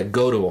still got to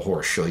go to a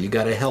horse show. You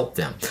got to help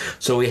them.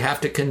 So we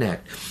have to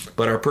connect.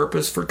 But our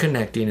purpose for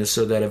connecting is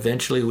so that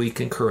eventually we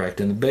can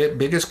correct. And the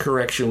biggest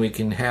correction we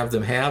can have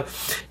them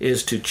have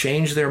is to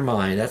change their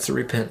mind. That's the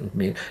repentant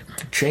mean.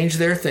 To change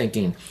their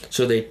thinking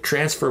so they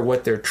transfer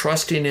what they're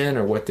trusting in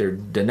or what they're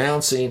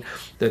denouncing,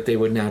 that they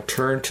would now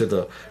turn to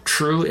the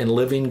true and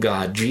living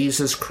God,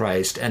 Jesus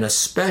Christ, and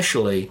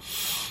especially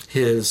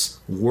his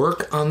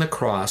work on the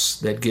cross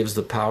that gives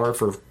the power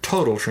for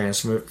total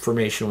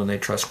transformation when they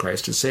trust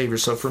Christ as Savior.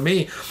 So for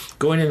me,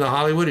 going into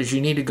Hollywood is you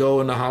need to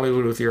go into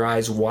Hollywood with your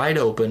eyes wide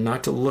open,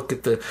 not to look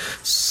at the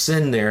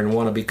sin there and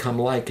want to become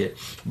like it,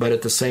 but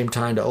at the same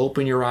time to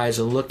open your eyes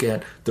and look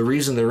at the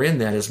reason they're in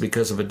that is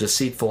because of a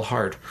deceitful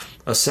heart,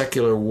 a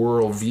secular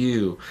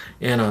worldview,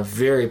 and a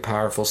very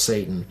powerful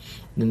Satan.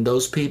 And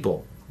those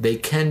people, they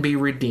can be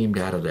redeemed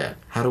out of that.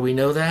 How do we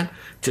know that?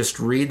 Just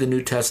read the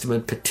New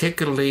Testament,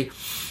 particularly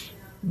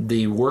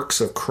the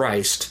works of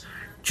Christ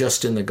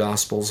just in the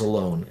Gospels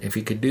alone. If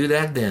he could do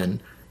that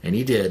then, and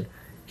he did,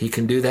 he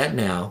can do that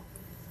now.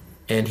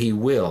 and He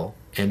will,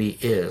 and He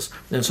is.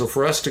 And so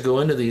for us to go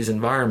into these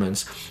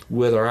environments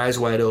with our eyes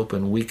wide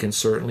open, we can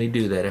certainly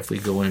do that if we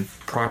go in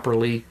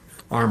properly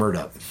armored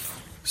up.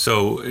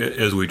 So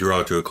as we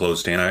draw to a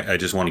close, Dan, I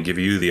just want to give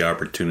you the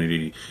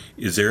opportunity.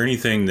 Is there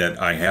anything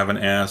that I haven't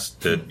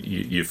asked that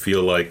you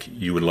feel like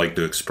you would like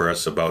to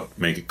express about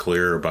Make It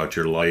Clear, about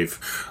your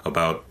life,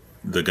 about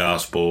the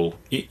gospel,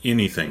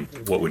 anything?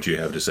 What would you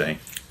have to say?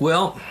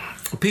 Well,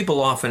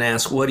 people often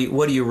ask, what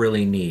do you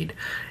really need?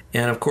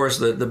 And of course,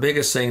 the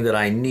biggest thing that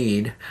I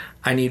need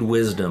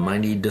wisdom. I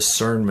need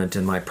discernment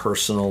in my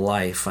personal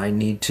life. I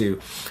need to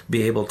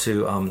be able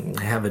to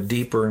have a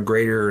deeper and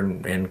greater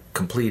and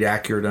complete,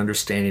 accurate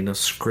understanding of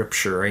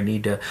Scripture. I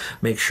need to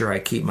make sure I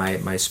keep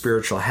my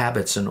spiritual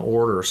habits in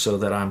order so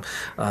that I'm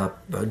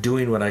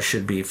doing what I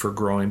should be for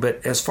growing.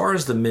 But as far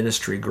as the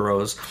ministry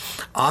grows,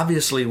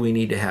 obviously we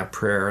need to have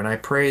prayer. And I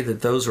pray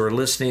that those who are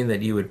listening,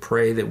 that you would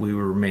pray that we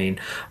would remain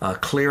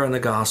clear on the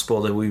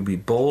gospel, that we would be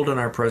bold in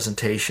our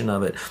presentation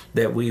of it,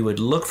 that we would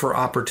look for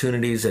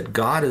opportunities that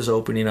God is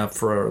opening up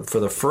for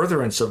the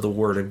furtherance of the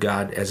Word of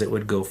God as it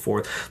would go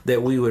forth,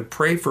 that we would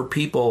pray for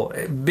people.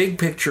 Big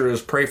picture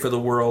is pray for the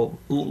world.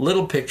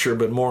 Little picture,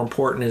 but more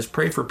important, is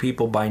pray for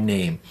people by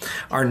name,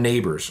 our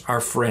neighbors,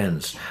 our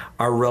friends,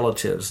 our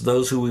relatives,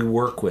 those who we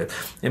work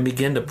with, and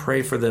begin to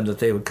pray for them that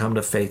they would come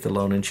to faith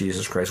alone in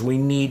Jesus Christ. We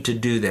need to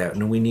do that,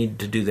 and we need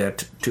to do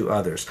that to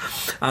others.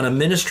 On a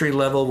ministry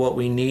level, what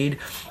we need,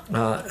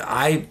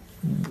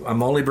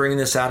 I'm only bringing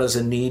this out as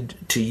a need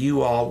to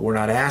you all. We're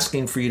not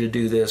asking for you to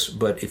do this,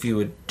 but if you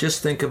would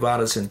just think about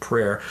us in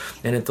prayer,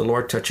 and if the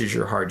Lord touches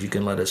your heart, you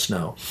can let us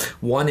know.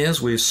 One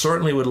is, we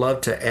certainly would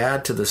love to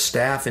add to the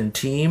staff and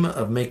team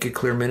of Make It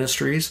Clear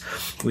Ministries.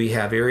 We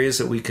have areas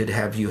that we could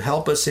have you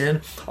help us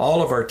in.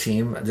 All of our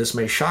team, this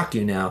may shock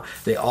you now,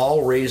 they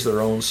all raise their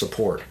own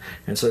support.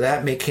 And so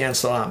that may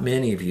cancel out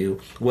many of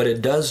you. What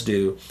it does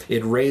do,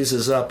 it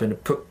raises up and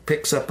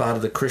picks up out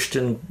of the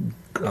Christian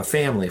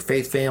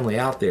faith family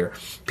out there,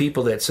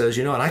 people that says,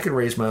 you know what, I can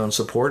raise my own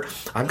support.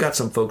 I've got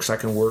some folks I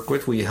can work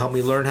with. Will you help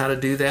me learn how to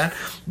do that?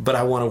 But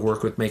I want to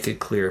work with Make It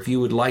Clear. If you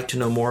would like to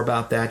know more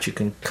about that, you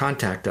can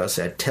contact us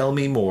at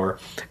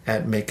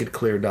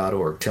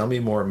tellmemore@makeitclear.org.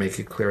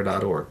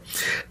 Tellmemore@makeitclear.org.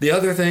 The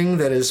other thing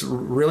that is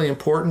really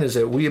important is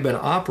that we have been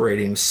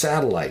operating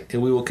satellite,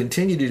 and we will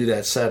continue to do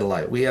that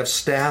satellite. We have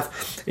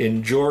staff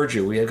in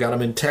Georgia. We have got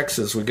them in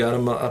Texas. We got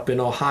them up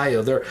in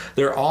Ohio.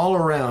 They're all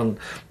around,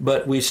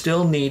 but we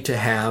still need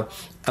to have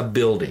a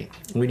building.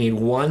 We need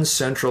one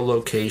central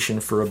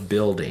location for a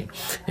building.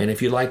 And if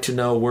you'd like to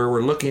know where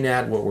we're looking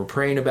at, what we're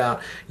praying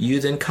about, you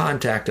then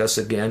contact us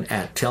again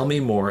at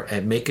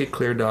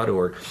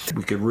tellmemore@makeitclear.org.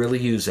 We could really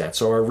use that.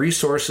 So our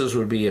resources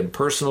would be in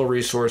personal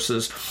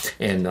resources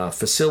and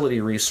facility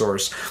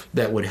resource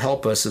that would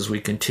help us as we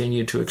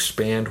continue to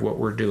expand what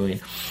we're doing.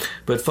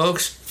 But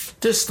folks,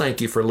 just thank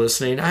you for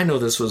listening. I know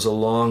this was a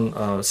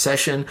long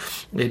session.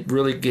 It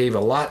really gave a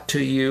lot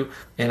to you,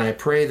 and I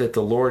pray that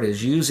the Lord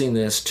is using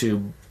this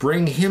to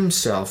bring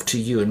Himself to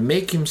you and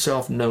make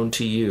Himself known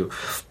to you,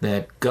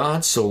 that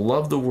God so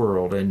loved the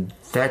world, and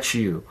that's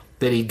you,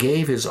 that He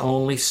gave His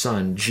only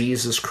Son,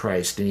 Jesus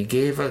Christ, and He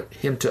gave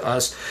Him to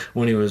us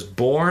when He was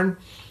born,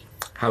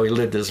 how He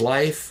lived His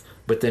life,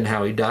 but then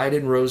how He died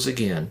and rose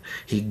again.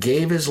 He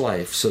gave His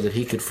life so that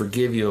He could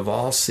forgive you of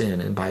all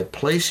sin, and by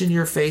placing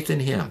your faith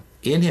in Him,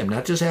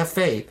 not just have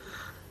faith.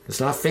 It's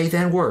not faith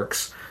and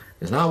works.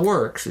 It's not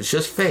works. It's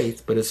just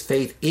faith, but it's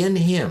faith in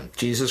Him,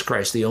 Jesus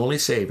Christ, the only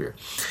Savior.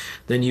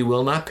 Then you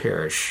will not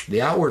perish.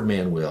 The outward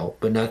man will,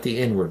 but not the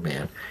inward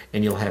man,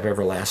 and you'll have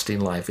everlasting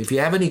life. If you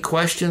have any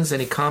questions,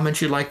 any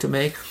comments you'd like to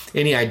make,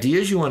 any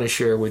ideas you want to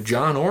share with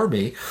John or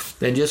me,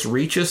 then just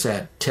reach us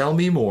at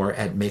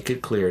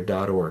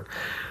tellmemore@makeitclear.org.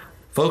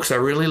 Folks, I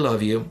really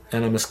love you,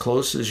 and I'm as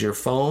close as your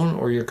phone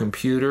or your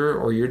computer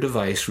or your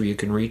device where you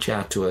can reach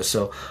out to us.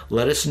 So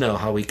let us know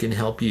how we can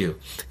help you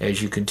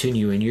as you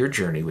continue in your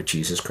journey with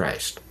Jesus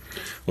Christ.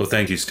 Well,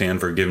 thank you, Stan,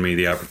 for giving me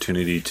the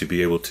opportunity to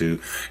be able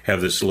to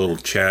have this little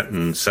chat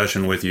and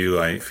session with you.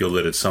 I feel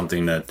that it's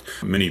something that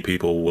many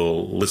people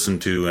will listen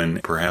to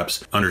and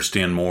perhaps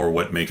understand more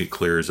what Make It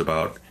Clear is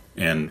about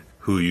and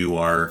who you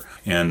are.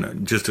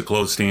 And just to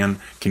close,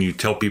 Stan, can you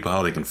tell people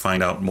how they can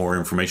find out more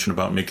information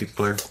about Make It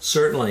Clear?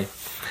 Certainly.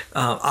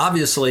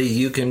 Obviously,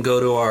 you can go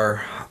to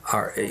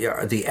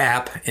the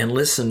app and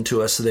listen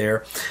to us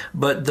there.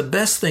 But the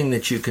best thing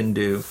that you can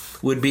do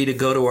would be to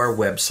go to our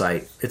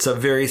website. It's a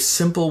very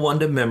simple one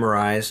to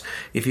memorize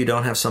if you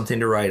don't have something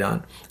to write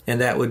on.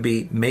 And that would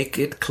be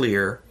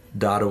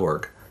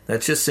makeitclear.org.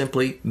 That's just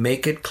simply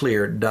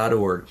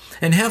makeitclear.org.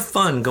 And have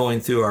fun going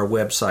through our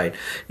website.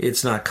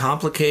 It's not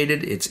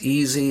complicated. It's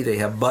easy. They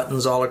have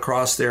buttons all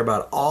across there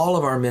about all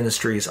of our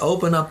ministries.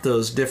 Open up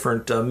those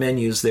different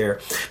menus there.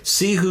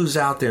 See who's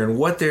out there and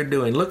what they're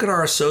doing. Look at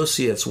our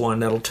associates one.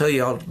 That'll tell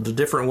you all the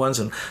different ones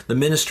and the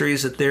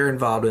ministries that they're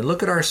involved in.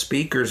 Look at our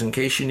speakers in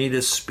case you need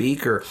a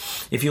speaker.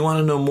 If you want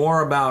to know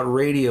more about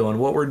radio and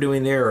what we're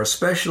doing there,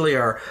 especially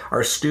our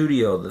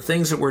studio, the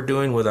things that we're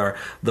doing with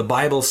The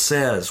Bible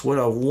Says. What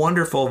a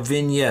wonderful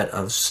wonderful vignette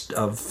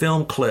of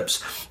film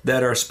clips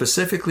that are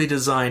specifically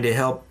designed to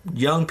help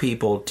young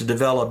people to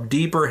develop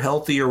deeper,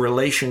 healthier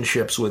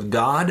relationships with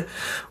God,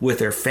 with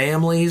their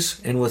families,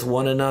 and with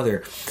one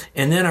another.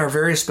 And then our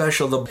very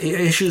special, the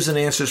issues and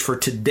answers for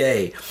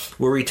today,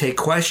 where we take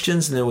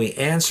questions and then we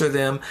answer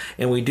them,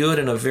 and we do it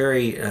in a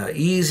very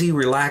easy,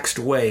 relaxed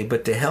way,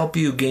 but to help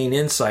you gain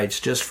insights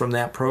just from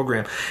that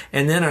program.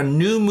 And then a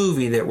new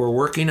movie that we're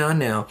working on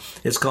now,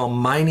 it's called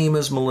My Name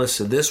is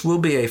Melissa. This will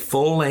be a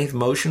full-length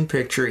motion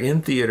picture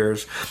in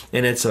theaters,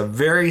 and it's a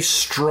very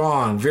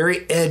strong,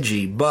 very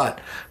edgy, but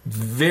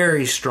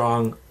very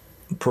strong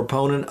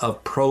proponent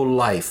of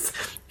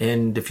pro-life.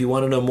 And if you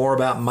want to know more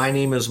about My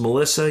Name is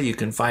Melissa, you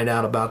can find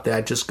out about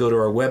that. Just go to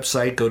our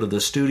website, go to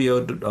the studio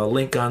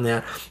link on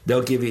that.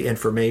 They'll give you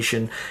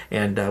information,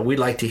 and we'd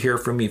like to hear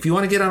from you. If you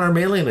want to get on our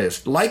mailing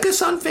list, like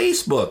us on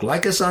Facebook,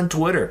 like us on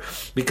Twitter,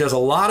 because a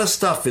lot of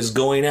stuff is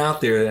going out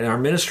there, and our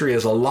ministry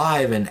is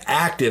alive and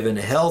active and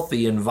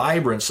healthy and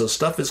vibrant, so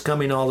stuff is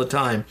coming all the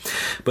time.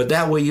 But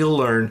that way you'll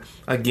learn,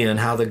 again,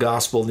 how the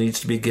gospel needs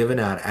to be given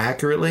out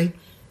accurately,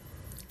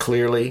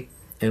 clearly,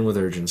 and with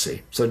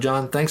urgency. So,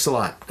 John, thanks a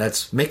lot.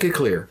 That's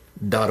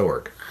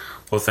makeitclear.org.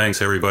 Well,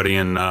 thanks, everybody,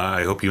 and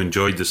I hope you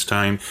enjoyed this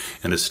time.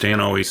 And as Stan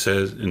always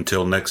says,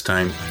 until next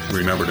time,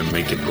 remember to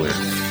make it clear.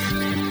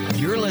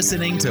 You're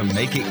listening to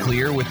Make It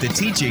Clear with the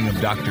teaching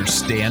of Dr.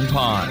 Stan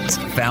Ponz,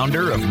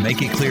 founder of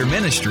Make It Clear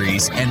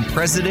Ministries and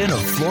president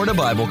of Florida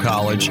Bible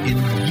College in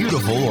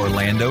beautiful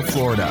Orlando,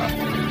 Florida.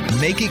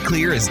 Make It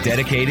Clear is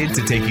dedicated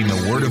to taking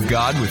the Word of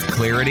God with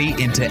clarity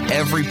into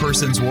every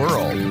person's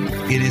world.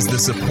 It is the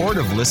support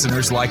of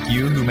listeners like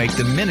you who make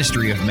the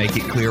ministry of Make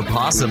It Clear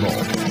possible.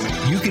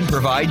 You can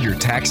provide your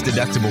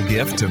tax-deductible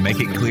gift to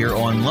Make It Clear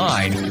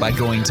online by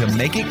going to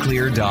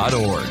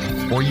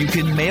makeitclear.org. Or you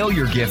can mail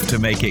your gift to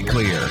Make It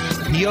Clear,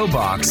 P.O.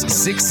 Box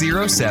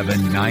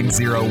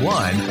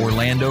 607901,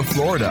 Orlando,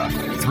 Florida,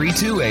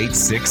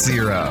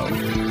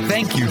 32860.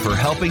 Thank you for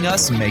helping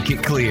us make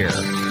it clear.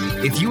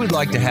 If you would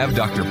like to have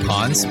Dr.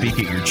 Ponz speak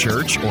at your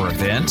church or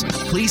event,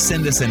 please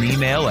send us an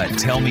email at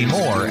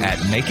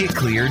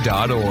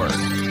tellmemore@makeitclear.org.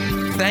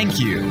 Thank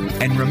you,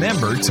 and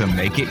remember to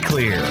make it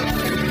clear.